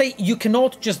trying to say, you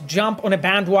cannot just jump on a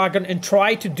bandwagon and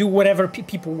try to do whatever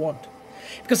people want.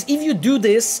 Because if you do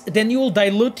this, then you will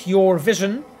dilute your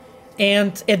vision,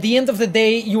 and at the end of the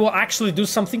day, you will actually do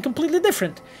something completely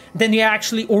different than you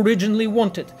actually originally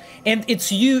wanted. And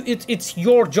it's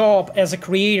your job as a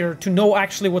creator to know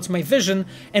actually what's my vision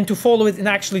and to follow it and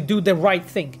actually do the right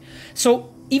thing.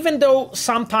 So even though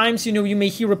sometimes, you know, you may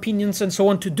hear opinions and so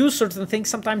on to do certain things,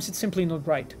 sometimes it's simply not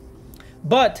right.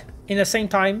 But in the same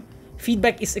time,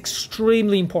 feedback is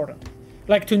extremely important.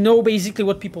 Like to know basically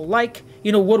what people like,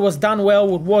 you know, what was done well,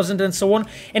 what wasn't, and so on.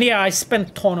 And yeah, I spent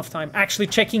a ton of time actually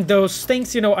checking those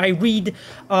things. You know, I read,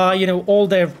 you know, all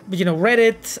the, you know,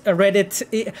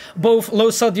 Reddit, both low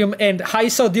sodium and high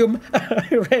sodium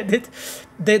Reddit.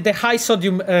 The high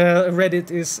sodium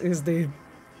Reddit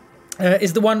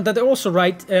is the one that I also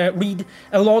read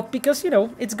a lot, because, you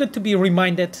know, it's good to be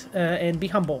reminded and be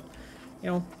humble.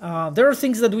 You know, there are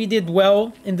things that we did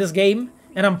well in this game,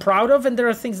 and I'm proud of, and there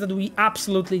are things that we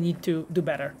absolutely need to do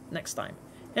better next time.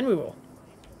 And we will.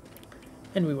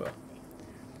 And we will.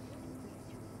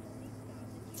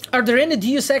 Are there any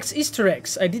Deus Ex Easter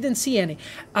eggs? I didn't see any.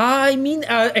 I mean,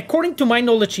 according to my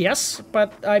knowledge, yes.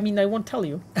 But, I mean, I won't tell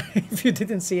you if you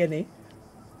didn't see any.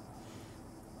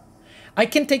 I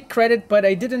can take credit, but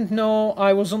I didn't know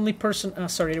I was only person...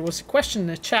 sorry, there was a question in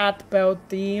the chat about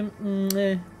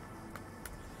the...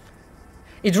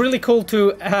 It's really cool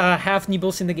to have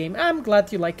Nibbles in the game. I'm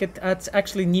glad you like it. It's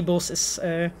actually Nibbles is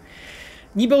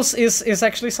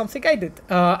actually something I did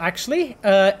actually,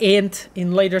 and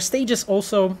in later stages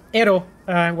also Ero,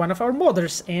 one of our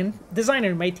modders and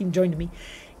designer in my team, joined me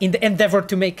in the endeavor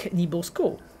to make Nibbles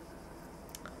cool.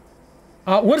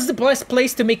 What is the best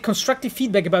place to make constructive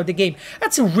feedback about the game?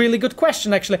 That's a really good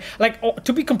question, actually. Like,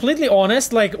 to be completely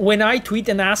honest, like when I tweet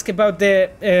and ask about the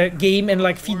game and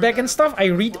like feedback and stuff, I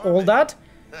read all that.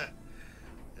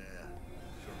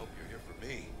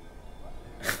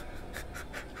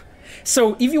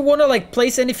 So if you want to like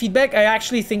place any feedback, I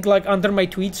actually think like under my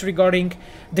tweets regarding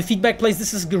the feedback place,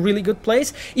 this is a really good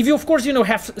place. If you, of course, you know,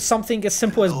 have something as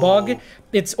simple as bug,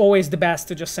 it's always the best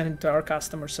to just send it to our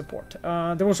customer support.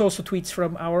 There was also tweets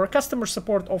from our customer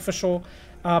support official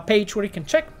page where you can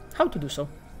check how to do so.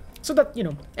 So that, you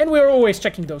know, and we're always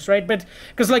checking those, right? But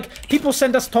because like people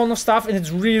send us a ton of stuff and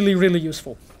it's really, really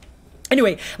useful.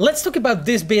 Anyway, let's talk about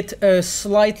this bit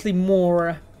slightly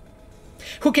more.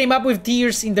 Who came up with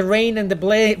Tears in the Rain and the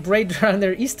Blade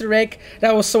Runner Easter egg?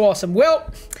 That was so awesome. Well,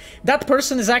 that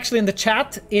person is actually in the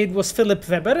chat. It was Philip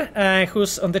Weber,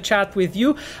 who's on the chat with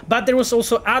you. But there was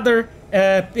also other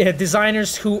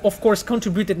designers who, of course,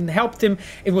 contributed and helped him.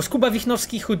 It was Kuba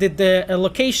Wichnowski who did the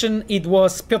location. It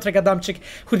was Piotr Adamczyk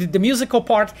who did the musical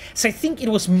part. So I think it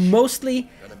was mostly...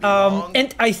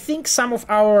 and I think some of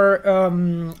our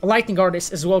lighting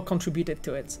artists as well contributed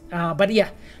to it. But yeah,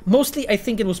 mostly, I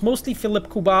think it was mostly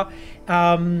Philip, Kuba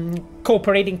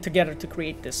cooperating together to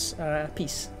create this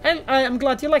piece. And I'm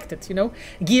glad you liked it, you know.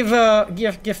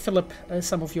 Give Philip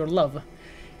some of your love.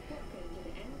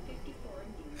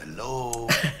 Hello.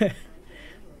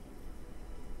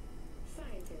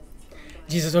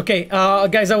 Jesus, okay.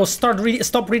 Guys, I will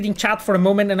stop reading chat for a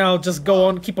moment and I'll just go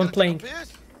on, keep on playing.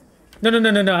 No,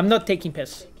 I'm not taking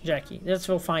piss, Jackie. That's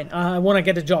all fine. I want to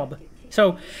get a job.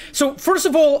 So first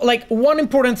of all, like, one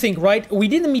important thing, right? We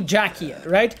didn't meet Jackie yet,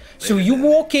 right? So you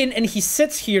walk in and he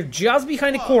sits here just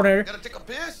behind the corner. Gotta take a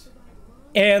piss?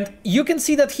 And you can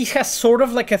see that he has sort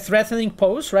of like a threatening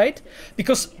pose, right?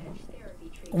 Because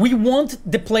we want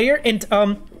the player, and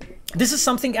this is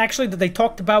something actually that I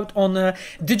talked about on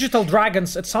Digital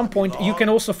Dragons at some point. You can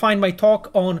also find my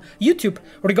talk on YouTube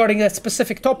regarding that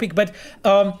specific topic, but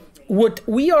what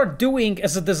we are doing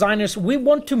as a designers, we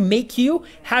want to make you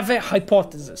have a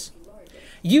hypothesis.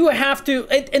 You have to,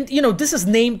 and you know, this is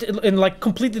named in like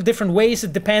completely different ways.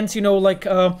 It depends, you know, like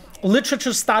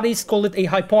literature studies call it a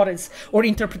hypothesis or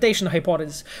interpretation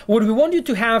hypothesis. What we want you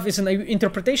to have is an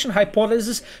interpretation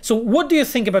hypothesis. So what do you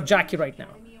think about Jackie right now?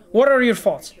 What are your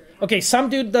thoughts? Okay, some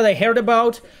dude that I heard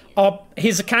about,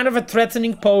 he's a kind of a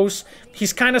threatening pose.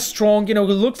 He's kind of strong, you know,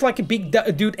 he looks like a big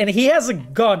dude, and he has a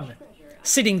gun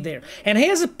sitting there. And he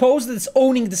has a pose that's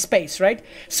owning the space, right?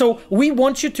 So we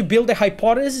want you to build a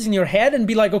hypothesis in your head and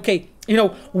be like, okay, you know,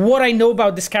 what I know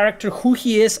about this character, who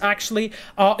he is actually,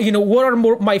 you know, what are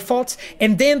my thoughts?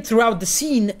 And then throughout the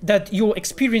scene that you'll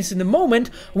experience in the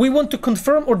moment, we want to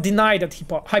confirm or deny that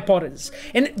hypothesis.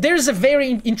 And there's a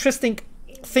very interesting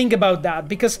thing about that,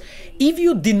 because if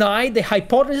you deny the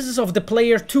hypothesis of the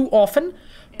player too often,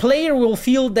 player will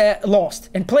feel that lost,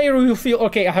 and player will feel,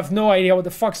 okay, I have no idea what the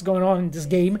fuck's going on in this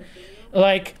game.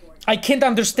 Like, I can't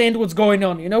understand what's going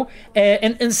on, you know.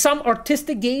 And some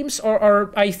artistic games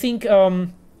are I think,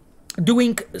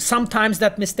 doing sometimes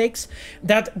that mistakes,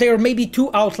 that they're maybe too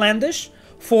outlandish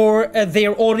for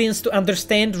their audience to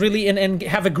understand really and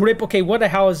have a grip. Okay, what the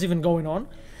hell is even going on?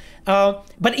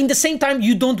 But in the same time,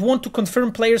 you don't want to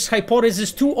confirm players'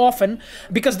 hypotheses too often,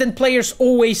 because then players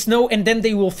always know, and then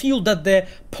they will feel that the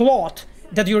plot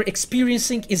that you're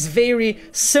experiencing is very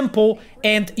simple,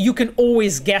 and you can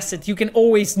always guess it. You can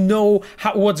always know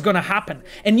what's gonna happen,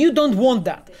 and you don't want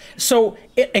that. So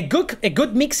a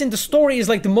good mix in the story is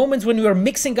like the moments when you are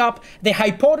mixing up the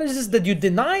hypothesis that you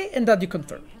deny and that you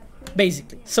confirm,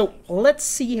 basically. So let's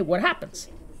see what happens.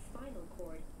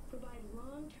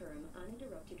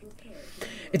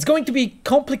 It's going to be a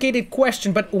complicated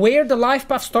question, but were the life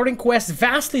path starting quests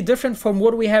vastly different from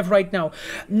what we have right now?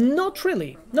 Not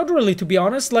really, to be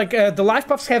honest. Like the life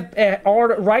paths are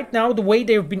right now the way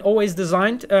they've been always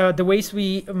designed, the ways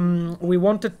we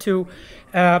wanted to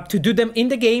do them in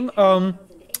the game.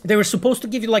 They were supposed to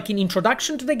give you like an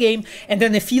introduction to the game and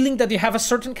then a feeling that you have a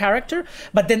certain character,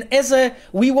 but then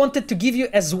we wanted to give you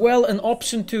as well an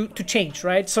option to change,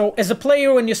 right? So as a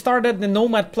player, when you started the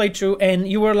Nomad playthrough and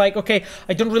you were like, okay,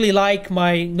 I don't really like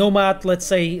my Nomad, let's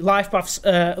say, life paths,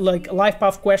 like life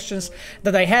path questions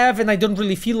that I have, and I don't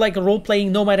really feel like a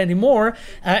role-playing Nomad anymore,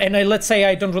 and let's say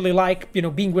I don't really like, you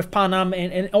know, being with Panam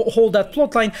and hold that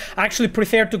plotline. I actually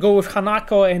prefer to go with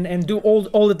Hanako and do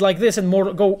all it like this and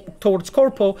more go towards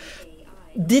Corpo.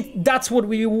 That's what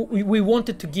we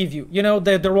wanted to give you, you know,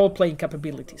 the role-playing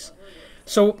capabilities.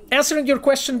 So answering your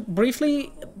question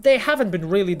briefly, they haven't been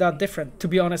really that different, to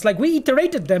be honest. Like, we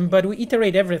iterated them, but we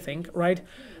iterate everything, right?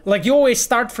 Like, you always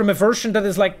start from a version that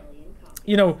is like,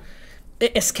 you know,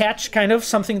 a sketch, kind of,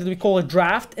 something that we call a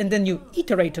draft, and then you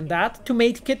iterate on that to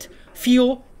make it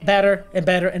feel better and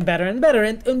better and better and better.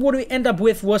 And what we end up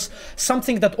with was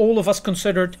something that all of us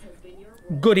considered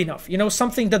good enough, you know,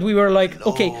 something that we were like,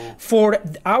 okay, for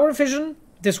our vision,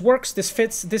 this works, this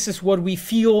fits, this is what we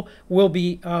feel will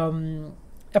be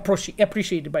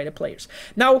appreciated by the players.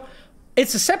 Now,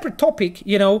 it's a separate topic,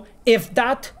 you know, if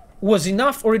that was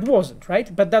enough or it wasn't,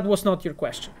 right? But that was not your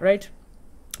question, right?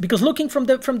 Because looking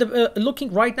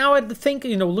looking right now at the thing,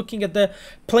 you know, looking at the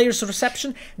players'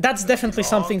 reception, that's definitely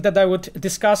something that I would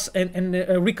discuss and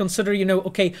reconsider. You know,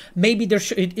 okay, maybe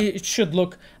it should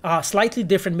look slightly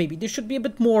different. Maybe there should be a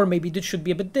bit more. Maybe this should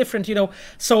be a bit different. You know,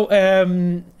 so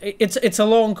it's a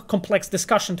long, complex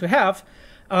discussion to have,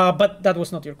 but that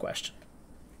was not your question.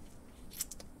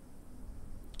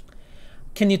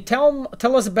 Can you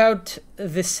tell us about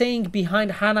the saying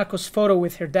behind Hanako's photo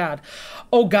with her dad?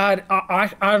 Oh God,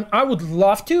 I would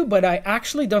love to, but I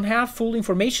actually don't have full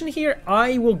information here.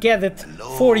 I will get it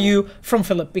for you from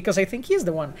Philip, because I think he's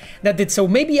the one that did so.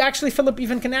 Maybe actually Philip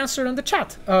even can answer in the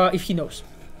chat if he knows.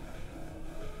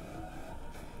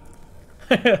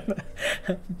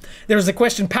 There's a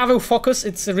question, Paweł Focus,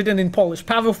 it's written in Polish.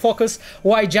 Paweł Focus,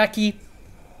 why Jackie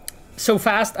so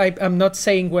fast? I'm not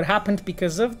saying what happened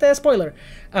because of the spoiler.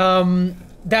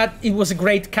 That it was a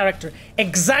great character.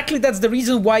 Exactly, that's the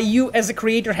reason why you as a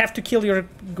creator have to kill your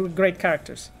great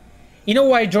characters. You know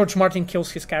why George Martin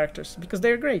kills his characters? Because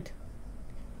they're great.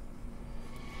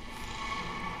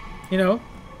 You know?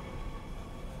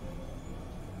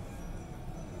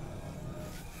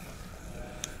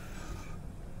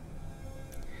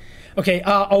 Okay,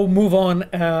 I'll move on.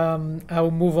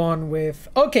 I'll move on with.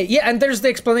 Okay, yeah, and there's the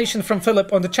explanation from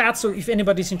Philip on the chat. So if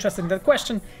anybody's interested in that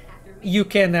question, you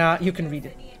can read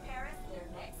it.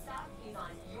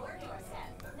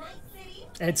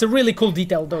 It's a really cool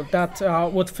detail, though. That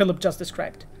what Philip just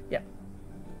described. Yeah.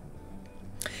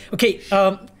 Okay.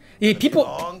 Yeah,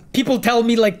 people tell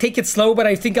me like take it slow, but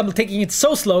I think I'm taking it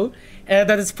so slow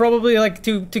that it's probably like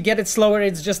to get it slower.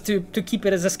 It's just to keep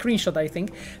it as a screenshot, I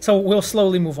think. So we'll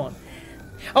slowly move on.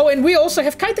 Oh, and we also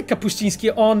have Kajtek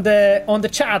Kapuściński on the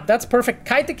chat. That's perfect.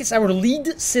 Kajtek is our lead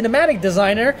cinematic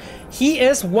designer. He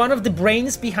is one of the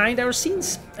brains behind our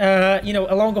scenes. You know,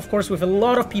 along of course with a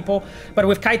lot of people, but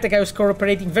with Kajtek I was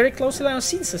cooperating very closely on our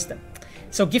scene system.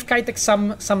 So give Kajtek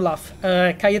some love.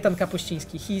 Kajetan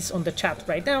Kapuściński, he's on the chat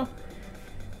right now.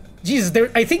 Jesus,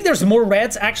 I think there's more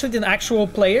reds actually than actual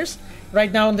players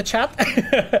right now in the chat.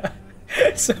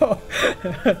 So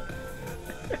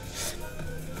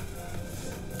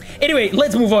anyway,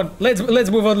 let's move on. Let's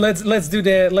move on. Let's do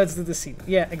the scene.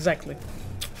 Yeah, exactly.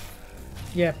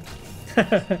 Yeah.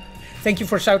 Thank you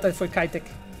for shout out for Kajtek.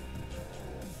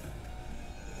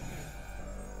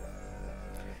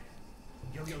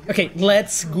 Okay,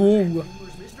 let's go.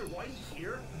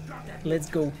 Let's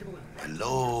go.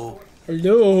 Hello.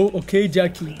 Hello. Okay,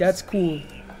 Jackie, that's cool.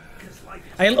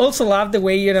 I also love the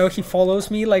way, you know, he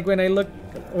follows me, like when I look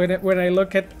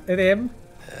at him.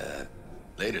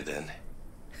 Later then.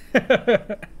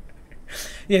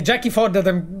 Yeah, Jackie thought that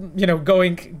I'm, you know,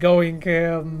 going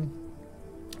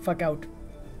fuck out.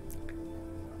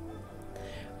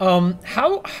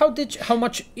 How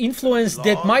much influence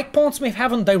did Mike Pondsmith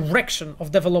have on direction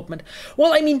of development?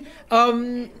 Well, I mean,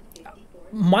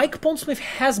 Mike Pondsmith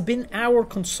has been our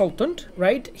consultant,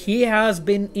 right? He has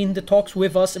been in the talks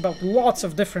with us about lots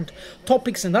of different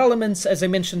topics and elements, as I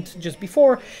mentioned just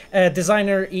before.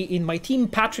 Designer in my team,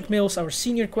 Patrick Mills, our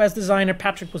senior quest designer.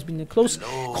 Patrick was being in close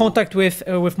contact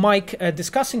with Mike,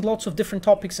 discussing lots of different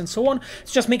topics and so on.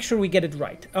 So just make sure we get it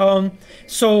right.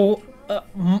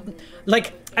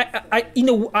 Like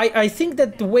I think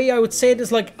that the way I would say it is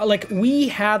like we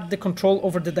had the control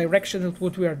over the direction of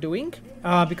what we are doing,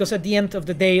 because at the end of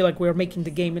the day, like, we're making the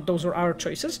game and those are our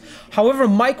choices. However,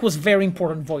 Mike was very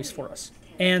important voice for us,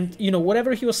 and you know,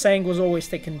 whatever he was saying was always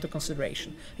taken into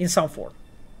consideration in some form.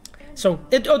 So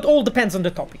it all depends on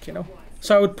the topic, you know.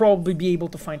 So I would probably be able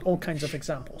to find all kinds of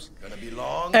examples. Gonna be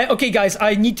long. Okay, guys,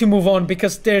 I need to move on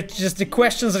because they're just, the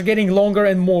questions are getting longer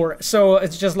and more. So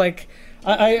it's just like,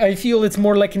 I feel it's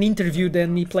more like an interview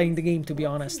than me playing the game, to be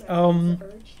honest.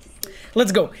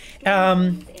 Let's go.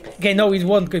 Okay, no, it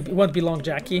won't be long,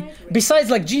 Jackie. Besides,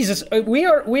 like, Jesus, we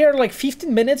are like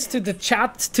 15 minutes to the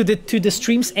chat, to the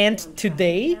stream's end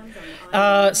today.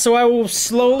 So I will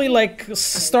slowly like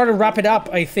start to wrap it up,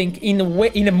 I think, in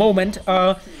a moment.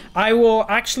 I will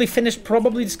actually finish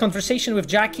probably this conversation with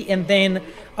Jackie and then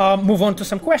move on to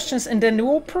some questions, and then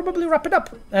we'll probably wrap it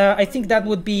up. I think that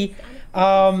would be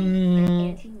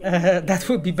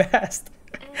best.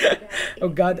 Oh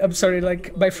God, I'm sorry.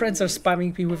 Like, my friends are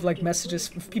spamming me with like messages.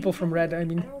 People from Red, I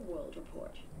mean.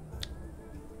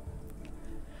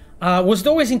 Was it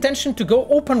always intention to go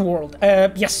open world?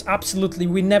 Yes, absolutely.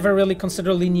 We never really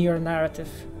consider linear narrative.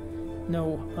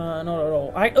 No, not at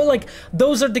all. Like,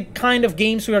 those are the kind of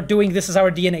games we are doing. This is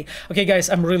our DNA. Okay, guys,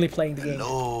 I'm really playing the game.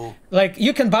 Hello. Like,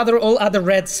 you can bother all other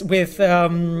Reds with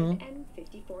the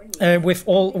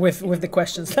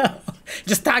questions now.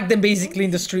 Just tag them basically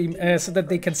in the stream so that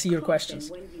they can see your questions.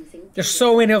 There's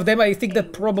so many of them. I think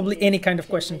that probably any kind of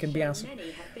question can be answered.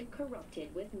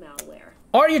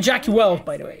 Are you Jackie Wells,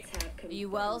 by the way? Are you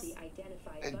Wells?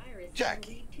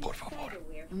 Jackie, por favor.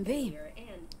 V.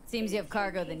 Seems you have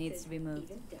cargo that needs to be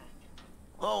moved.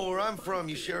 Oh, where I'm from,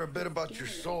 you share a bit about your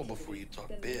soul before you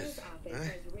talk biz. Eh?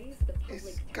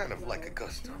 It's kind of like a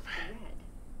custom.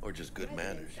 Or just good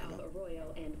manners, you know?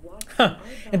 Huh.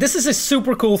 And this is a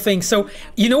super cool thing. So,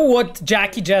 you know what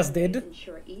Jackie just did?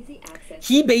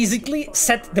 He basically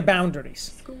set the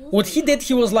boundaries. What he did,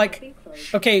 he was like,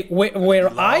 okay, where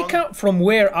I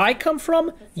come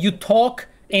from, you talk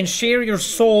and share your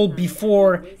soul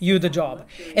before you do the job.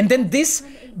 And then this,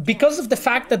 because of the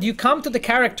fact that you come to the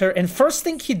character and first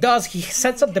thing he does, he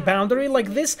sets up the boundary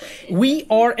like this. We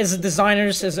are, as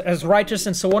designers, as writers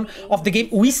and so on of the game,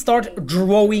 we start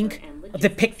drawing the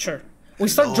picture. We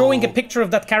start drawing a picture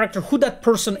of that character, who that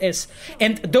person is.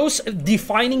 And those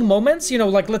defining moments, you know,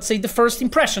 like, let's say the first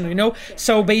impression, you know.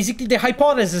 So basically the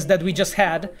hypothesis that we just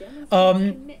had,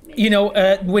 you know,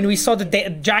 when we saw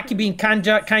Jackie being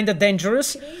kinda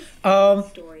dangerous,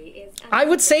 I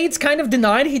would say it's kind of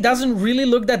denied. He doesn't really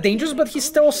look that dangerous, but he's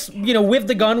still, you know, with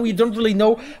the gun. We don't really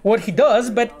know what he does,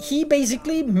 but he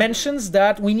basically mentions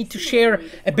that we need to share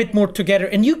a bit more together.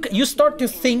 And you start to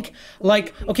think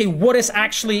like, okay, what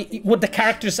the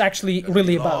character is actually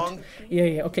really about.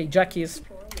 Yeah, okay, Jackie is.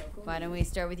 Why don't we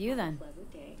start with you then?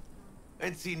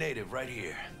 NC native right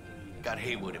here. Got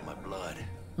Haywood in my blood.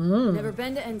 Never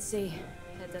been to NC.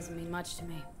 That doesn't mean much to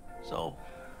me. So,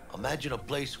 imagine a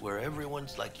place where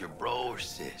everyone's like your bro or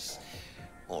sis.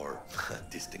 Or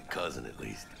a distant cousin, at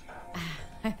least.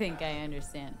 I think I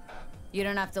understand. You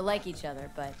don't have to like each other,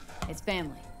 but it's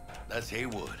family. That's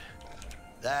Haywood.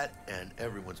 That and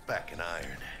everyone's back in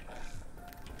iron.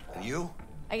 And you?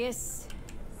 I guess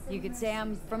you could say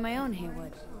I'm from my own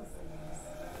Haywood.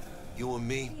 You and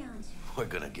me, we're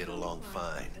gonna get along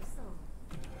fine.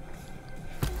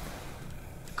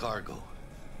 Cargo.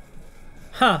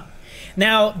 Huh.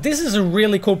 Now, this is a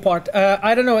really cool part.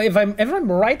 I don't know if I'm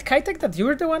right, Kaitek, that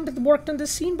you're the one that worked on this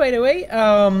scene, by the way.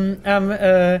 I'm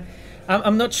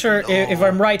not sure if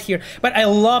I'm right here, but I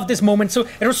love this moment. So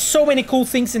there are so many cool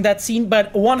things in that scene,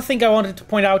 but one thing I wanted to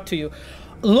point out to you.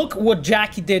 Look what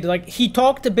Jackie did. Like, he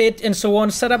talked a bit and so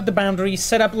on, set up the boundaries,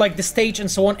 set up like the stage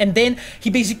and so on, and then he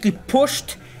basically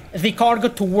pushed the cargo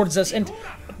towards us. And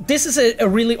this is a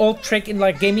really old trick in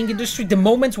like gaming industry. The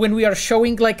moments when we are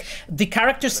showing like the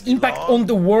characters' impact on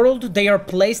the world they are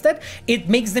placed at, it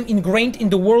makes them ingrained in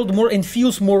the world more and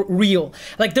feels more real.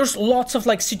 Like there's lots of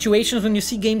like situations when you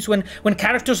see games when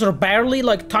characters are barely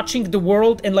like touching the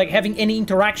world and like having any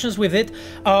interactions with it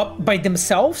by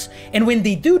themselves, and when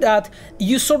they do that,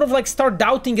 you sort of like start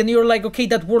doubting and you're like, okay,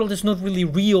 that world is not really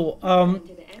real.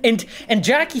 And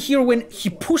Jackie here, when he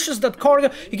pushes that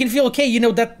cargo, you can feel, okay, you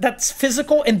know, that's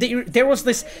physical, and there was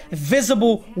this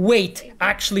visible weight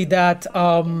actually that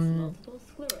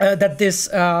that this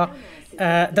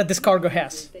cargo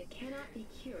has.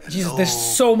 Jesus, there's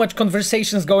so much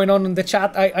conversations going on in the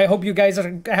chat. I hope you guys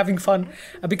are having fun,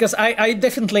 because I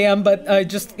definitely am, but I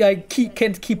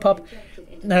can't keep up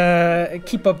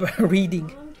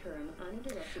reading.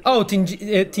 Oh,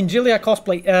 Tingilia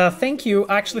cosplay. Thank you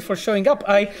actually for showing up.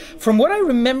 From what I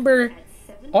remember,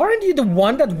 aren't you the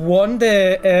one that won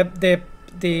the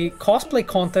cosplay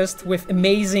contest with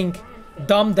amazing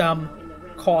Dum Dum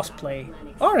cosplay?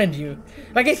 Aren't you?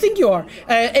 Like, I think you are.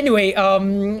 Anyway,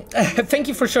 thank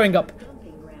you for showing up.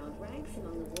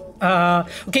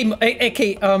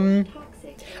 Okay.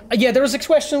 Yeah, there was a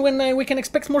question when we can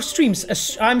expect more streams.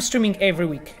 I'm streaming every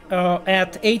week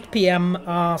at 8 p.m.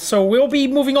 So we'll be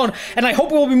moving on, and I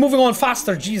hope we'll be moving on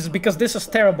faster, Jesus, because this is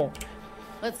terrible.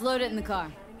 Let's load it in the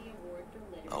car.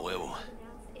 Oh, well.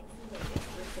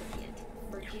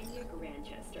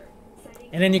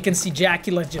 And then you can see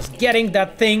Jackie like just getting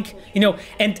that thing, you know.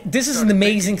 And this is an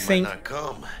amazing thing.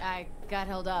 I got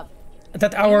held up.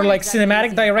 That our like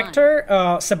cinematic director,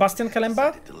 Sebastian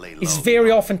Kalemba, is very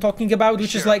often talking about,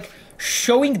 which is like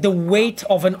showing the weight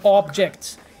of an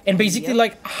object and basically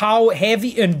like how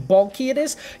heavy and bulky it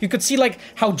is. You could see like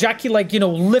how Jackie like, you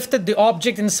know, lifted the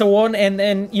object and so on,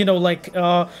 and you know, like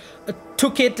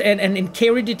took it and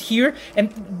carried it here,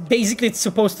 and basically it's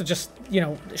supposed to just, you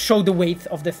know, show the weight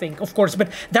of the thing, of course, but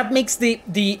that makes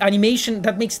the animation,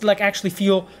 that makes it like actually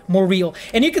feel more real.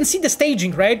 And you can see the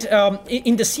staging, right?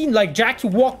 In the scene, like Jackie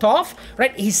walked off,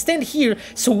 right? He stand here,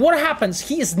 so what happens?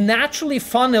 He is naturally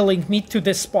funneling me to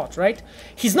this spot, right?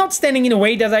 He's not standing in a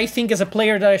way that I think as a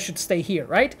player that I should stay here,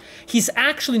 right? He's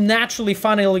actually naturally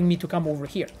funneling me to come over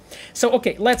here. So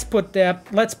okay, let's put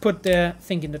the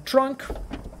thing in the trunk.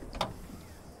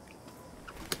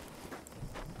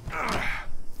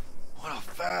 What a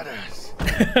fat ass.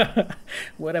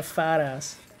 What a fat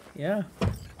ass. Yeah.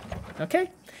 Okay.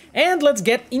 And let's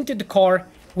get into the car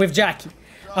with Jackie.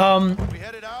 We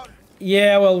headed out?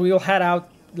 Yeah, well, we'll head out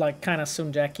like kind of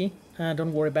soon, Jackie.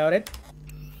 Don't worry about it.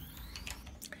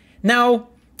 Now,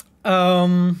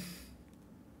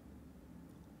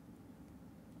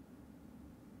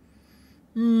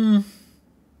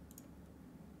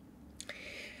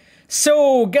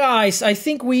 so, guys, I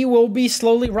think we will be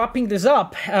slowly wrapping this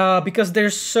up because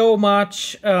there's so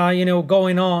much, you know,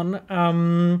 going on,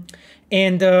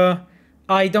 and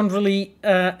I don't really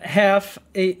have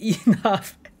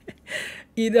enough,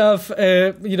 you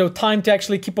know, time to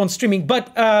actually keep on streaming.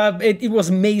 But it was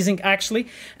amazing, actually,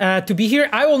 to be here.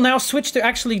 I will now switch to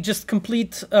actually just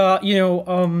complete, you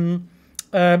know,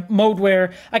 mode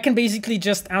where I can basically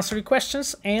just answer your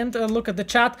questions and look at the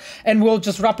chat, and we'll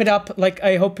just wrap it up, like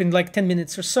I hope in like 10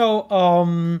 minutes or so,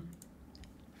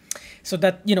 so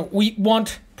that, you know, we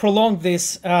won't prolong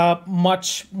this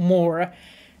much more.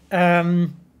 So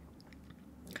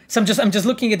I'm just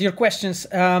looking at your questions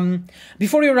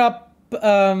before you wrap.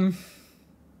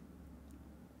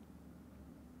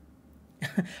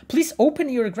 Please open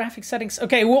your graphic settings.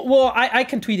 Okay, well, I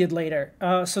can tweet it later,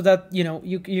 so that, you know,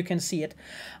 you can see it.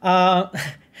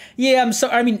 Yeah, I'm so.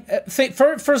 I mean,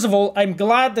 first of all, I'm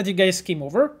glad that you guys came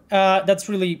over. That's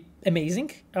really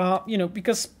amazing. You know,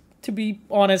 because to be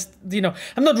honest, you know,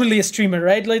 I'm not really a streamer,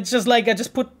 right? Like, it's just like I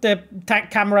just put the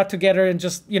camera together and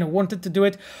just, you know, wanted to do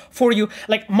it for you.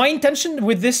 Like, my intention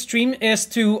with this stream is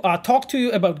to talk to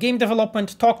you about game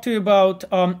development, talk to you about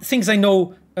things I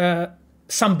know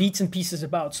some bits and pieces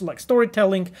about, so like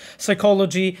storytelling,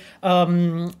 psychology,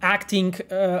 acting,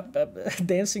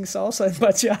 dancing salsa and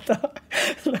bachata,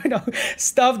 you know,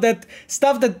 stuff that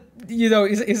you know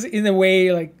is in a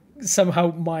way like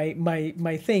somehow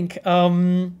my thing.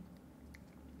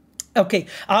 Okay,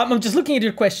 I'm just looking at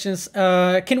your questions.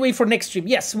 Can wait for next stream.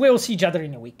 Yes, we'll see each other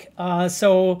in a week.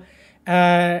 So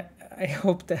I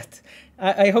hope that.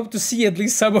 I hope to see at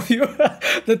least some of you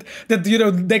that you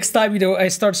know, next time, you know, I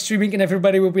start streaming and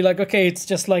everybody will be like, okay, it's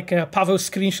just like Pavel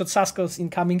screenshot Sasko's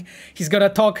incoming. He's gonna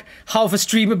talk half a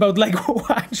stream about like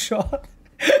one shot.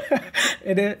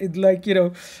 And it like, you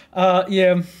know,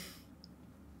 yeah.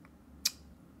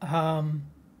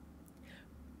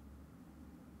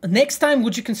 Next time,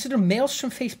 would you consider Maelstrom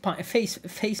face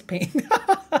paint?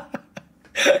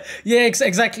 Yeah,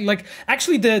 exactly. Like,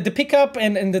 actually, the pickup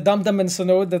and the dum-dum and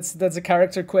Sono, that's a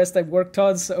character quest I worked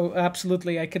on. So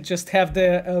absolutely, I could just have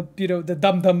the the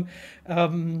dum-dum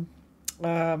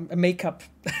makeup.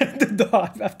 The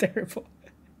dog, I'm terrible.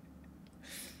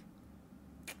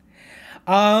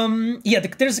 Yeah,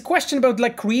 there's a question about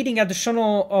like creating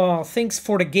additional things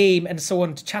for the game and so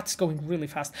on. The chat's going really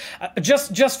fast.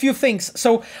 Just few things.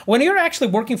 So when you're actually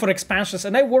working for expansions,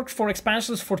 and I worked for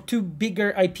expansions for 2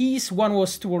 bigger IPs. One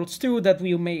was Two Worlds 2 that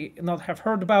we may not have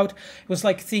heard about. It was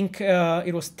like, I think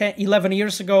it was 11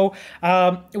 years ago.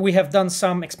 We have done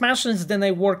some expansions. Then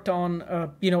I worked on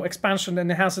expansion and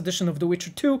enhanced edition of The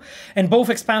Witcher 2, and both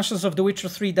expansions of The Witcher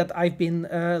 3 that I've been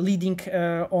leading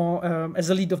as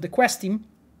a lead of the quest team.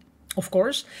 Of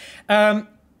course.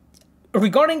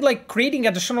 Regarding like creating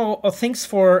additional things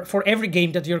for every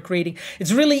game that you're creating,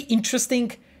 it's really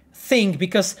interesting thing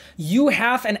because you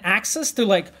have an access to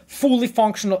like fully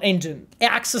functional engine,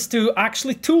 access to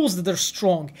actually tools that are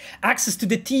strong, access to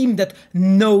the team that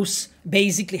knows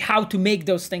basically how to make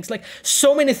those things. Like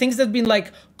so many things that have been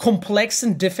like complex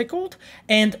and difficult,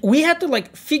 and we had to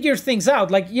like figure things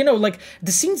out. Like, like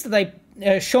the scenes that I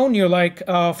shown you, like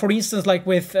for instance, like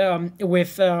with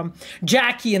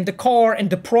Jackie and the car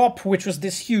and the prop, which was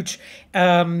this huge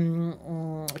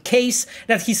case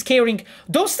that he's carrying.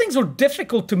 Those things were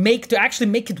difficult to make, to actually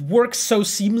make it work so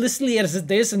seamlessly as it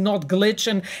is and not glitch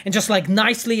and just like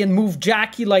nicely and move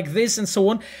Jackie like this and so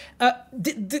on.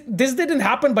 This didn't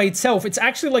happen by itself. It's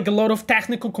actually like a lot of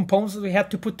technical components that we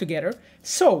had to put together.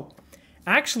 So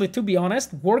actually, to be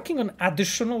honest, working on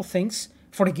additional things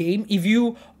for the game, if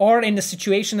you are in a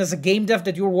situation as a game dev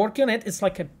that you're working on it, it's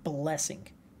like a blessing,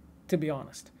 to be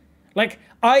honest. Like,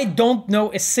 I don't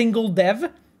know a single dev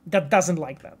that doesn't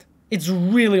like that. It's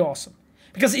really awesome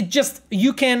because it just,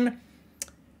 you can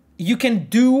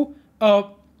do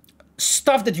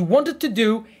stuff that you wanted to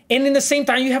do, and in the same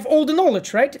time you have all the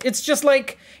knowledge, right? It's just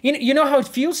like, you know how it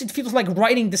feels? It feels like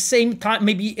writing the same time,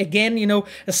 maybe again,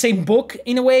 the same book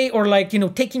in a way, or like,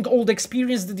 taking all the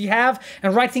experience that you have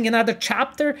and writing another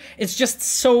chapter. It's just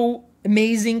so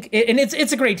amazing, and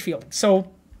it's a great feeling.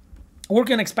 So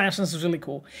working on expansions is really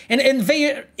cool and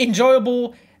very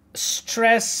enjoyable,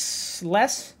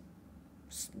 stressless,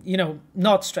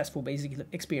 not stressful, basically,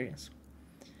 experience.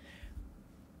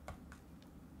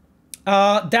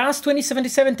 Does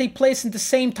 2077 take place in the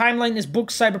same timeline as book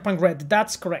Cyberpunk Red?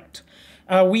 That's correct.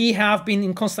 We have been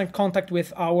in constant contact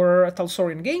with our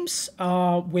Talsorian games,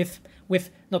 with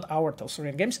not our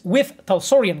Talsorian games, with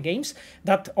Talsorian games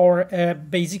that are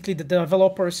basically the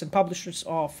developers and publishers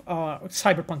of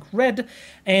Cyberpunk Red,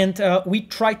 and we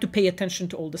try to pay attention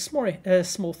to all the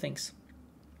small things.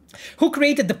 Who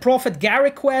created the Prophet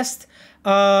Gary quest?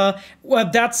 Well,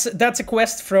 that's a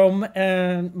quest from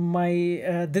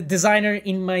the designer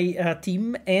in my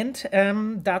team, and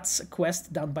that's a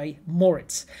quest done by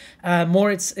Moritz.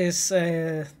 Moritz is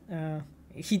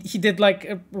he did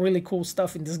like really cool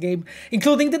stuff in this game,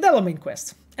 including the Delamain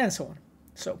quest and so on.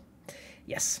 So,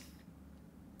 yes.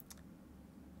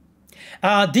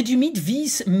 Did you meet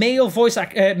these voice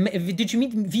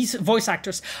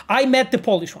actors? I met the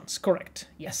Polish ones, correct.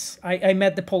 Yes, I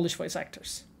met the Polish voice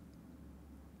actors.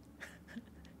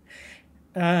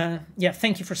 Yeah,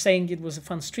 thank you for saying it was a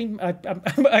fun stream.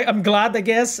 I'm glad, I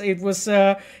guess. It was,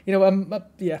 I'm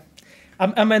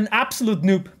an absolute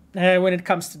noob when it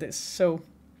comes to this, so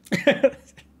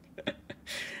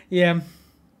yeah.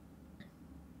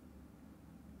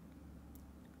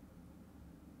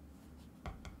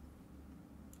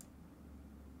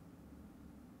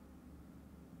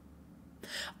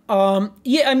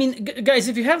 Yeah, I mean, guys,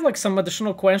 if you have like some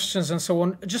additional questions and so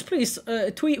on, just please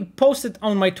post it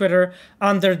on my Twitter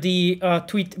under the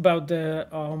tweet about the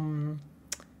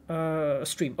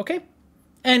stream, okay?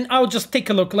 And I'll just take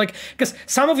a look, like, because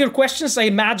some of your questions, I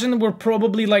imagine, were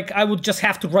probably like, I would just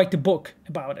have to write a book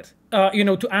about it,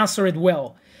 to answer it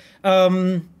well.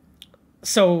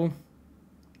 So,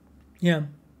 yeah.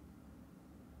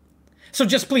 So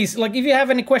just please, like, if you have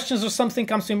any questions or something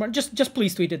comes to your mind, just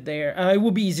please tweet it there. It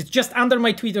will be easy. It's just under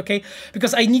my tweet, okay?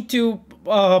 Because I need to,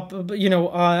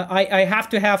 I have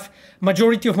to have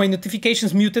majority of my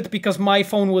notifications muted because my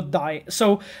phone would die.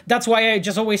 So that's why I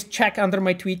just always check under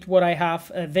my tweet what I have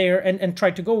there and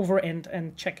try to go over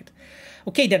and check it.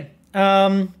 Okay, then.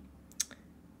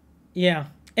 Yeah.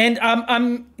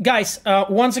 And guys,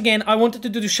 once again, I wanted to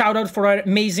do the shout out for our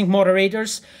amazing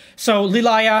moderators. So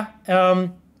Lilaya,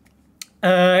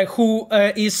 who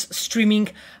is streaming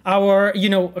our,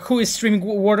 who is streaming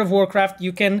World of Warcraft.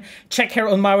 You can check her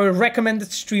on my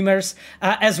recommended streamers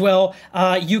as well.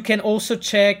 You can also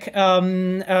check our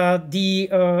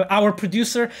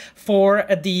producer for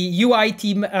the UI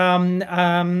team.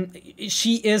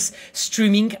 She is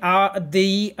streaming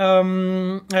the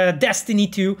Destiny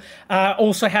 2.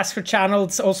 Also has her channel.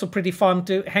 It's also pretty fun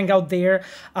to hang out there.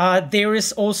 There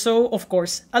is also, of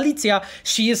course, Alicia.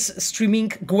 She is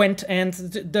streaming Gwent, and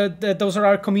those are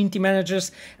our community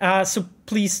managers. So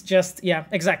please just, yeah,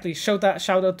 exactly. Shout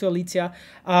out to Alicia,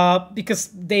 because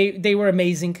they were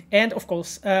amazing. And of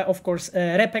course,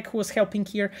 Repek, who was helping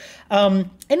here. And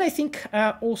I think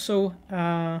also,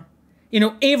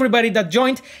 everybody that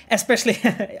joined, especially,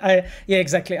 yeah,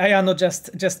 exactly. Ayano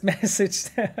just messaged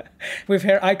with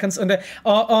her icons on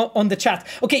the chat.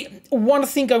 Okay, one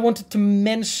thing I wanted to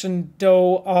mention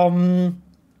though,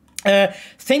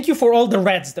 thank you for all the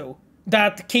Reds though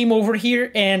that came over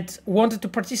here and wanted to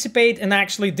participate and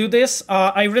actually do this.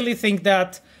 I really think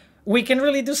that we can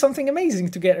really do something amazing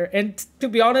together. And to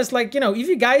be honest, like, if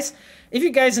you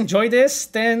guys enjoy this,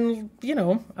 then,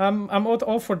 I'm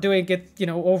all for doing it,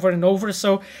 over and over.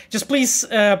 So just please,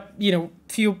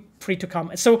 feel free to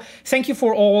come. So thank you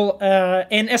for all,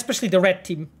 and especially the Red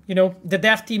team, the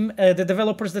dev team, the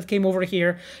developers that came over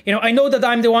here. I know that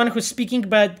I'm the one who's speaking,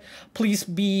 but please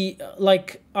be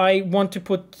like, I want to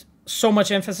put so much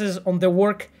emphasis on the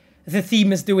work the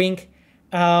team is doing.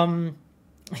 Yeah.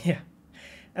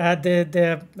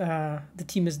 The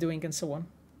team is doing, and so on.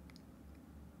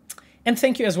 And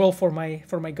thank you as well for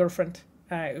my girlfriend,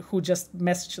 who just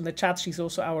messaged in the chat. She's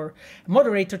also our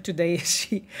moderator today.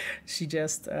 She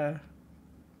just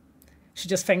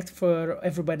thanked for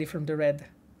everybody from the Red.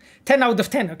 10 out of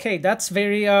 10. Okay, that's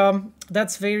very I'm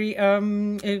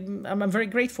very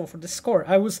grateful for the score.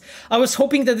 I was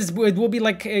hoping that it will be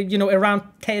like around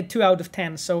 2 out of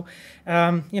 10. So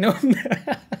that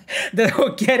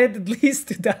I'll get it at least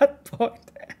to that point.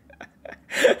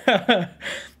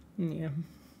 Yeah.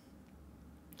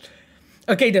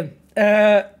 Okay then,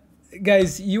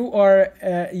 guys,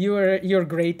 you're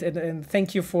great, and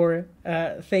thank you for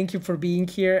being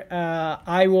here.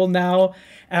 I will now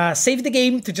save the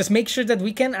game to just make sure that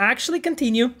we can actually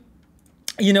continue.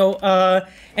 And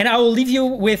I will leave you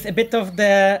with a bit of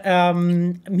the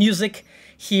music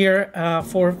here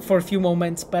for a few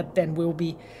moments, but then we'll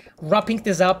be wrapping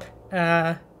this up.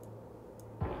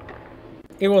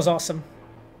 It was awesome.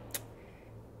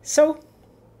 So,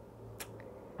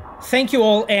 thank you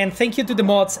all, and thank you to the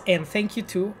mods, and thank you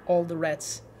to all the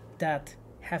Reds that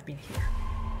have been here.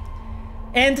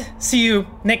 And see you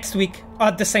next week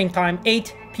at the same time,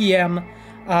 8 p.m.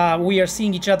 We are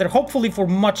seeing each other, hopefully for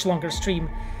much longer stream,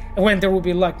 when there will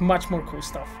be like much more cool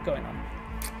stuff going on.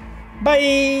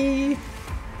 Bye!